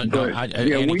 I want it.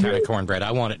 Any kind of cornbread.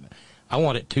 I want it. I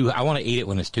want to eat it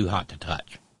when it's too hot to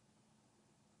touch.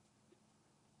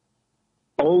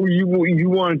 Oh, you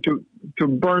want it to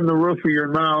burn the roof of your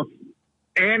mouth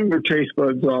and your taste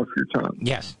buds off your tongue.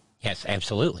 Yes,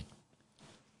 absolutely.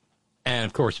 And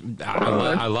of course,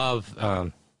 I love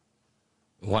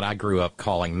what I grew up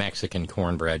calling Mexican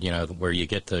cornbread. You know, where you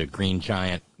get the Green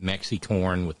Giant Mexi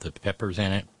corn with the peppers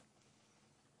in it.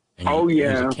 And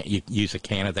you use a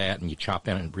can of that, and you chop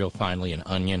in it real finely an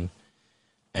onion,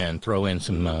 and throw in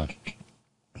some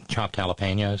chopped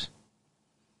jalapenos.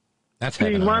 That's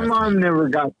See, my mom never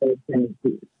got that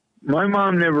fancy. My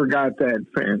mom never got that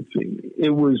fancy.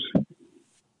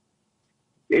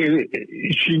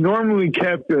 She normally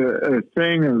kept a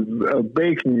thing of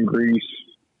bacon grease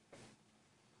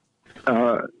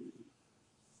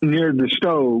near the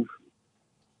stove,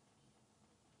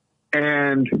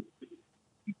 and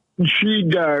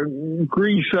she'd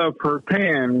grease up her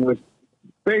pan with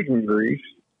bacon grease,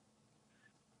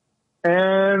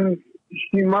 and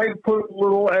she might put a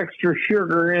little extra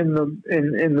sugar in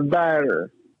the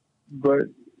batter, but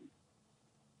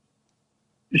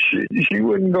she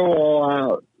wouldn't go all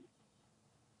out.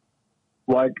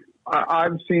 Like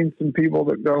I've seen some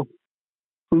people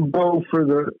who go for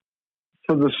the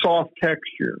soft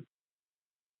texture.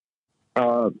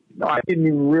 I didn't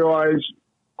even realize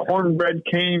cornbread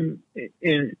came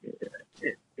in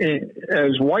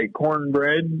as white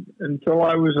cornbread until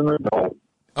I was an adult.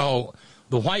 Oh,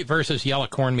 the white versus yellow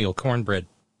cornmeal cornbread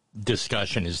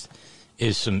discussion is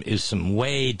some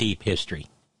way deep history.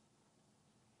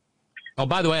 Oh,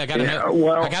 by the way, I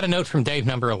got a note from Dave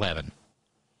number 11.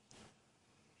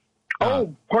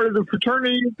 Part of the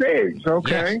fraternity of Dave's.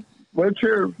 Okay. Yes. Let's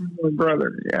hear it from my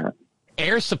brother. Yeah.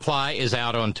 Air Supply is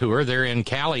out on tour. They're in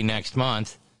Cali next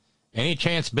month. Any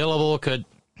chance Billable could...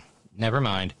 Never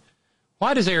mind.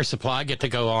 Why does Air Supply get to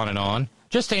go on and on?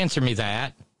 Just answer me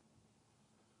that.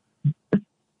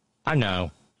 I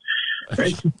know.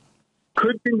 It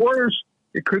could be worse.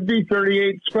 It could be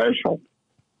 38 Special.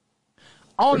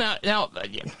 Oh, now,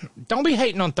 don't be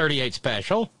hating on 38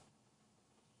 Special.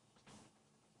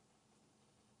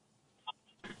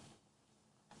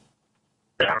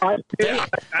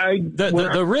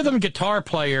 The rhythm guitar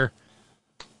player...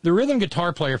 The rhythm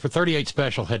guitar player for 38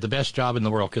 Special had the best job in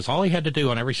the world because all he had to do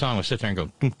on every song was sit there and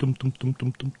go dum dum dum dum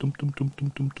dum dum dum dum dum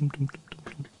dum dum dum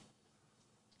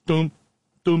dum dum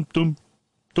dum dum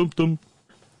dum dum.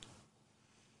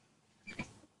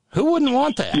 Who wouldn't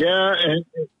want that? Yeah,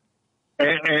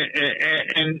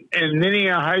 and many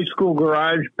a high school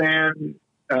garage band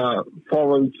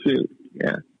followed suit.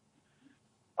 Yeah.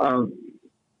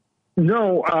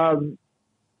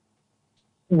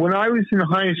 When I was in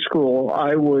high school,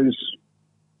 I was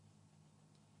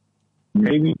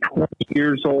maybe 20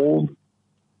 years old.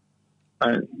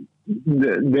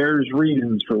 There's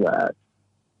reasons for that.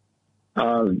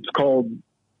 It's called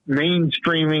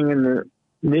mainstreaming in the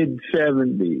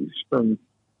mid-'70s, from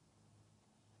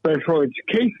special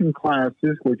education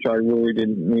classes, which I really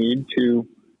didn't need, to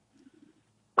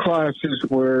classes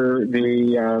where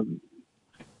the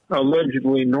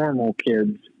allegedly normal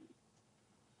kids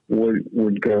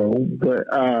would go.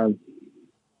 But I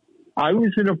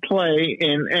was in a play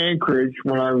in Anchorage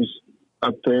when I was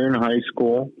up there in high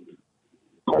school,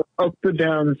 Up the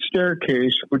Down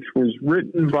Staircase, which was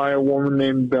written by a woman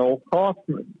named Belle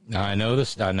Kaufman. I know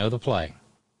this. I know the play.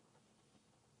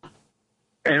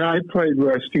 And I played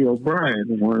Rusty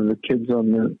O'Brien, one of the kids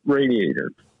on the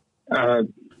radiator.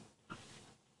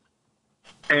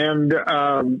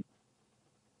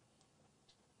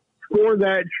 For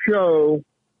that show,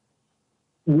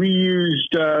 we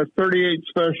used 38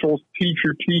 Special's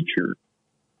Teacher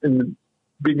in the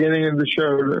beginning of the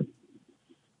show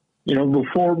to,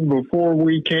 before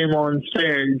we came on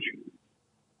stage,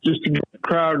 just to get the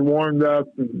crowd warmed up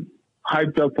and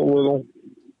hyped up a little.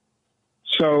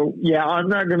 So, yeah, I'm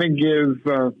not going to give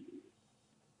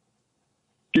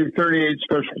 38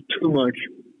 Special too much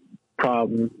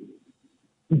problem.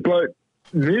 But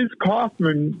Ms.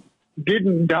 Kaufman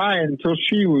didn't die until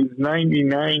she was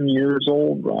 99 years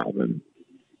old, Robin,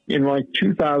 in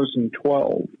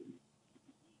 2012.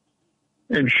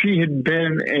 And she had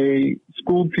been a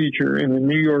school teacher in the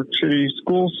New York City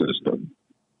school system.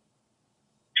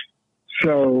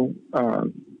 So,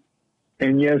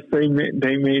 and yes, they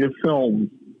made a film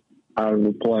out of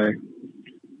the play.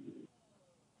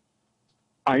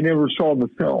 I never saw the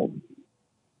film.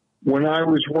 When I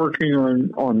was working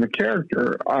on the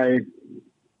character, I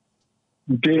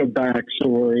did a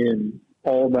backstory and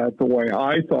all that the way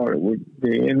I thought it would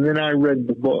be, and then I read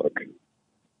the book.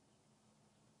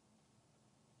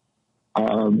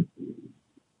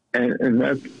 and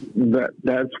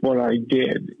that's what I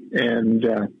did, and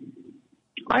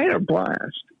I had a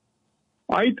blast.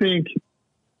 I think,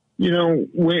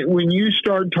 when you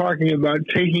start talking about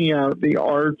taking out the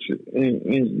arts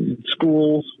in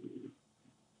schools,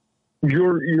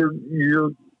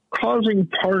 you're causing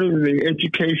part of the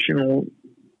educational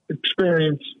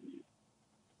experience,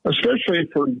 especially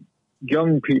for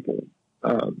young people.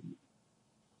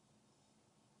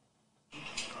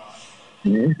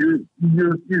 You're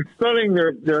studying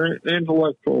their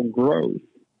intellectual growth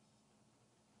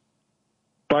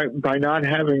by not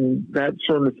having that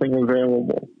sort of thing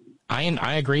available.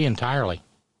 I agree entirely.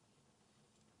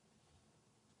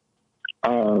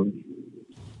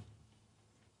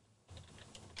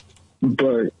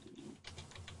 But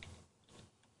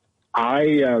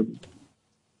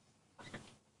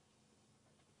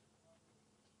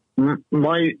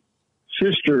my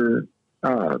sister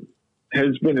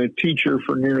has been a teacher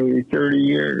for nearly 30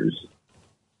 years.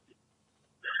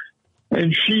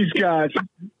 And she's got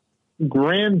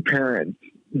grandparents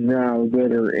now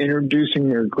that are introducing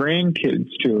their grandkids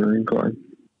to her and going,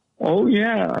 oh,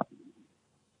 yeah,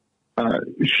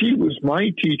 she was my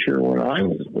teacher when I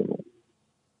was little.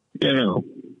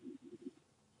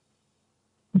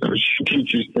 She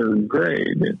teaches third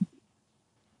grade.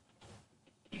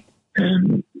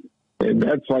 And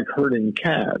that's like herding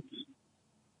cats.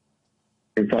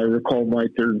 If I recall my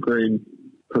third grade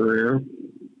career,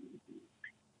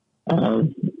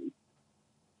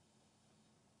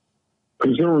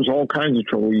 because there was all kinds of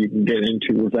trouble you can get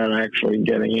into without actually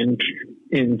getting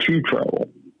into trouble.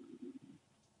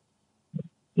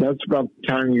 That's about the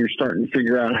time you're starting to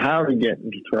figure out how to get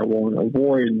into trouble and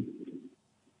avoid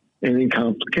any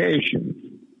complications.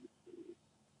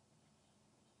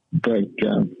 But,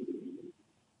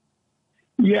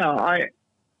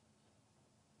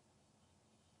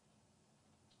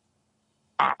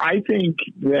 I think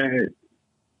that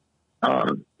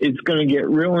it's going to get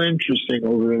real interesting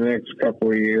over the next couple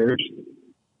of years.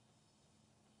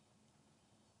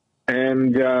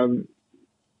 And,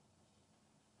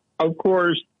 of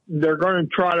course, they're going to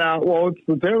trot out, well, it's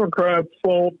the Democrats'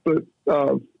 fault that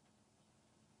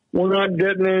we're not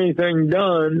getting anything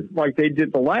done, like they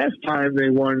did the last time they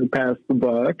wanted to pass the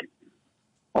buck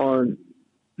on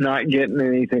not getting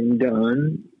anything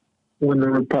done when the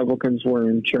Republicans were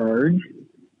in charge.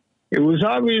 It was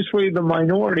obviously the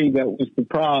minority that was the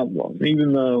problem,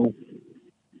 even though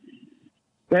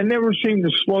that never seemed to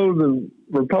slow the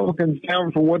Republicans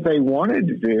down for what they wanted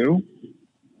to do.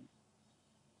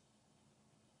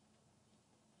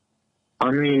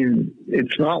 I mean,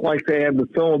 it's not like they had the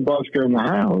filibuster in the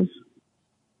House.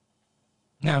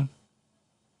 No.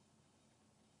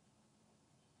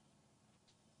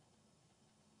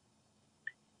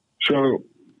 So,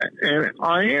 and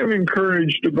I am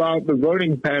encouraged about the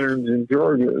voting patterns in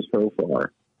Georgia so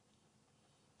far.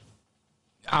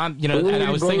 And I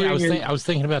was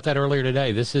thinking about that earlier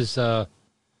today. This is the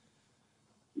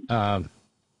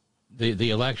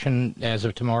election as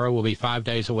of tomorrow will be 5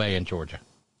 days away in Georgia.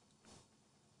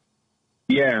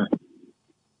 Yeah.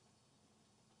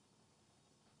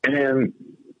 And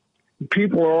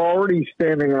people are already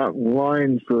standing out in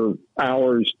line for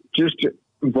hours just to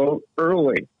vote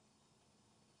early.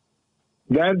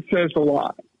 That says a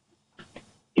lot.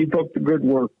 Keep up the good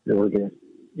work, Georgia,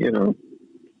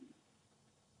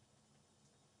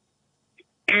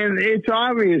 And it's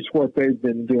obvious what they've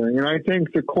been doing. And I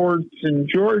think the courts in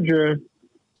Georgia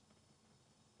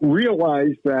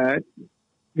realize that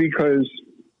because,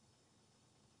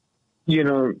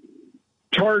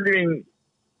 targeting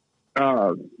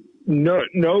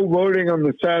no voting on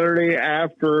the Saturday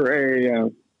after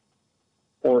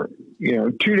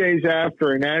 2 days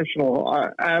after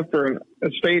after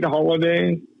a state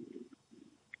holiday.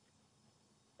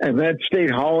 And that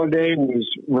state holiday was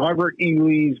Robert E.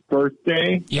 Lee's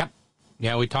birthday. Yep.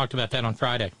 Yeah, we talked about that on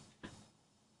Friday.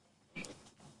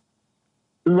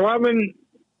 Robin,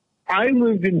 I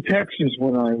lived in Texas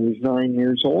when I was 9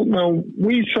 years old. Now,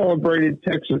 we celebrated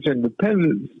Texas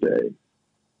Independence Day.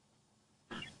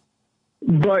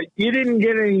 But you didn't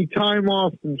get any time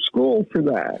off from school for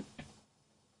that.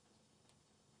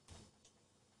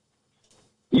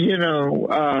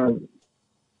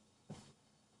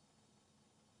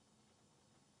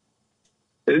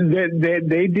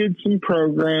 They did some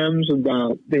programs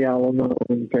about the Alamo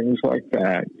and things like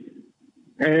that.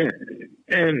 And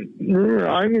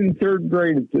I'm in third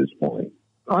grade at this point.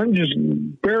 I'm just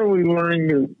barely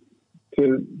learning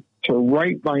to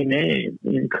write my name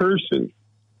in cursive,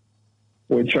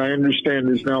 which I understand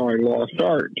is now a lost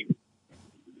art.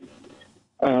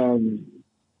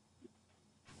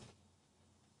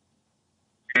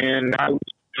 And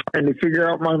and to figure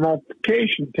out my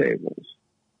multiplication tables.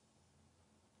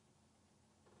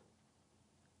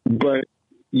 But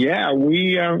yeah,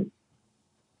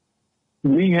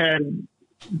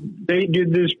 they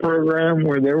did this program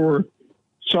where there were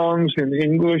songs in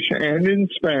English and in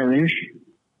Spanish.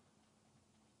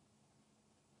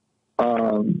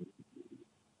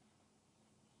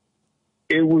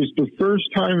 It was the first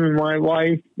time in my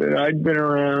life that I'd been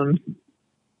around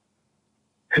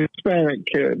Hispanic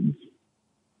kids.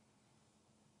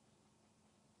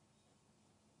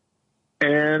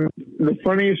 And the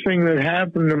funniest thing that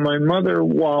happened to my mother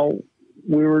while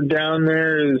we were down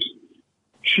there is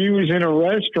she was in a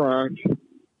restaurant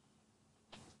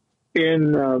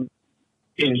in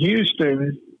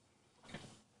Houston,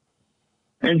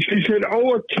 and she said,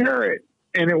 "Oh, a carrot,"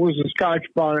 and it was a Scotch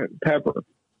bonnet pepper.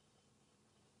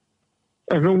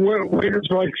 And the waiter's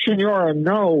like, "Senora,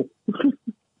 no."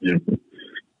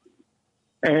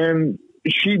 And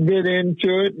she bit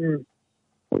into it, and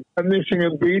missing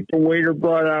a beat, the waiter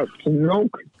brought out some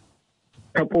milk,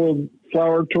 a couple of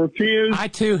flour tortillas. I,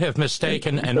 too, have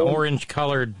mistaken an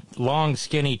orange-colored, long,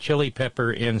 skinny chili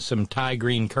pepper in some Thai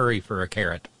green curry for a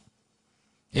carrot.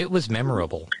 It was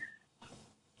memorable.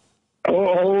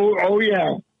 Oh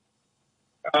yeah.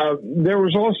 There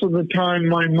was also the time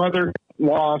my mother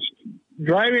lost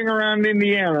driving around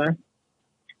Indiana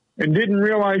and didn't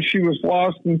realize she was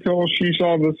lost until she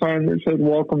saw the sign that said,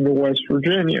 "Welcome to West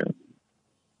Virginia."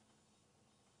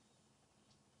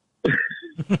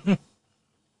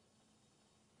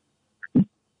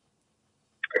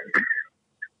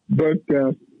 But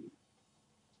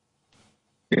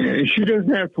she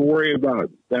doesn't have to worry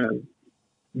about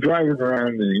driving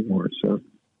around anymore, so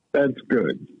that's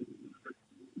good.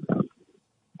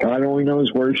 God only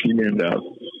knows where she'd end up.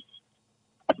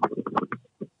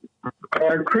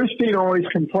 Christine always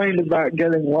complained about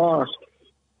getting lost,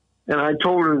 and I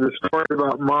told her the story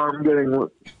about Mom getting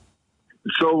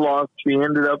so lost she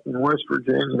ended up in West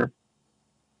Virginia.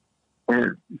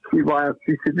 And she laughed.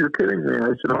 She said, "You're kidding me." I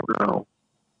said, "Oh, no.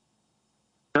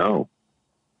 No.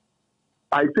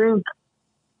 I think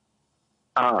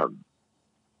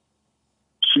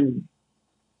she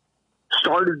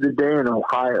started the day in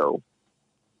Ohio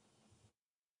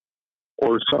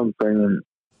or something, and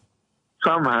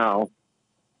somehow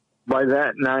by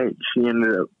that night she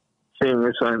ended up seeing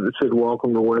a sign that said,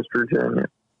 "Welcome to West Virginia."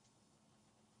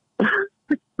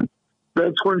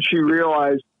 That's when she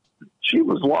realized she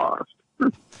was lost.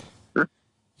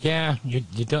 Yeah, you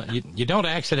don't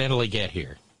accidentally get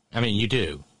here. I mean, you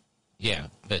do. Yeah,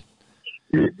 but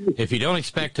if you don't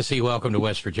expect to see "Welcome to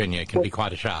West Virginia," it can be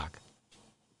quite a shock.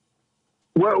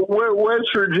 Well, West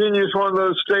Virginia is one of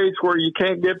those states where you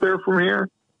can't get there from here.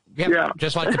 Yep, yeah,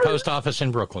 just like the post office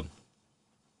in Brooklyn.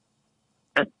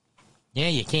 Yeah,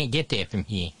 you can't get there from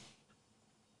here.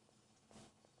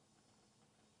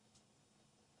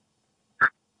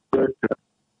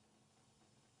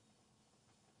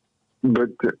 But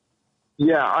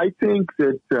yeah, I think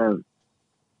that,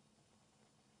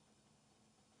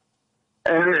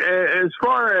 and as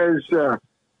far as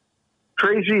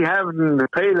Tracy having to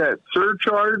pay that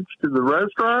surcharge to the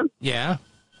restaurant, yeah,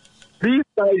 these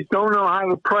guys don't know how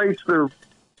to price their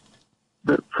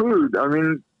food. I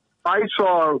mean, I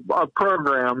saw a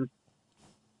program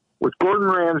with Gordon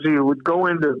Ramsay who would go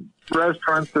into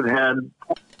restaurants that had,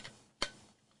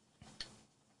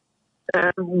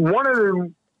 and one of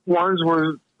the ones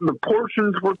was the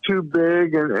portions were too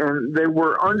big and they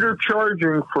were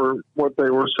undercharging for what they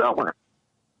were selling.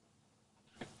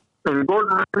 And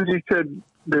Gordon Ramsay said,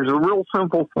 "There's a real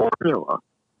simple formula.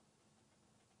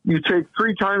 You take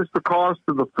 3 times the cost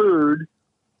of the food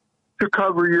to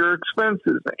cover your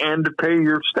expenses and to pay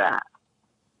your staff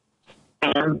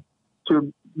and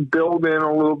to build in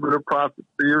a little bit of profit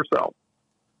for yourself."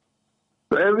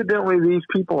 So evidently these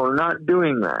people are not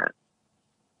doing that.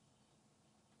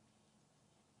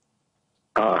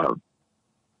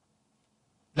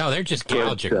 No, they're just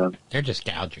gouging. They're just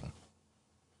gouging.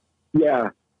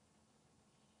 Yeah.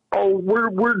 Oh,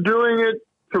 we're doing it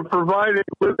to provide a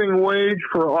living wage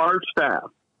for our staff.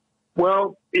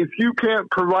 Well, if you can't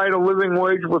provide a living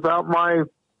wage without my,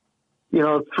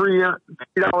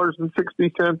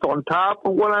 $3.60 on top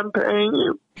of what I'm paying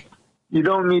you, you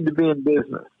don't need to be in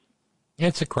business.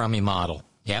 It's a crummy model.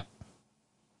 Yep.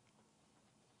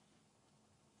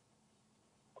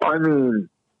 I mean,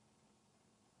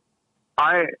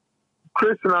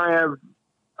 Chris and I have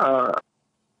a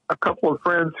couple of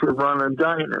friends who run a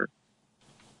diner.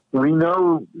 We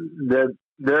know that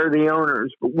they're the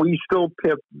owners, but we still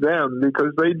tip them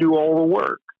because they do all the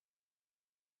work.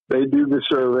 They do the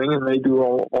serving and they do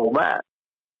all that.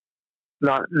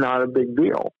 Not a big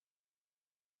deal.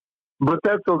 But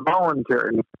that's a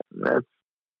voluntary.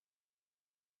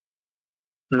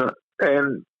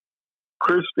 And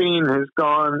Christine has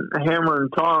gone hammer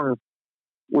and tongue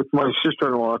with my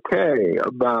sister-in-law Kay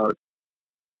about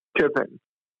tipping.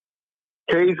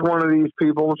 Kay's one of these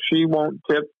people. She won't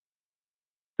tip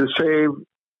to save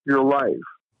your life.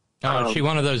 Oh, is she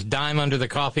one of those dime under the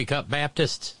coffee cup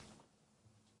Baptists?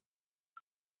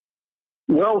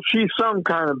 Well, she's some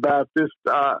kind of Baptist.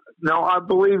 No, I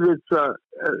believe it's.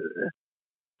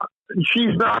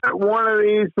 She's not one of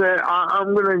these that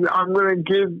I'm gonna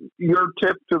give your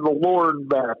tip to the Lord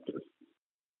Baptist.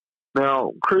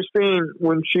 Now, Christine,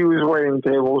 when she was waiting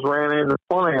tables, ran into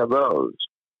plenty of those.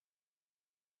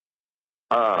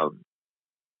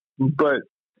 But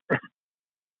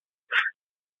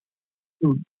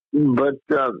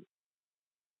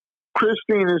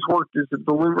Christine has worked as a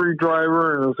delivery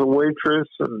driver and as a waitress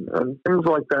and things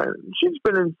like that. She's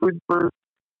been in food for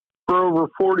over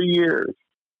 40 years.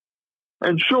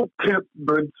 And she'll tip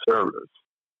good service.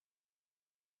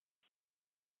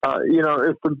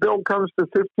 If the bill comes to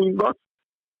 $15,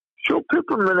 she'll tip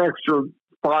them an extra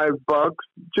 $5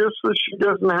 just so she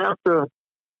doesn't have to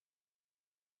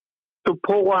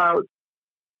pull out,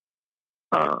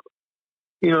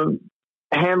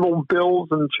 handle bills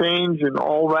and change and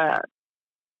all that.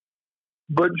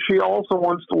 But she also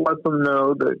wants to let them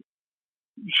know that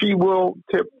she will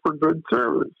tip for good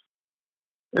service.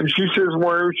 And she says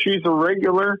where she's a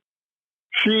regular,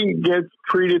 she gets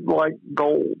treated like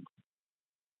gold.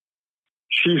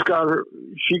 She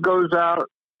goes out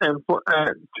and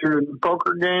to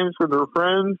poker games with her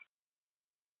friends,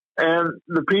 and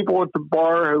the people at the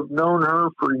bar have known her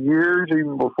for years,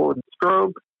 even before the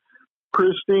stroke.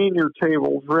 Christine, your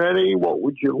table's ready. What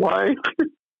would you like?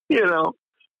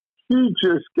 She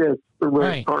just gets the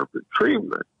red carpet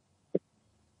treatment.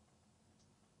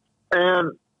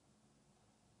 And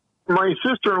my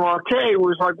sister-in-law, Kay,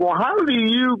 was like, well, how do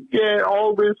you get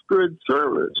all this good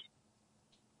service?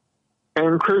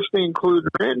 And Christine clued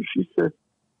her in. She said,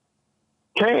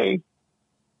 Kay,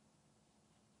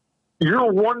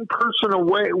 you're one person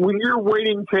away. When you're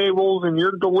waiting tables and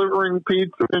you're delivering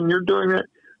pizza and you're doing that,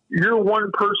 you're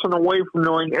one person away from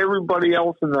knowing everybody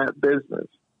else in that business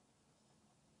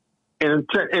in a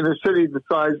city the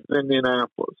size of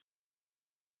Indianapolis.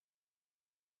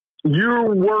 You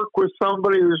work with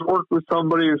somebody who's worked with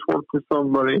somebody who's worked with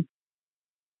somebody,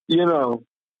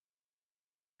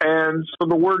 and so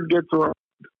the word gets around.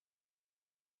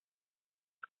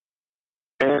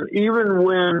 And even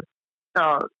when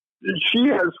she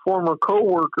has former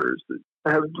coworkers that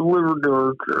have delivered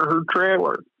to her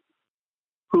trailer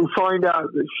who find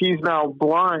out that she's now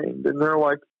blind, and they're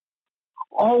like,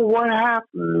 oh, what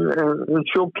happened? And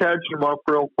she'll catch them up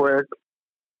real quick.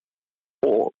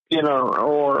 Or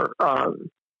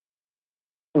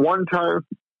one time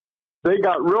they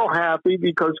got real happy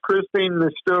because Christine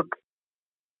mistook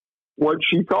what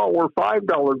she thought were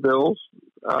 $5 bills.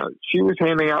 She was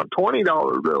handing out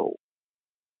 $20 bills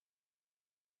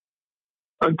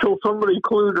until somebody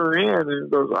clued her in and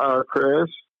goes, Chris,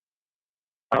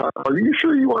 are you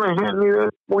sure you want to hand me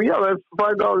this? Well, yeah, that's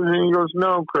 $5. And he goes,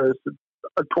 no, Chris, it's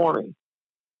a 20.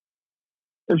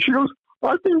 And she goes,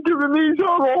 I've been giving these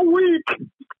out all week.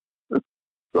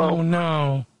 Oh,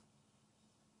 no.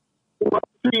 Well,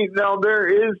 see, now there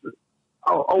is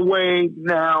a way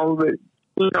now that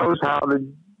he knows how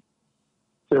to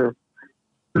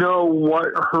know what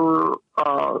her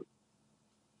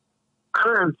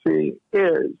currency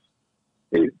is.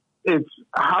 It's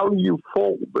how you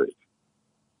fold it.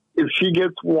 If she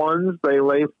gets ones, they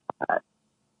lay flat.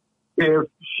 If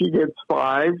she gets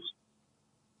fives,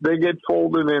 they get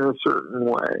folded in a certain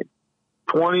way.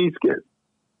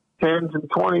 10s and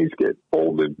 20s get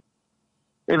folded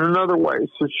in another way.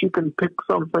 So she can pick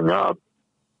something up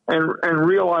and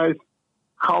realize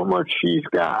how much she's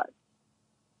got.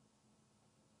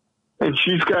 And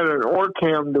she's got an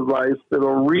Orcam device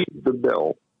that'll read the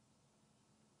bill.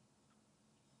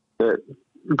 That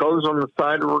goes on the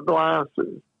side of her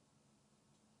glasses.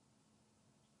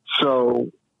 So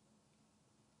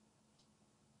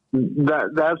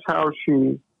that's how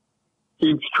she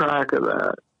keeps track of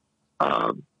that.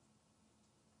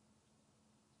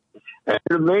 And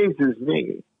it amazes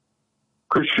me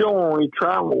because she'll only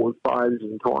travel with 5s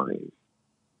and 20s.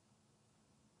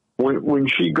 When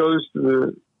she goes to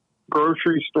the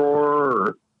grocery store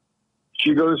or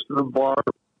she goes to the bar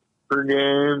for a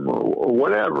game or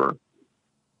whatever,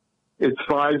 it's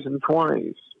 5s and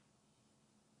 20s.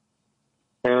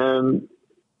 And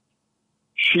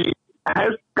she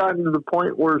has gotten to the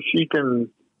point where she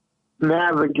can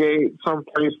navigate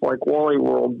someplace like Wally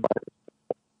World,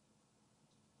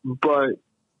 but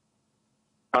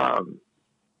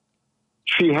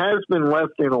she has been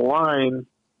left in a line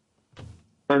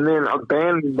and then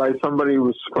abandoned by somebody who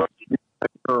was supposed to be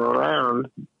taking her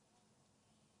around.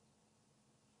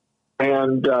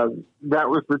 And that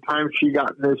was the time she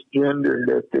got misgendered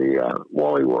at the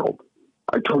Wally World.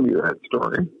 I told you that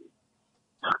story.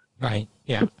 Right,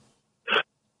 yeah.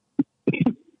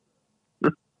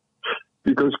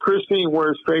 Because Christine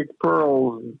wears fake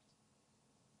pearls,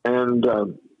 and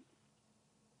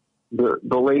the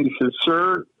lady says,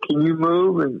 "Sir, can you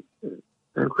move?"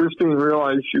 And Christine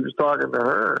realized she was talking to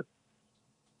her.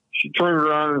 She turned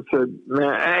around and said,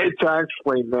 "It's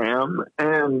actually, ma'am,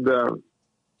 and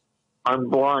I'm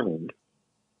blind.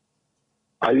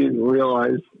 I didn't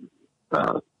realize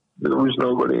there was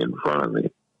nobody in front of me."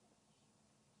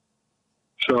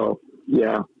 So,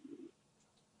 yeah.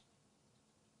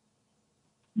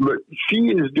 But she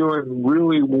is doing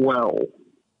really well.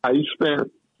 I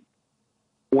spent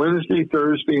Wednesday,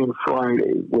 Thursday, and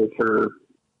Friday with her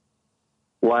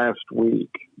last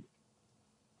week.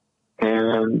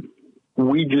 And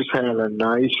we just had a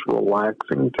nice,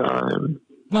 relaxing time.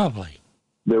 Lovely.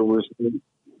 There was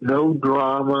no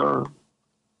drama.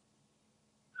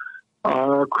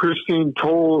 Christine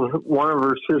told one of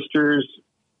her sisters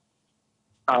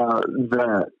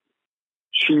that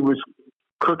she was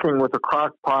cooking with a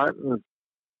crock pot, and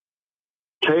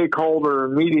Kay called her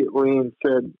immediately and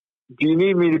said, "Do you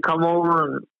need me to come over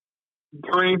and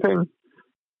do anything?"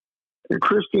 And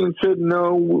Christine said,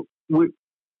 "No,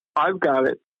 I've got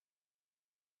it."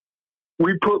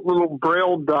 We put little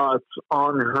Braille dots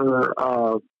on her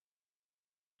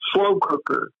slow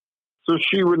cooker so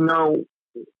she would know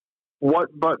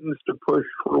what buttons to push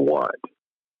for what.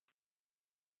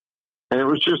 And it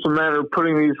was just a matter of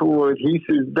putting these little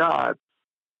adhesive dots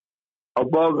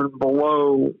above and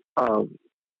below the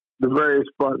various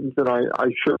buttons, and I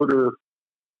showed her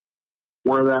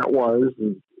where that was.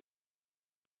 And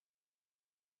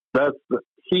that's the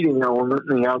heating element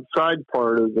in the outside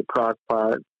part of the crock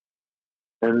pot.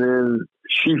 And then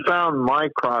she found my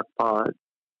crock pot.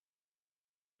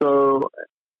 So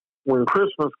when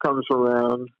Christmas comes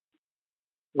around,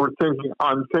 I'm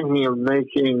thinking of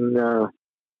making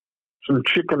some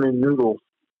chicken and noodles.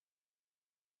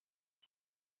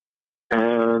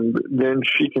 And then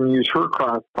she can use her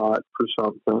crock pot for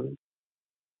something.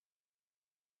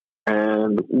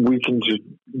 And we can just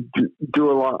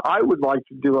do a lot. I would like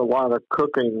to do a lot of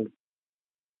cooking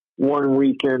one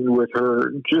weekend with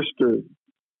her, just to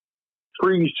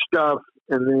freeze stuff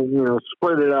and then,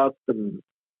 split it up and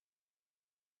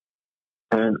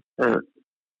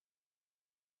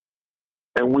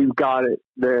we've got it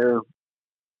there.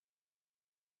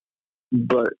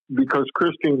 But because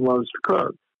Christine loves to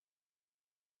cook,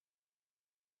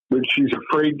 but she's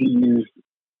afraid to use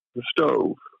the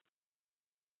stove.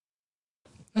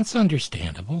 That's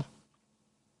understandable.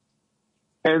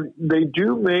 And they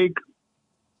do make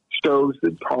stoves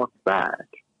that talk back,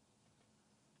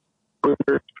 but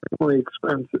they're extremely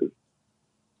expensive.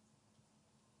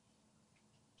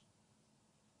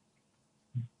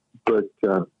 But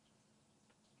so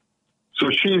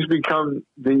she's become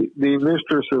the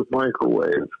mistress of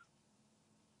microwave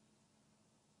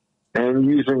and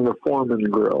using the Foreman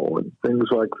grill and things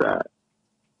like that.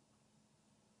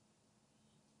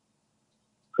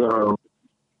 So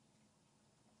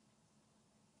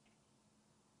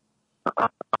I'm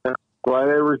glad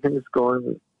everything's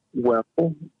going well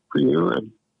for you.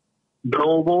 And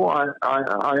Noble, I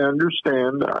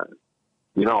understand. I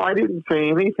didn't say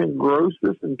anything gross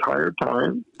this entire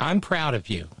time. I'm proud of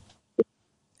you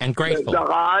and grateful.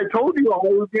 I told you I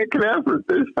was making an effort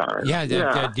this time. Yeah.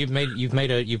 You've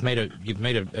made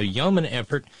a yeoman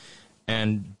effort,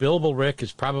 and Billable Rick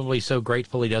is probably so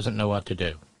grateful he doesn't know what to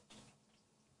do.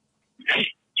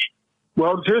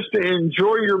 Well, just to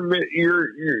enjoy your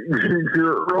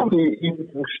early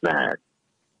evening snack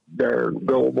there,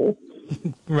 Billable.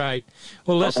 Right.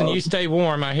 Well, listen, you stay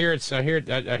warm. I hear it's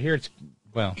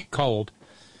cold.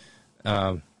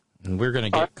 And we're going to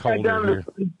get colder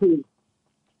here.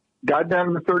 Got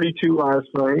down to 32 last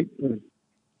night. And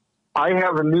I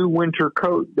have a new winter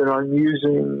coat that I'm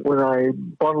using when I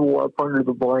bundle up under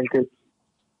the blankets.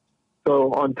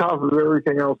 So on top of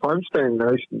everything else, I'm staying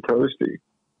nice and toasty.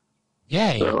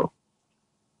 Yay. So,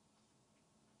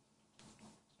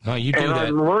 no, you do and that.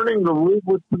 I'm learning to live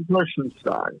with compression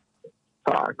socks.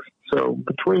 So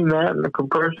between that and the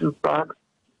compression socks,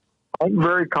 I'm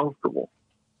very comfortable.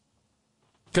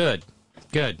 Good.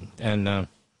 And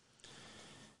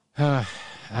I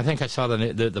think I saw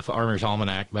the Farmer's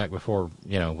Almanac back before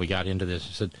we got into this.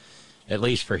 It said, at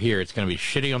least for here, it's going to be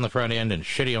shitty on the front end and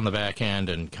shitty on the back end,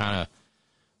 and kind of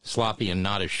sloppy and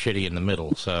not as shitty in the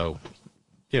middle. So,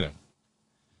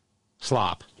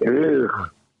 slop. It is.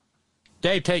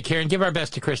 Dave, take care and give our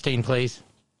best to Christine, please.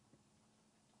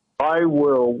 I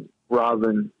will,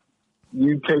 Robin.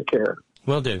 You take care.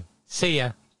 Will do. See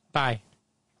ya. Bye.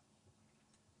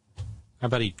 Our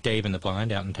buddy Dave in the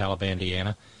Blind out in Talib,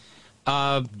 Indiana.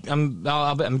 I'm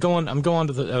going over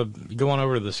to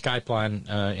the Skype line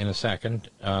in a second,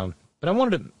 but I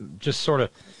wanted to just sort of,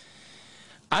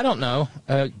 I don't know,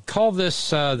 call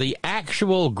this the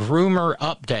actual groomer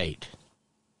update.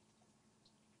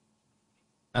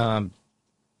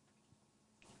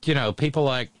 People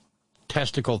like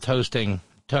testicle toasting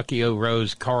Tuckio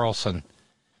Rose Carlson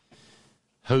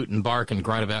hoot and bark and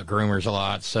grunt about groomers a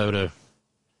lot. So do,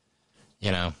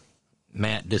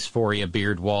 Matt Dysphoria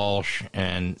Beard Walsh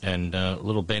and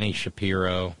little Benny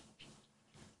Shapiro.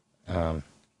 That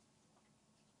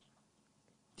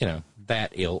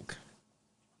ilk.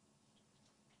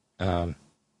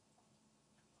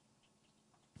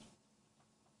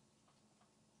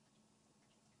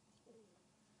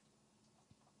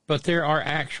 But there are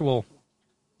actual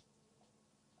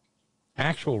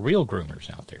real groomers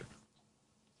out there.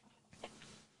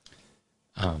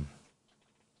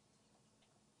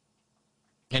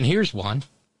 And here's one.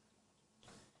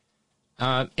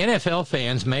 NFL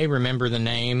fans may remember the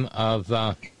name of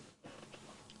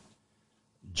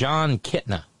John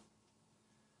Kitna,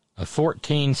 a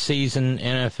 14-season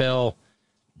NFL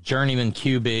journeyman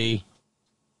QB.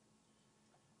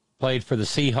 Played for the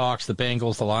Seahawks, the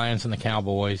Bengals, the Lions, and the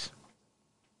Cowboys.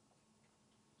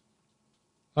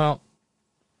 Well,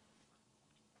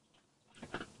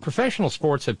 professional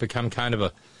sports have become kind of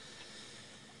an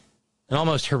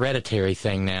almost hereditary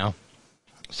thing now.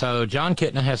 So John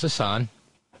Kitna has a son.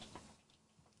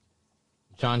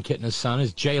 John Kitna's son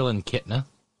is Jalen Kitna.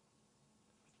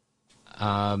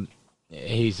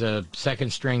 He's a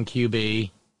second-string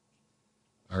QB,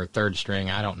 or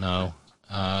third-string, I don't know,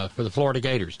 for the Florida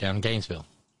Gators down in Gainesville.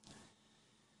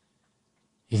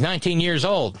 He's 19 years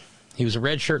old. He was a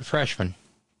redshirt freshman.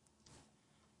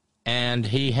 And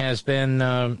he has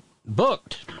been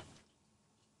booked.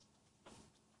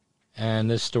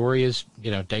 And this story is,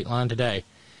 Dateline today.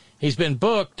 He's been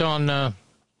booked on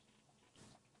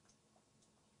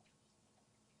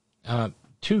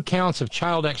 2 counts of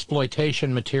child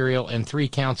exploitation material and 3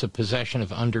 counts of possession of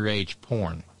underage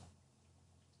porn.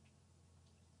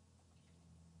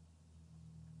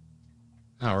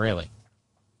 Oh, really?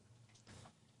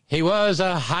 He was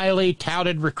a highly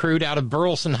touted recruit out of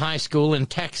Burleson High School in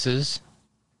Texas.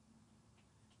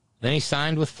 Then he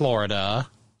signed with Florida.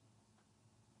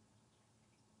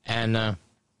 And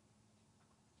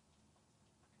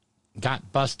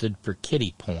got busted for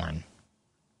kiddie porn.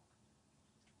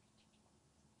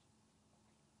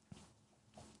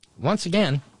 Once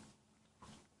again,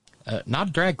 not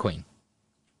a drag queen.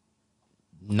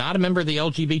 Not a member of the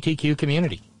LGBTQ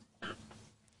community.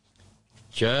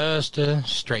 Just a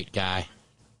straight guy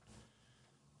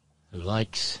who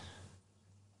likes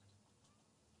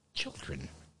children.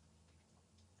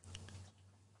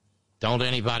 Don't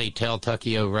anybody tell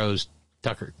Tuckio Rose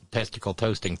testicle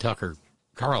toasting Tucker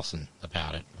Carlson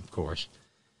about it, of course.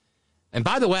 And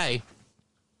by the way,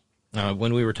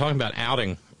 when we were talking about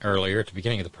outing earlier at the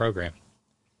beginning of the program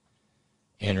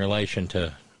in relation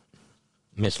to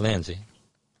Miss Lindsay,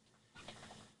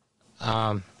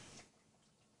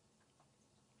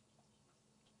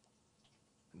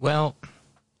 well,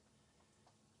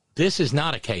 this is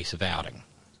not a case of outing.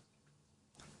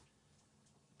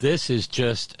 This is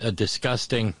just a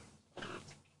disgusting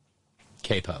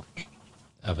capo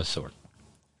of a sort.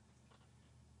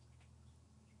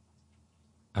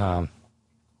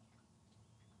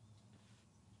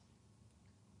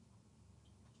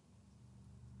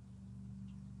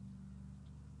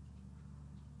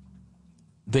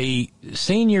 The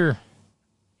senior,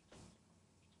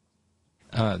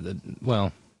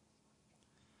 the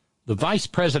vice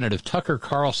president of Tucker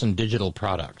Carlson Digital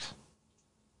Products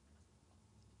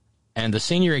and the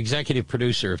senior executive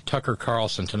producer of Tucker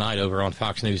Carlson Tonight over on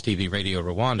Fox News TV Radio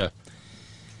Rwanda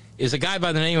is a guy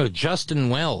by the name of Justin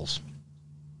Wells.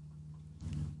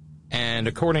 And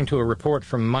according to a report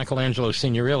from Michelangelo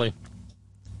Signorilli,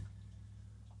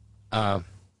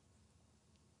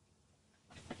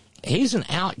 he's an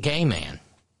out gay man,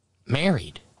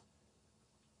 married.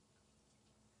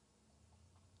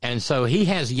 And so he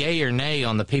has yay or nay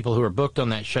on the people who are booked on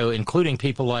that show, including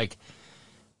people like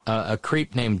a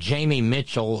creep named Jamie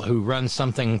Mitchell, who runs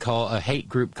something called a hate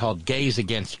group called Gays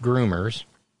Against Groomers.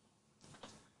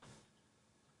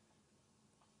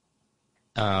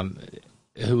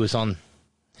 Who was on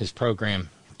his program,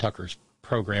 Tucker's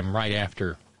program, right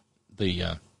after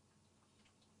the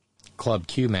Club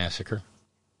Q massacre.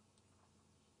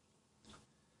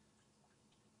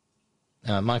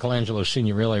 Michelangelo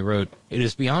Signorile wrote, "It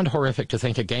is beyond horrific to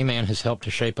think a gay man has helped to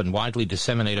shape and widely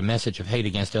disseminate a message of hate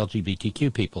against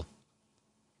LGBTQ people.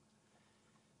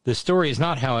 This story is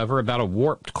not, however, about a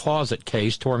warped closet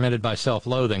case tormented by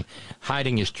self-loathing,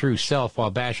 hiding his true self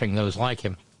while bashing those like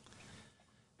him.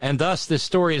 And thus, this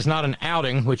story is not an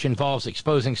outing which involves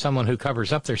exposing someone who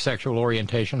covers up their sexual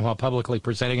orientation while publicly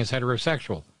presenting as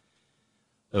heterosexual.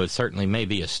 Though it certainly may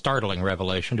be a startling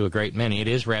revelation to a great many, it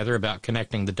is rather about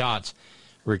connecting the dots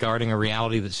regarding a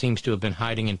reality that seems to have been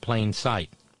hiding in plain sight."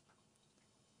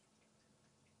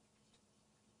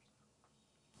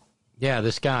 Yeah,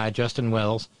 this guy, Justin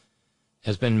Wells,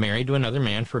 has been married to another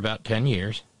man for about 10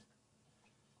 years,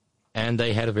 and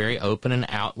they had a very open and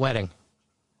out wedding.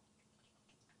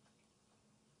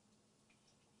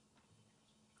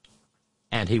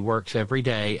 And he works every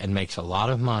day and makes a lot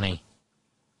of money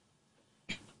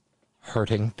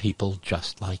hurting people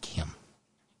just like him.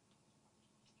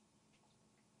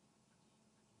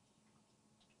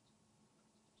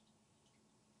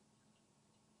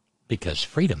 Because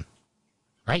freedom,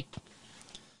 right?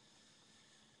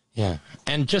 Yeah.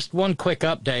 And just one quick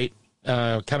update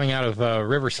coming out of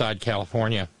Riverside,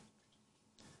 California.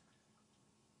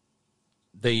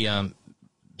 The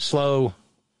slow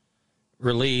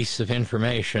release of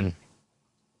information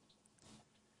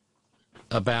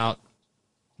about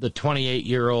the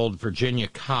 28-year-old Virginia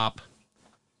cop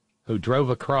who drove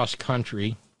across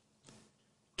country,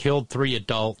 killed 3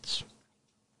 adults,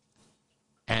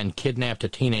 and kidnapped a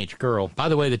teenage girl. By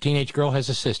the way, the teenage girl has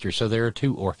a sister, so there are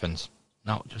 2 orphans,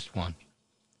 not just one.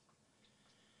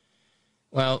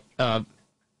 Well,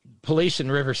 police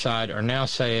in Riverside are now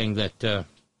saying that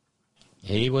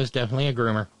he was definitely a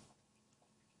groomer.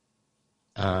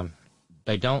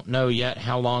 They don't know yet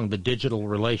how long the digital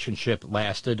relationship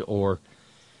lasted or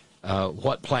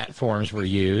what platforms were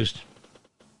used.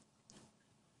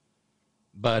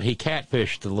 But he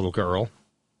catfished the little girl.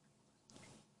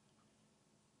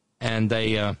 And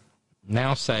they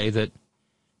now say that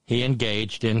he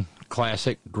engaged in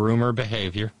classic groomer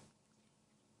behavior.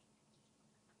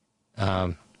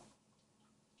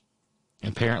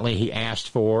 Apparently he asked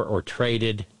for or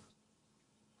traded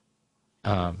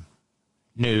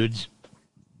nudes,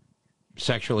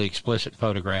 sexually explicit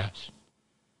photographs,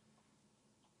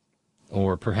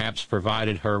 or perhaps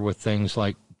provided her with things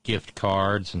like gift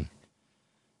cards and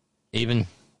even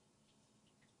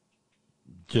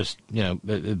just,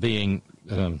 being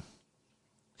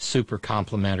super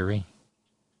complimentary.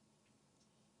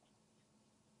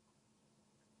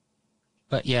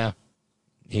 But yeah,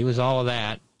 he was all of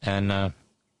that, and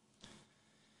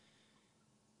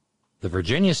the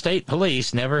Virginia State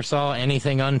Police never saw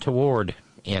anything untoward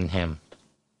in him.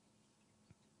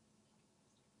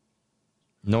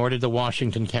 Nor did the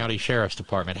Washington County Sheriff's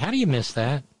Department. How do you miss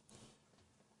that?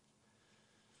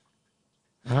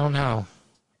 I don't know.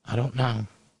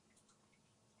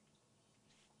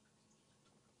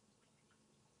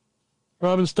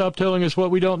 Robin, stop telling us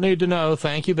what we don't need to know.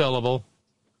 Thank you, Billable.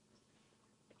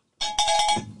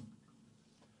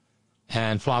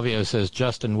 And Flavio says,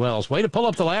 Justin Wells, way to pull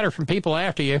up the ladder from people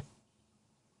after you.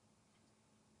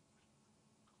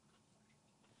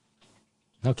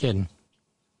 No kidding.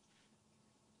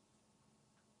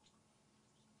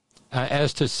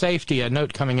 As to safety, a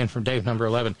note coming in from Dave number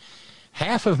 11.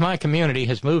 Half of my community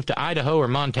has moved to Idaho or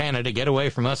Montana to get away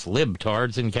from us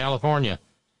libtards in California.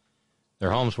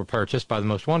 Their homes were purchased by the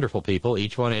most wonderful people,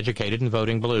 each one educated and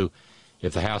voting blue.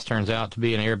 If the house turns out to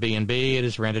be an Airbnb, it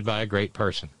is rented by a great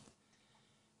person.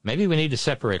 Maybe we need to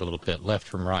separate a little bit, left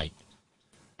from right.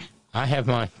 I have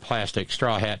my plastic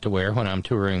straw hat to wear when I'm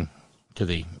touring to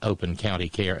the open carry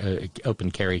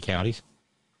counties.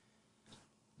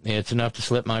 It's enough to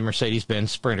slip my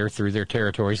Mercedes-Benz Sprinter through their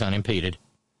territories unimpeded.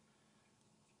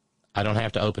 I don't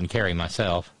have to open carry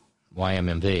myself.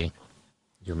 YMMV.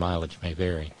 Your mileage may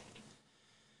vary.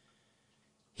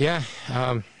 Yeah.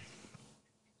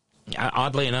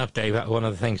 Oddly enough, Dave, one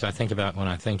of the things I think about when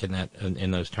I think in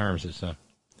those terms is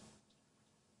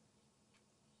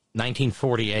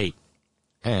 1948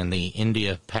 and the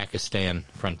India-Pakistan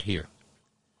frontier,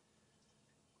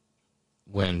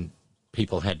 when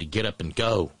people had to get up and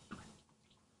go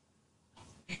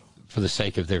for the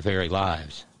sake of their very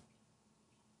lives.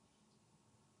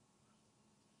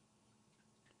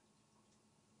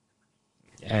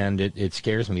 And it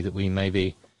scares me that we may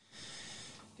be,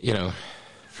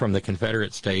 from the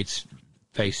Confederate states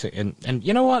facing, and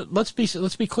you know what? Let's be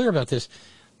clear about this.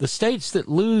 The states that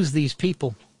lose these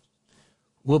people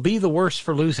will be the worse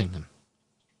for losing them.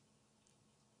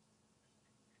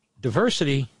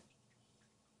 Diversity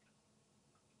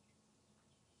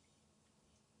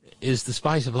is the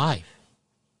spice of life.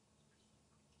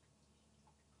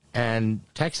 And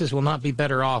Texas will not be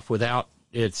better off without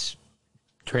its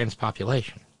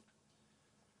transpopulation.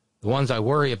 The ones I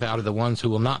worry about are the ones who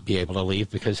will not be able to leave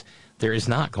because there is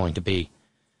not going to be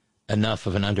enough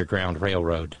of an underground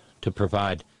railroad to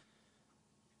provide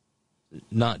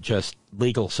not just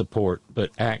legal support,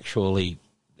 but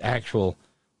actual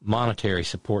monetary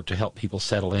support to help people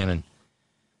settle in and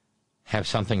have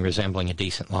something resembling a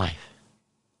decent life.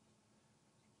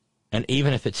 And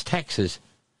even if it's Texas,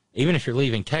 even if you're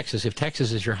leaving Texas, if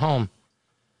Texas is your home,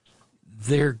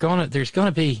 there's going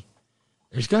to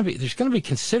be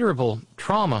considerable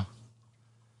trauma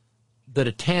that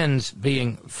attends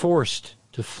being forced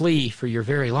to flee for your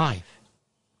very life.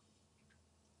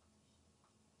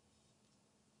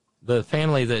 The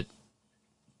family that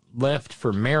left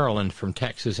for Maryland from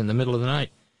Texas in the middle of the night,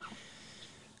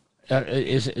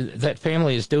 that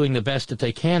family is doing the best that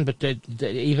they can, but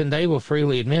even they will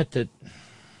freely admit that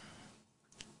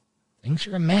things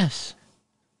are a mess.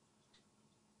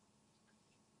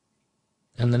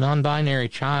 And the non-binary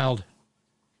child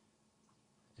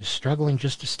is struggling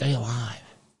just to stay alive.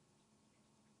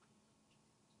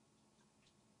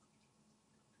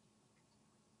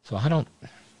 So I don't...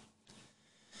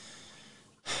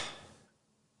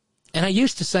 And I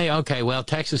used to say, okay, well,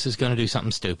 Texas is going to do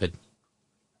something stupid.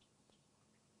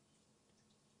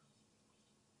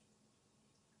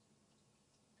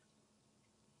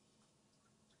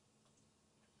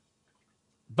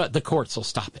 But the courts will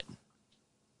stop it.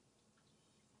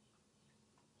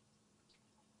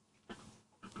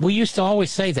 We used to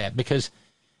always say that because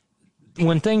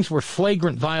when things were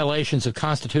flagrant violations of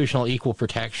constitutional equal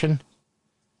protection,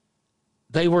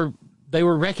 they were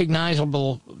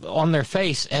recognizable on their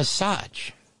face as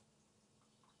such.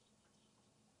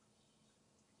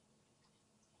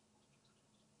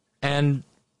 And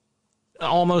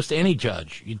almost any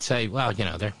judge, you'd say, well,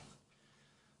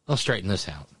 they'll straighten this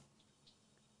out.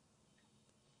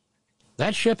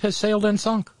 That ship has sailed and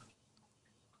sunk.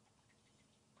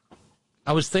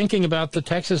 I was thinking about the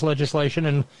Texas legislation,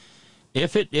 and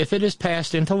if it is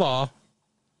passed into law,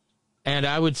 and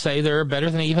I would say there are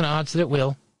better than even odds that it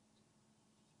will,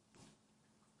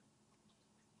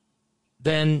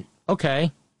 then,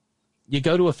 okay, you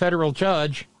go to a federal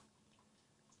judge,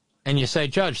 and you say,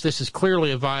 Judge, this is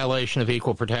clearly a violation of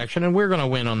equal protection, and we're going to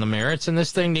win on the merits, and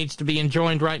this thing needs to be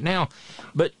enjoined right now.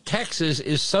 But Texas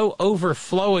is so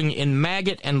overflowing in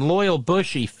maggot and loyal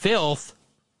bushy filth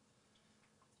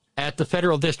at the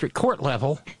federal district court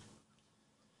level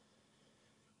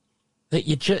that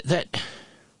you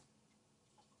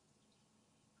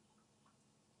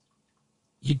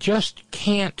just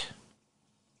can't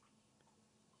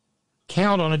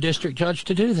count on a district judge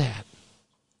to do that.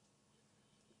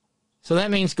 So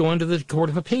that means going to the Court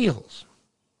of Appeals.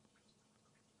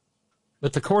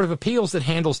 But the Court of Appeals that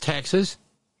handles Texas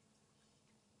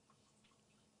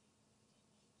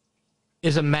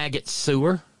is a maggot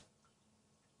sewer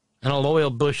and a loyal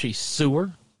bushy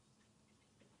sewer.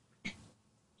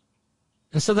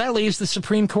 And so that leaves the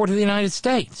Supreme Court of the United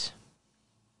States.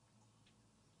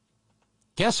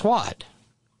 Guess what?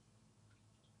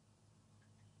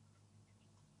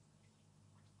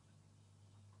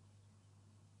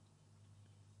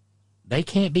 They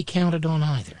can't be counted on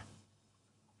either.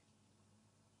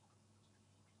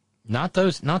 Not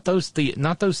those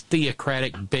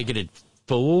theocratic, bigoted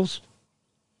fools.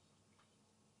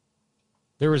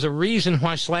 There was a reason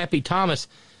why Slappy Thomas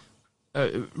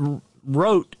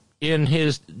wrote in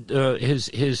his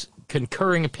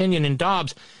concurring opinion in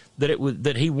Dobbs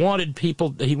that he wanted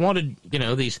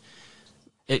these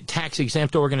tax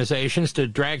exempt organizations to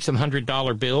drag some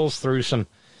 $100 bills through some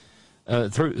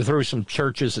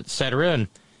churches, etc., and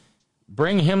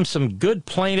bring him some good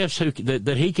plaintiffs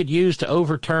that he could use to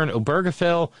overturn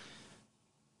Obergefell,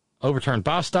 overturn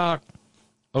Bostock,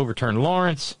 overturn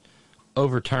Lawrence,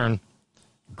 overturn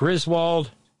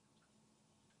Griswold,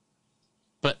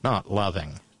 but not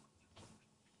Loving.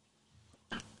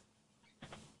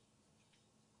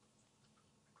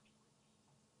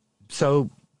 So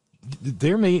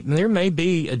there may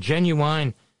be a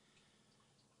genuine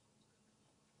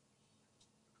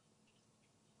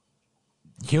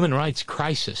human rights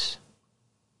crisis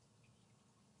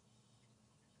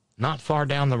not far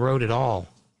down the road at all.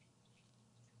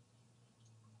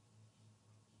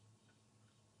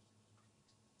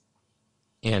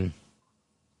 In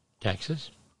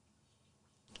Texas.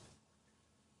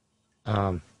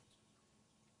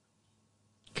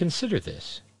 Consider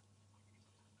this.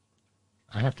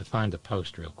 I have to find the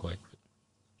post real quick.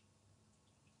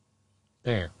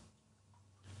 There.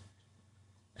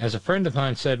 As a friend of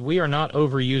mine said, we are not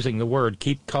overusing the word.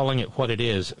 Keep calling it what it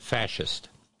is, fascist.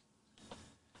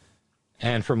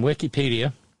 And from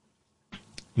Wikipedia,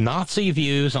 Nazi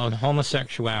views on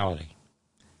homosexuality.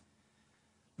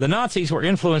 The Nazis were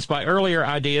influenced by earlier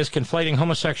ideas conflating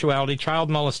homosexuality, child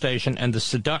molestation, and the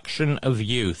seduction of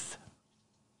youth.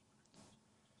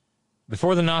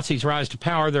 Before the Nazis' rise to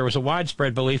power, there was a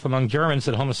widespread belief among Germans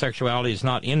that homosexuality is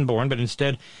not inborn, but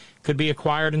instead could be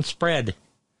acquired and spread.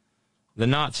 The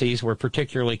Nazis were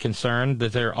particularly concerned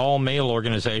that their all-male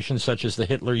organizations, such as the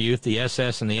Hitler Youth, the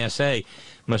SS, and the SA,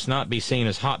 must not be seen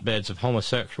as hotbeds of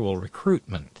homosexual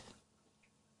recruitment.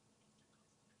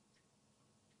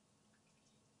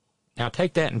 Now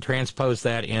take that and transpose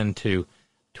that into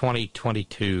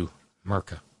 2022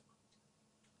 Merca.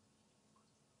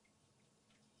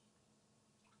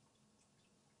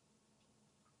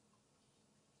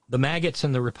 The maggots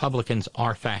and the Republicans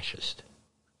are fascist.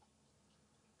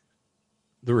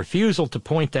 The refusal to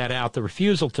point that out, the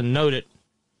refusal to note it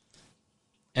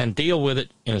and deal with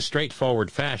it in a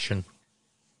straightforward fashion,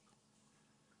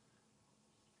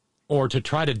 or to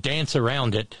try to dance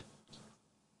around it,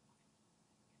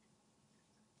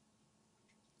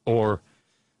 or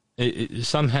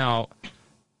somehow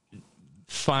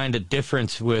find a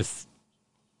difference with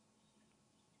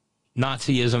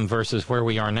Nazism versus where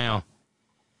we are now,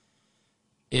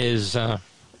 is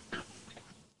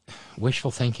wishful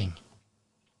thinking.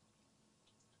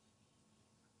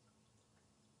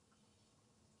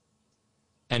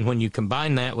 And when you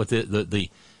combine that with the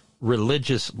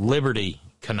religious liberty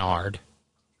canard,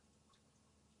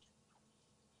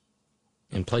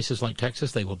 in places like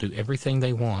Texas, they will do everything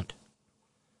they want,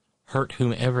 hurt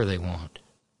whomever they want,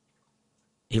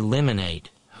 eliminate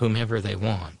whomever they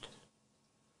want,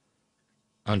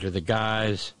 under the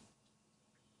guise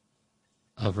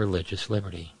of religious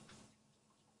liberty.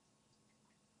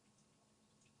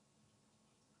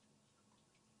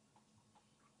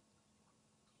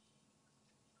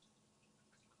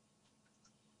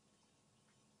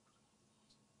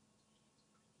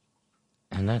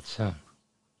 And that's a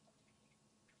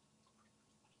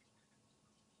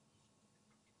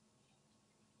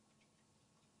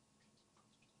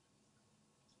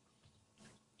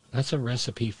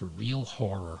recipe for real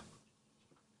horror.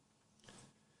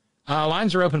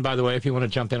 Lines are open, by the way, if you want to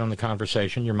jump in on the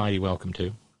conversation. You're mighty welcome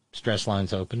to. Stress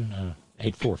line's open,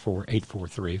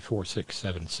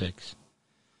 844-843-4676.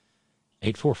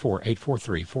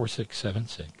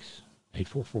 844-843-4676.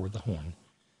 844-THE-HORN.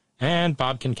 And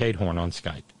Bob Kincaid Horn on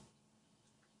Skype.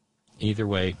 Either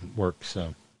way works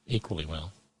equally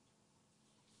well.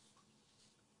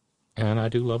 And I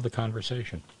do love the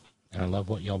conversation. And I love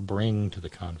what y'all bring to the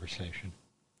conversation.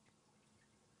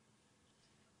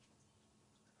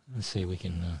 Let's see, we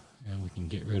can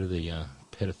get rid of the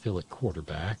pedophilic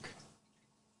quarterback.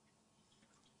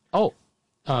 Oh,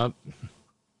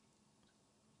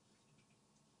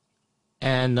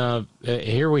 and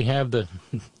here we have the,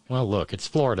 well, look, it's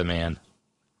Florida Man.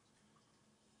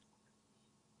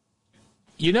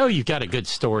 You know you've got a good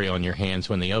story on your hands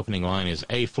when the opening line is,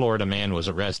 a Florida man was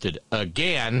arrested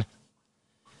again.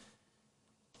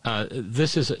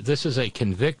 This is a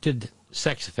convicted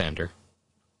sex offender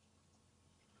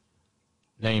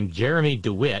named Jeremy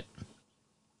DeWitt.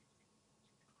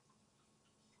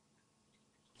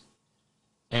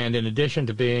 And in addition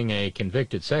to being a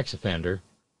convicted sex offender,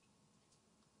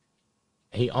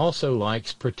 he also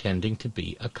likes pretending to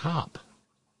be a cop.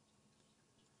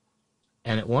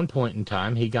 And at one point in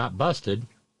time, he got busted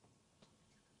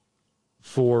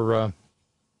for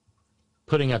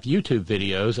putting up YouTube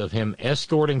videos of him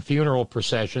escorting funeral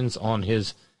processions on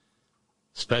his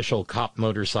special cop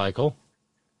motorcycle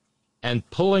and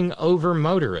pulling over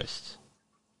motorists.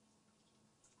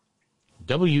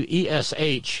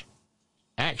 WESH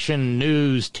Action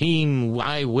News Team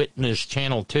Eyewitness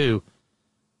Channel 2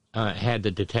 had the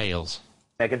details.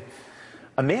 Megan,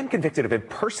 a man convicted of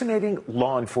impersonating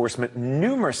law enforcement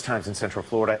numerous times in Central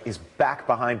Florida is back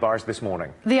behind bars this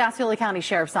morning. The Osceola County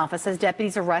Sheriff's Office says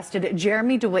deputies arrested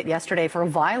Jeremy DeWitt yesterday for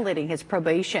violating his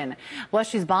probation.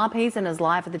 WESH's Bob Hazen is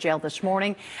live at the jail this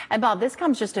morning. And Bob, this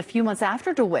comes just a few months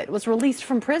after DeWitt was released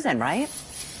from prison, right?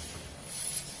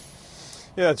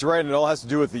 Yeah, that's right. And it all has to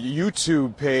do with the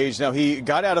YouTube page. Now, he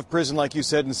got out of prison, like you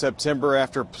said, in September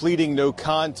after pleading no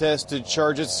contest to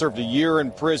charges, served a year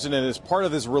in prison. And as part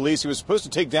of his release, he was supposed to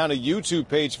take down a YouTube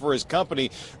page for his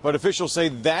company. But officials say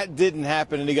that didn't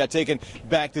happen, and he got taken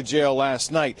back to jail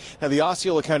last night. Now, the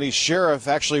Osceola County Sheriff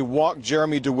actually walked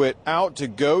Jeremy DeWitt out to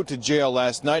go to jail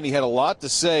last night. And he had a lot to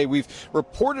say. We've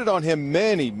reported on him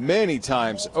many, many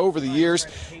times over the years.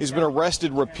 He's been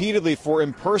arrested repeatedly for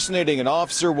impersonating an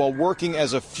officer while working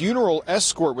as a funeral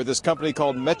escort with this company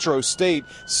called Metro State,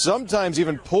 sometimes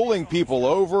even pulling people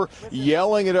over,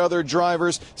 yelling at other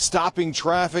drivers, stopping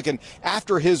traffic. And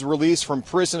after his release from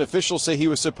prison, officials say he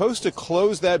was supposed to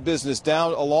close that business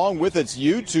down along with its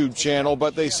YouTube channel,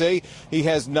 but they say he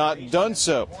has not done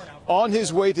so. On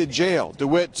his way to jail,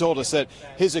 DeWitt told us that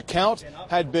his account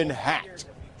had been hacked.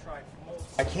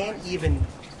 I can't even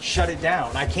shut it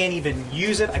down. I can't even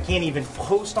use it. I can't even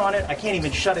post on it. I can't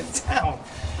even shut it down.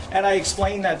 And I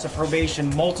explained that to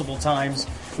probation multiple times.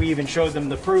 We even showed them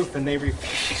the proof, and they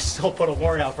still put a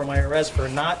warrant out for my arrest for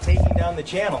not taking down the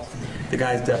channel. The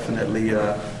guy's definitely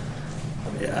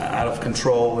out of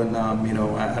control, and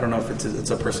I don't know if it's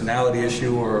a personality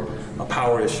issue or a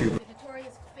power issue.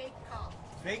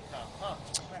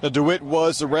 Now, DeWitt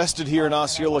was arrested here in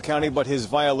Osceola County, but his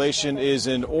violation is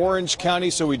in Orange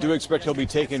County, so we do expect he'll be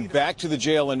taken back to the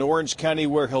jail in Orange County,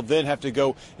 where he'll then have to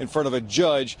go in front of a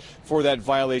judge for that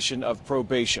violation of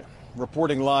probation.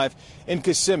 Reporting live in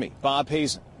Kissimmee, Bob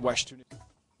Hazen, West 2 News.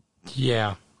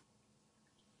 Yeah.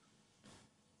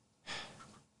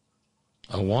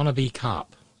 A wannabe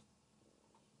cop.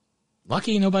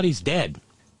 Lucky nobody's dead.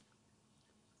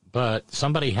 But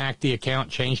somebody hacked the account,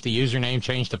 changed the username,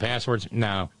 changed the passwords.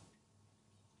 No.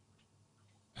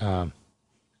 The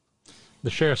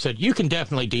sheriff said, you can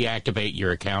definitely deactivate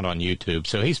your account on YouTube,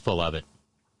 so he's full of it.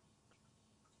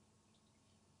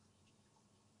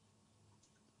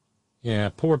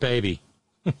 Yeah, poor baby.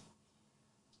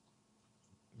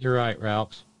 You're right,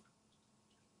 Ralphs.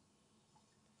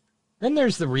 Then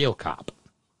there's the real cop.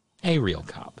 A real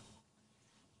cop.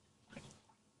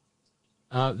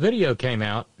 Video came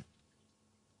out.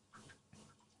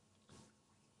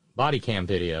 Body cam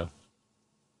video.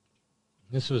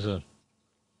 This was about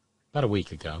a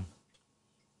week ago.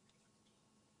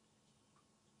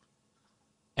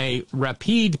 A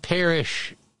Rapide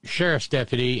Parish sheriff's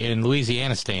deputy in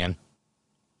Louisianistan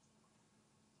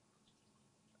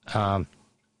by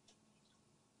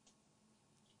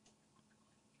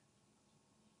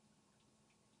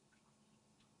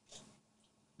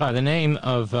the name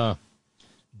of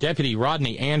Deputy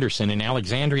Rodney Anderson in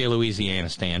Alexandria,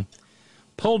 Louisianistan,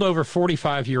 pulled over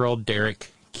 45-year-old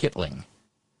Derek Kittling.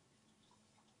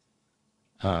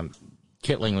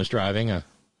 Kittling was driving a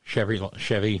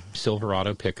Chevy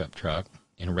Silverado pickup truck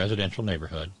in a residential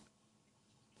neighborhood.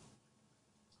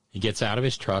 He gets out of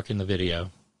his truck in the video.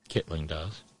 Kittling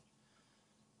does.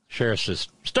 Sheriff says,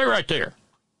 "Stay right there,"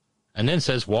 and then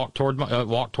says, walk towards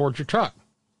your truck."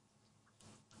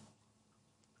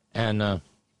 And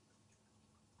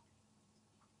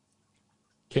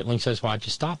Kittling says, "Why'd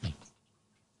you stop me?"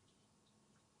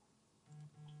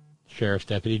 Sheriff's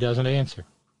deputy doesn't answer.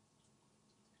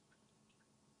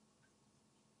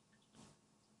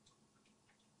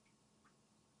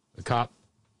 The cop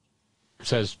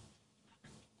says,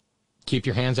 "Keep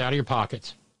your hands out of your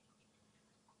pockets."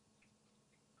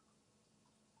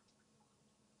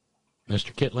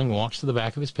 Mr. Kittling walks to the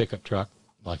back of his pickup truck,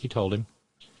 like he told him.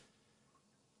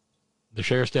 The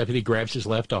sheriff's deputy grabs his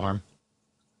left arm.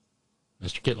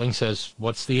 Mr. Kittling says,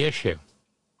 "What's the issue?"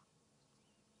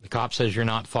 The cop says, "You're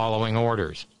not following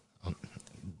orders."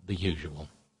 The usual.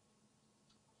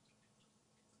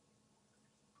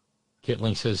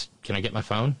 Kittling says, "Can I get my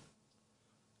phone?"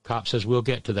 Cop says, "We'll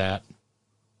get to that."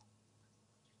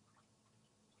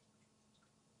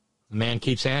 The man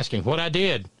keeps asking, "What I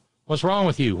did? What's wrong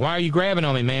with you? Why are you grabbing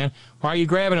on me, man? Why are you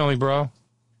grabbing on me, bro?"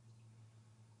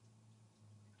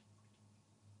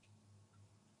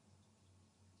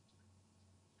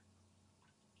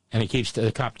 And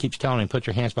the cop keeps telling him, "Put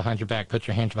your hands behind your back, put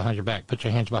your hands behind your back, put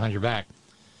your hands behind your back."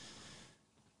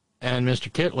 And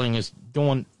Mr. Kittling is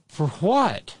going, "For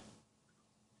what?"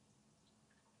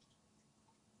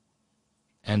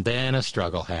 And then a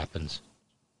struggle happens.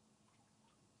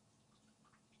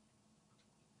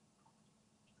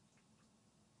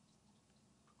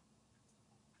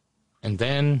 And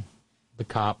then the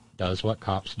cop does what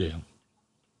cops do.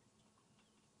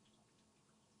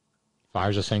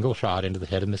 Fires a single shot into the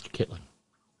head of Mr. Kittling.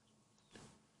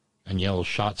 And yells,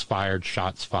 "Shots fired,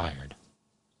 shots fired."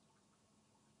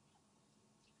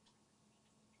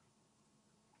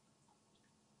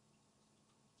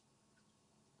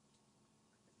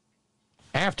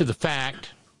 After the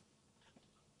fact,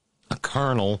 a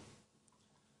colonel,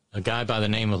 a guy by the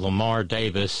name of Lamar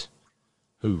Davis,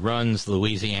 who runs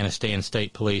Louisianistan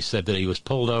State Police, said that he was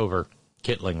pulled over,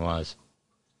 Kittling was,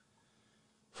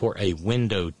 for a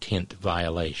window tint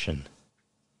violation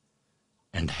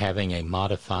and having a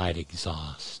modified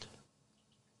exhaust.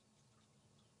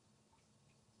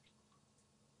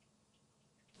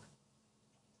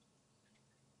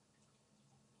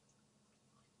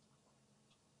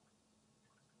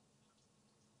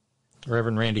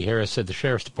 Reverend Randy Harris said the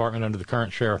Sheriff's Department under the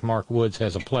current Sheriff Mark Woods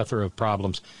has a plethora of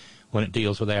problems when it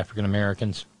deals with African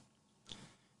Americans.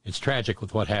 It's tragic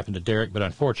with what happened to Derek, but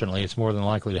unfortunately it's more than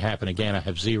likely to happen again. I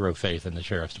have zero faith in the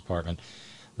Sheriff's Department.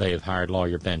 They have hired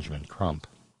lawyer Benjamin Crump.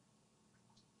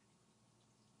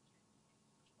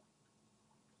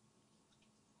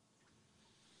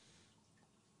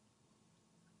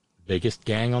 Biggest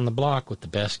gang on the block with the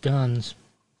best guns.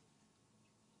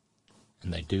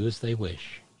 And they do as they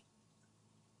wish.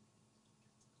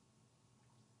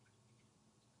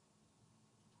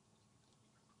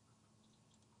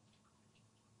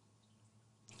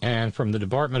 And from the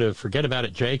Department of Forget About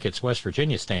It Jake, it's West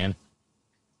Virginia Stan.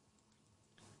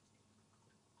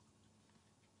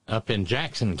 Up in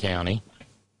Jackson County,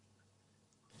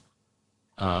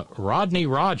 Rodney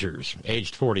Rogers,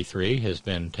 aged 43, has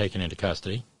been taken into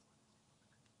custody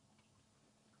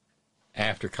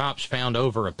after cops found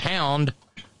over a pound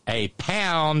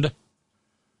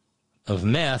of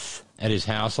meth at his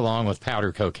house along with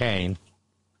powder cocaine.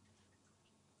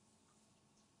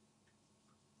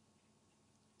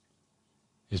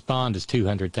 His bond is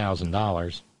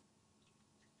 $200,000.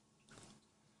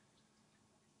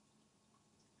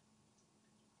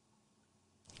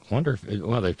 Wonder if,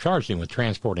 well, they've charged him with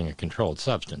transporting a controlled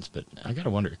substance, but I got to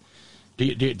wonder, do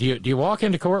you walk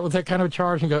into court with that kind of a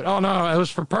charge and go, oh, no, it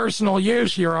was for personal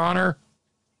use, Your Honor?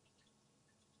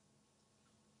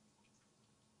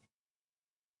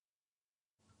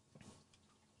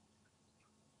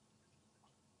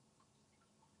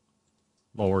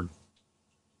 Lord.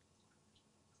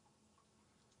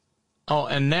 Oh,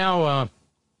 and now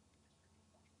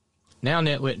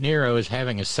Nitwit Nero is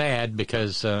having a sad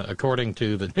because, according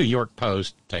to the New York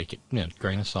Post, take it,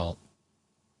 grain of salt.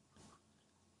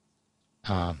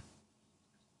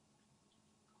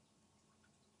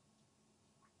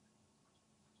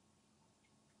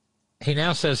 He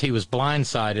now says he was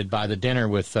blindsided by the dinner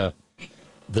with the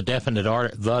definite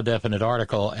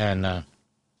article and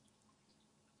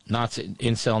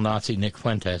incel Nazi Nick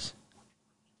Fuentes.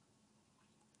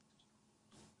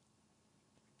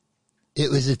 It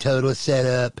was a total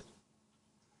setup.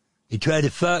 He tried to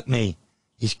fuck me.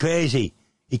 He's crazy.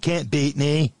 He can't beat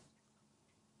me.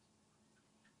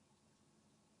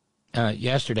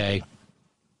 Yesterday,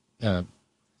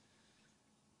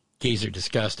 Geezer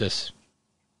Disgustus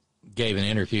gave an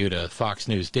interview to Fox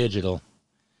News Digital.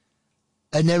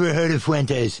 I'd never heard of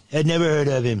Fuentes. I'd never heard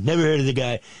of him. Never heard of the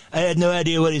guy. I had no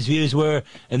idea what his views were,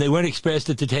 and they weren't expressed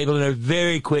at the table in a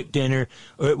very quick dinner,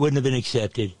 or it wouldn't have been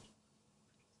accepted.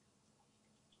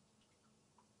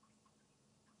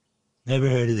 Never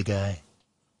heard of the guy.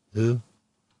 Who?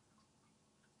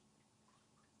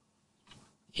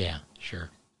 Yeah,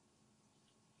 sure.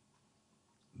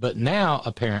 But now,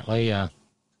 apparently,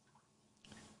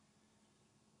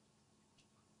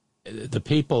 the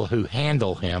people who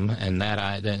handle him, and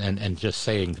and just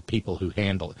saying the people who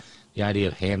handle, the idea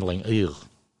of handling,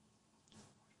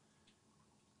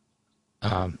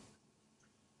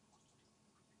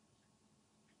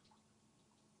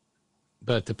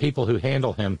 but the people who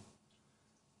handle him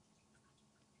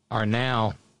are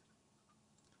now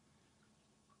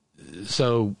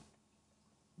so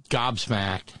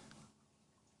gobsmacked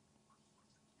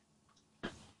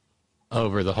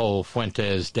over the whole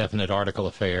Fuentes definite article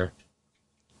affair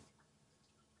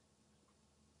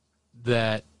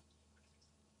that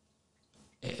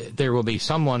there will be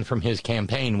someone from his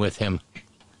campaign with him,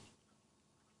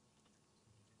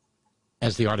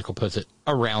 as the article puts it,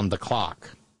 around the clock.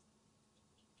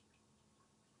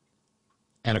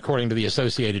 And according to the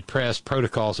Associated Press,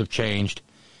 protocols have changed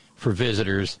for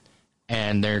visitors,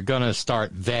 and they're going to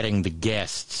start vetting the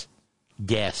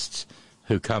guests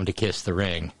who come to kiss the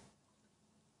ring.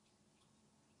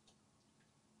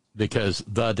 Because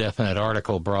the definite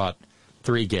article brought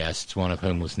 3 guests, one of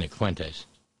whom was Nick Fuentes.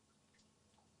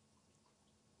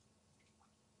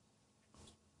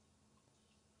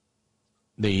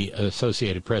 The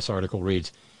Associated Press article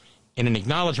reads, in an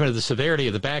acknowledgement of the severity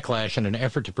of the backlash and an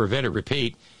effort to prevent a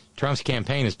repeat, Trump's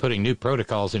campaign is putting new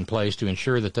protocols in place to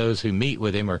ensure that those who meet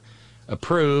with him are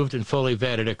approved and fully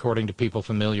vetted according to people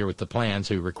familiar with the plans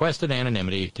who requested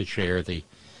anonymity to share the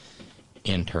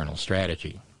internal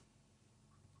strategy.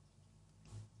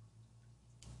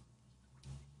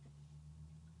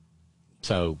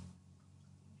 So,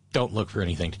 don't look for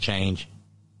anything to change.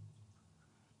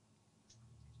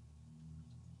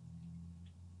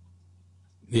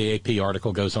 The AP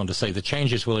article goes on to say the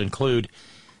changes will include,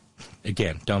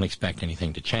 again, don't expect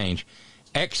anything to change,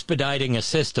 expediting a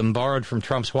system borrowed from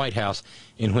Trump's White House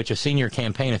in which a senior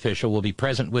campaign official will be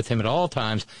present with him at all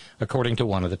times, according to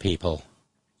one of the people.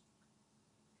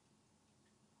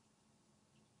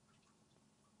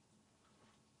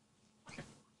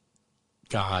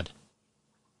 God.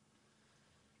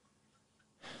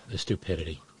 The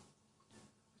stupidity.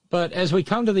 But as we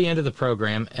come to the end of the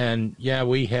program, and yeah,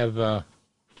 we have got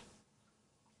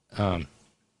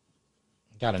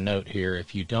a note here.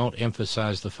 If you don't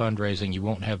emphasize the fundraising, you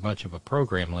won't have much of a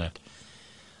program left.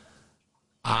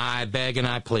 I beg and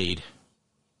I plead.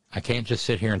 I can't just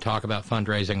sit here and talk about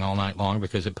fundraising all night long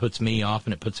because it puts me off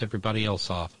and it puts everybody else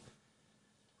off.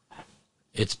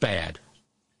 It's bad.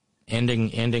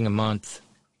 Ending a month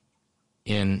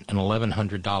in an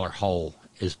 $1,100 hole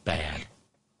is bad.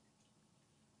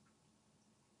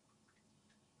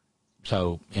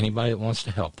 So anybody that wants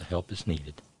to help, the help is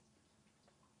needed.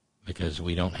 Because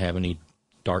we don't have any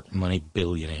dark money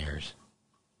billionaires.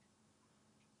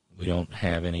 We don't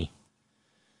have any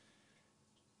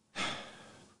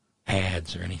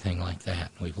ads or anything like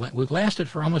that. We've lasted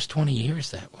for almost 20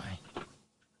 years that way.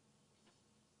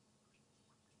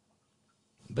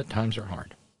 But times are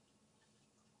hard.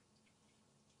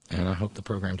 And I hope the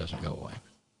program doesn't go away.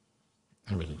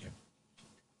 I really do.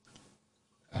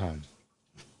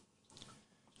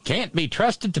 Can't be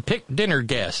trusted to pick dinner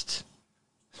guests.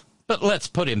 But let's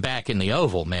put him back in the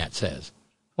Oval, Matt says.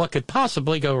 What could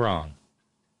possibly go wrong?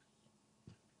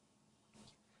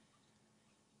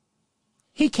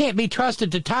 He can't be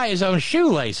trusted to tie his own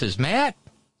shoelaces, Matt.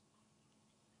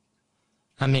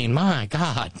 I mean, my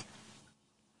God.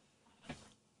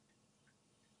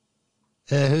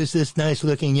 Who's this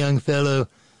nice-looking young fellow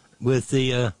with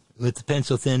the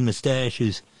pencil-thin mustache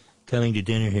who's coming to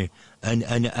dinner here?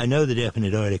 I know the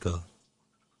definite article.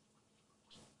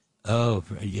 Oh,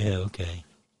 yeah, okay.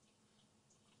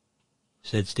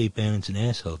 Said Steve Bannon's an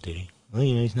asshole, did he? Well,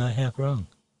 you know, he's not half wrong.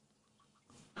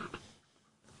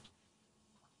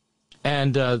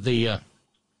 And the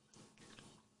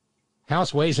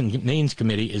House Ways and Means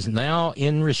Committee is now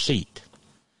in receipt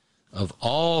of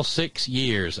all 6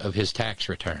 years of his tax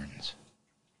returns.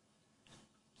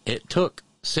 It took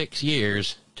 6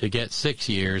 years to get 6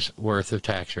 years worth of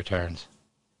tax returns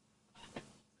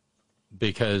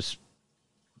because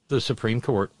the Supreme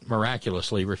Court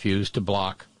miraculously refused to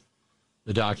block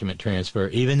the document transfer,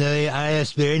 even though I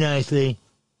asked very nicely.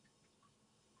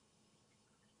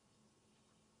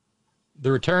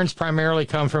 The returns primarily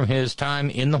come from his time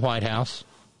in the White House,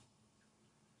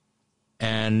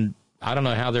 and I don't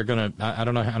know how they're going to. I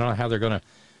don't know how they're going to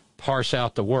parse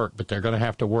out the work, but they're going to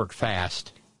have to work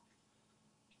fast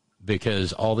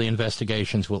because all the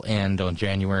investigations will end on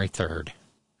January 3rd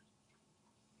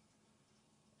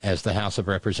as the House of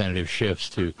Representatives shifts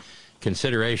to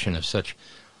consideration of such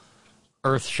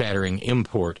earth-shattering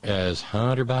import as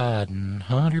Hunter Biden,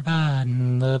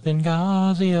 the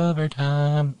Benghazi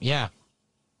overtime. Yeah.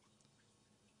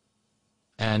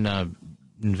 And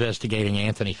investigating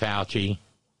Anthony Fauci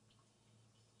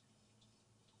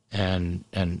and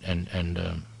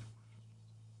the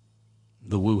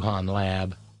Wuhan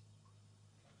lab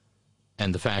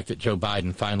and the fact that Joe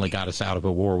Biden finally got us out of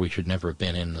a war we should never have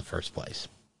been in the first place.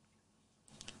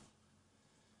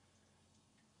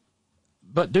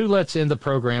 But let's end the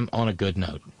program on a good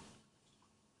note.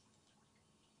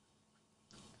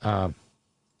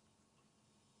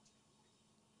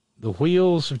 The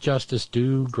wheels of justice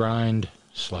do grind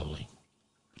slowly.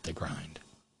 They grind.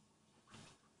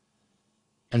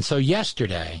 And so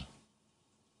yesterday,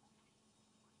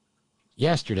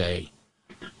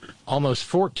 almost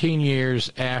 14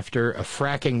 years after a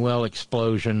fracking well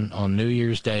explosion on New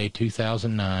Year's Day,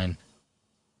 2009,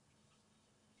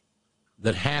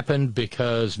 that happened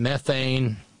because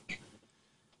methane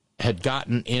had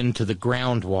gotten into the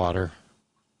groundwater.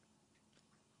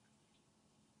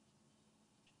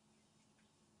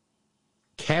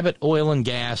 Cabot Oil and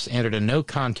Gas entered a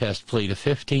no-contest plea to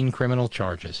 15 criminal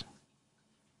charges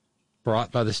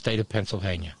brought by the state of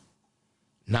Pennsylvania.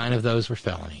 9 of those were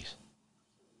felonies.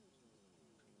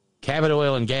 Cabot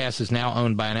Oil and Gas is now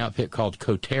owned by an outfit called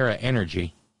Coterra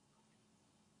Energy.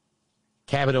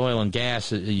 Cabot Oil and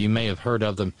Gas, you may have heard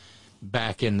of them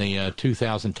back in the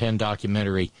 2010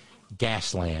 documentary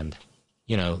Gasland.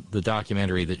 You know, the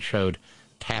documentary that showed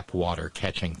tap water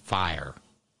catching fire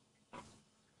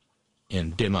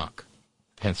in Dimock,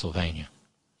 Pennsylvania.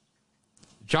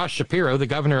 Josh Shapiro, the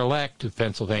governor-elect of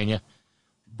Pennsylvania,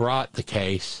 brought the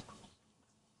case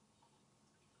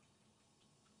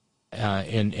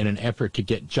in an effort to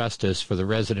get justice for the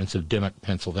residents of Dimock,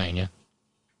 Pennsylvania.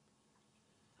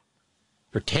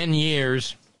 For 10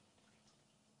 years,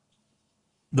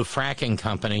 the fracking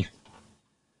company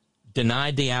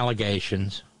denied the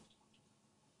allegations.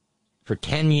 For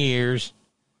 10 years,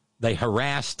 they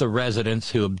harassed the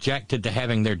residents who objected to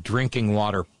having their drinking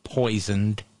water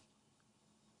poisoned.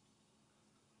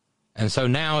 And so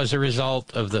now, as a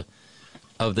result of the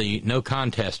of the no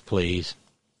contest pleas,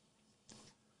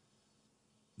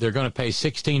 they're going to pay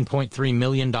 $16.3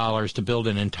 million to build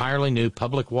an entirely new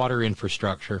public water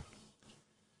infrastructure,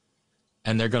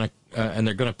 and they're going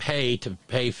to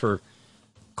pay for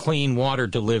clean water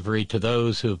delivery to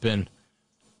those who have been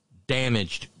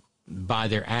damaged by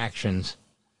their actions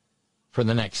for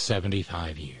the next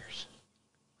 75 years.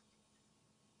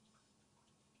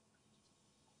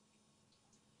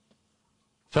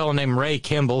 A fellow named Ray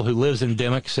Kimball, who lives in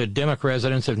Dimmock, said Dimmock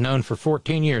residents have known for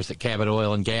 14 years that Cabot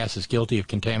Oil and Gas is guilty of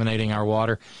contaminating our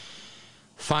water.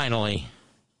 Finally,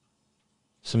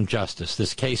 some justice.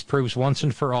 This case proves once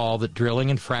and for all that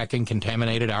drilling and fracking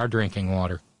contaminated our drinking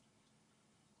water.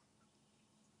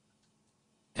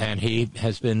 And he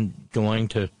has been going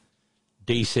to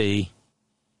D.C.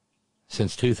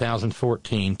 since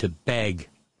 2014 to beg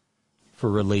for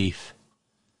relief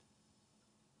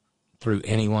through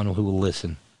anyone who will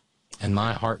listen. And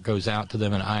my heart goes out to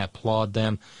them, and I applaud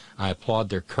them. I applaud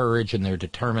their courage and their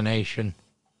determination.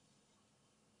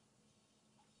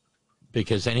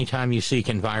 Because anytime you seek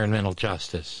environmental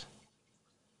justice,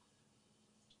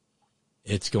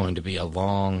 it's going to be a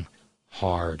long,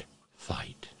 hard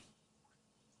fight.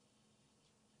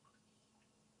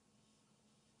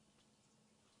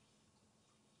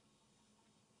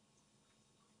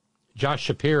 Josh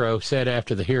Shapiro said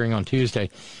after the hearing on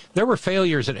Tuesday, there were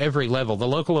failures at every level. The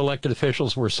local elected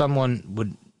officials where someone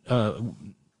would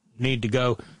need to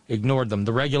go ignored them.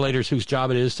 The regulators whose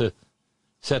job it is to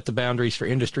set the boundaries for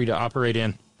industry to operate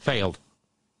in failed.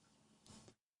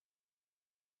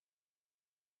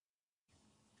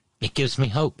 It gives me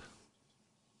hope.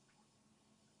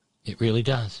 It really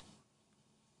does.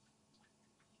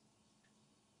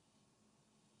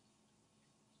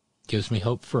 Gives me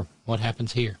hope for what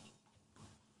happens here.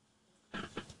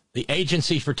 The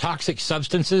Agency for Toxic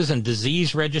Substances and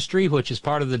Disease Registry, which is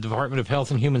part of the Department of Health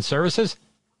and Human Services,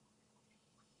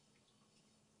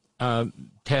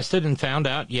 tested and found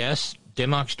out, yes,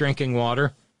 Dimmock's drinking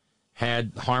water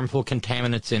had harmful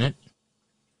contaminants in it.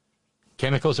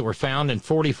 Chemicals that were found in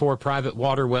 44 private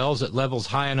water wells at levels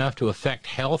high enough to affect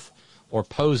health or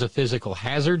pose a physical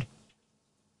hazard.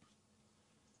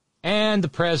 And the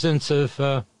presence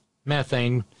of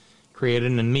methane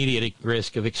created an immediate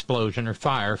risk of explosion or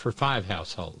fire for 5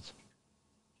 households.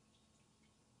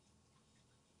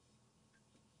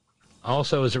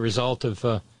 Also, as a result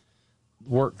of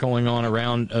work going on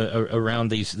around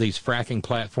these fracking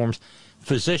platforms,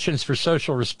 Physicians for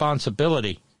Social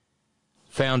Responsibility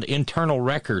found internal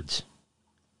records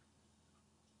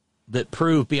that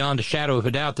prove beyond a shadow of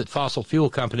a doubt that fossil fuel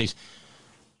companies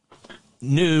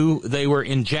knew they were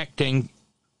injecting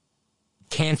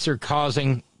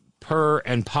cancer-causing per-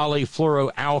 and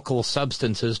polyfluoroalkyl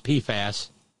substances, PFAS,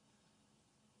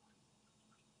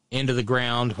 into the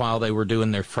ground while they were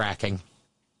doing their fracking.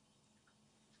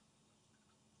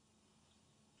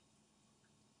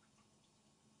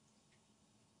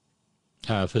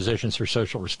 Physicians for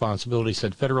Social Responsibility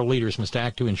said federal leaders must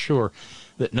act to ensure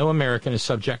that no American is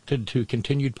subjected to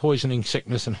continued poisoning,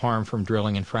 sickness, and harm from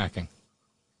drilling and fracking.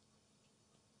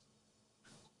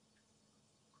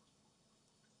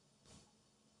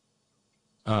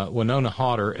 Winona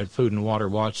Hodder at Food and Water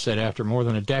Watch said after more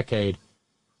than a decade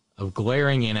of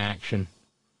glaring inaction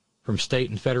from state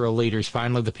and federal leaders,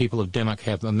 finally the people of Dimmock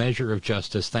have a measure of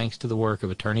justice thanks to the work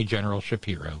of Attorney General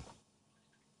Shapiro.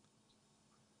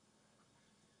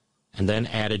 And then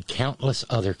added countless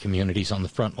other communities on the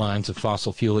front lines of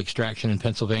fossil fuel extraction in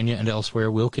Pennsylvania and elsewhere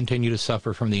will continue to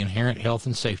suffer from the inherent health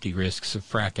and safety risks of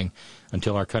fracking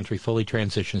until our country fully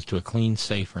transitions to a clean,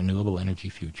 safe, renewable energy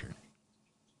future.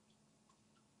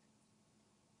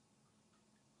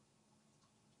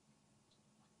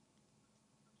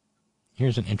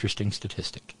 Here's an interesting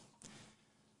statistic.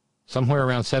 Somewhere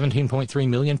around 17.3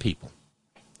 million people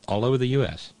all over the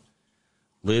U.S.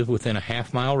 live within a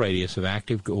half-mile radius of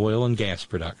active oil and gas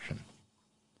production.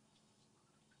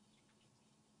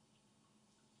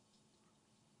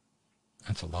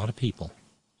 That's a lot of people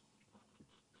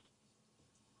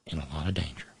in a lot of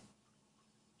danger.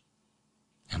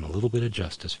 And a little bit of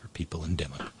justice for people in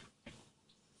Dimmock.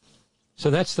 So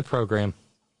that's the program.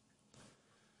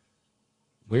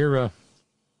 We're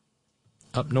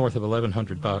up north of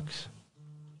 $1,100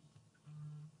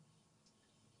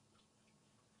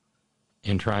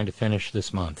 in trying to finish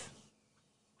this month.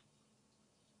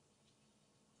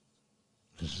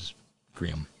 This is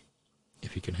grim.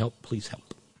 If you can help, please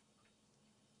help.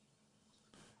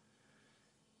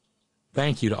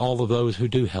 Thank you to all of those who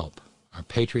do help. Our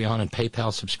Patreon and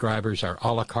PayPal subscribers, our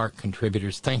a la carte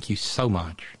contributors, thank you so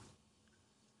much.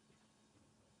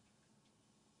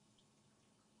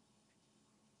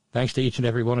 Thanks to each and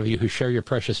every one of you who share your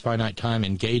precious finite time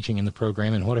engaging in the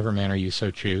program in whatever manner you so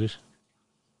choose.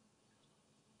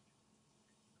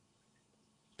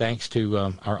 Thanks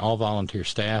to our all-volunteer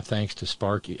staff. Thanks to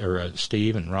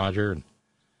Steve and Roger and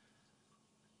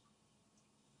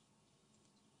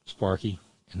Sparky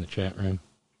in the chat room.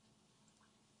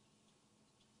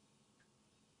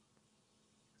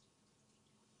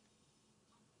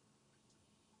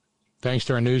 Thanks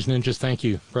to our news ninjas. Thank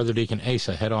you, Brother Deacon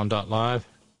Asa, headon.live.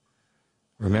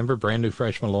 Remember, brand new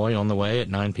Fresh Malloy on the way at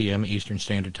 9 p.m. Eastern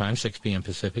Standard Time, 6 p.m.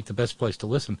 Pacific. The best place to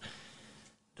listen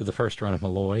to the first run of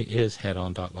Malloy is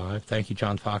headon.live. Thank you,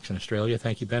 John Fox in Australia.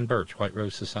 Thank you, Ben Birch,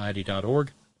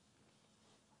 whiterosesociety.org.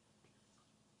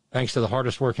 Thanks to the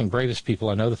hardest working, bravest people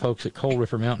I know, the folks at Coal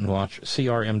River Mountain Watch,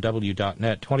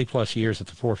 CRMW.net, 20-plus years at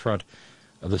the forefront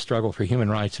of the struggle for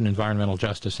human rights and environmental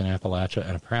justice in Appalachia,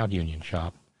 and a proud union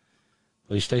shop.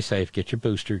 Please stay safe, get your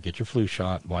booster, get your flu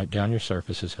shot, wipe down your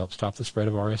surfaces, help stop the spread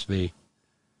of RSV.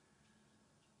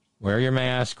 Wear your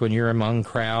mask when you're among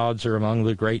crowds or among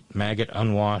the great maggot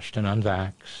unwashed and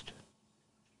unvaxxed.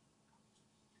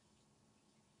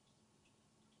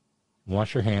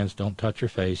 Wash your hands, don't touch your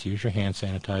face, use your hand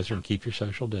sanitizer, and keep your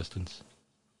social distance.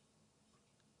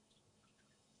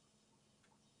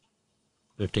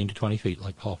 15 to 20 feet,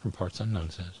 like Paul from Parts Unknown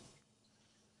says.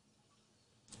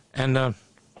 And,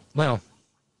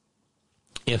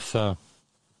 if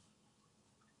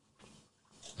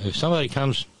somebody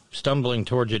comes stumbling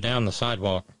towards you down the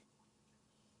sidewalk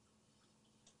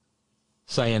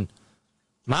saying,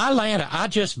 "My land, I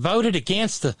just voted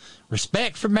against the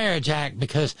Respect for Marriage Act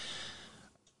because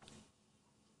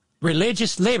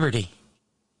religious liberty."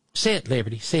 Sit,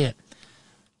 Liberty, sit.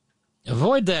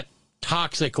 Avoid that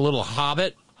toxic little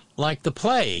hobbit like the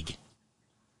plague.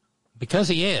 Because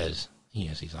he is.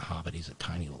 He's a hobbit. He's a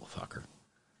tiny little fucker.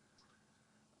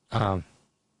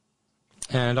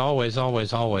 And always,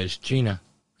 always, always, Gina,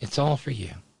 it's all for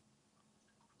you.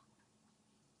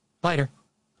 Later.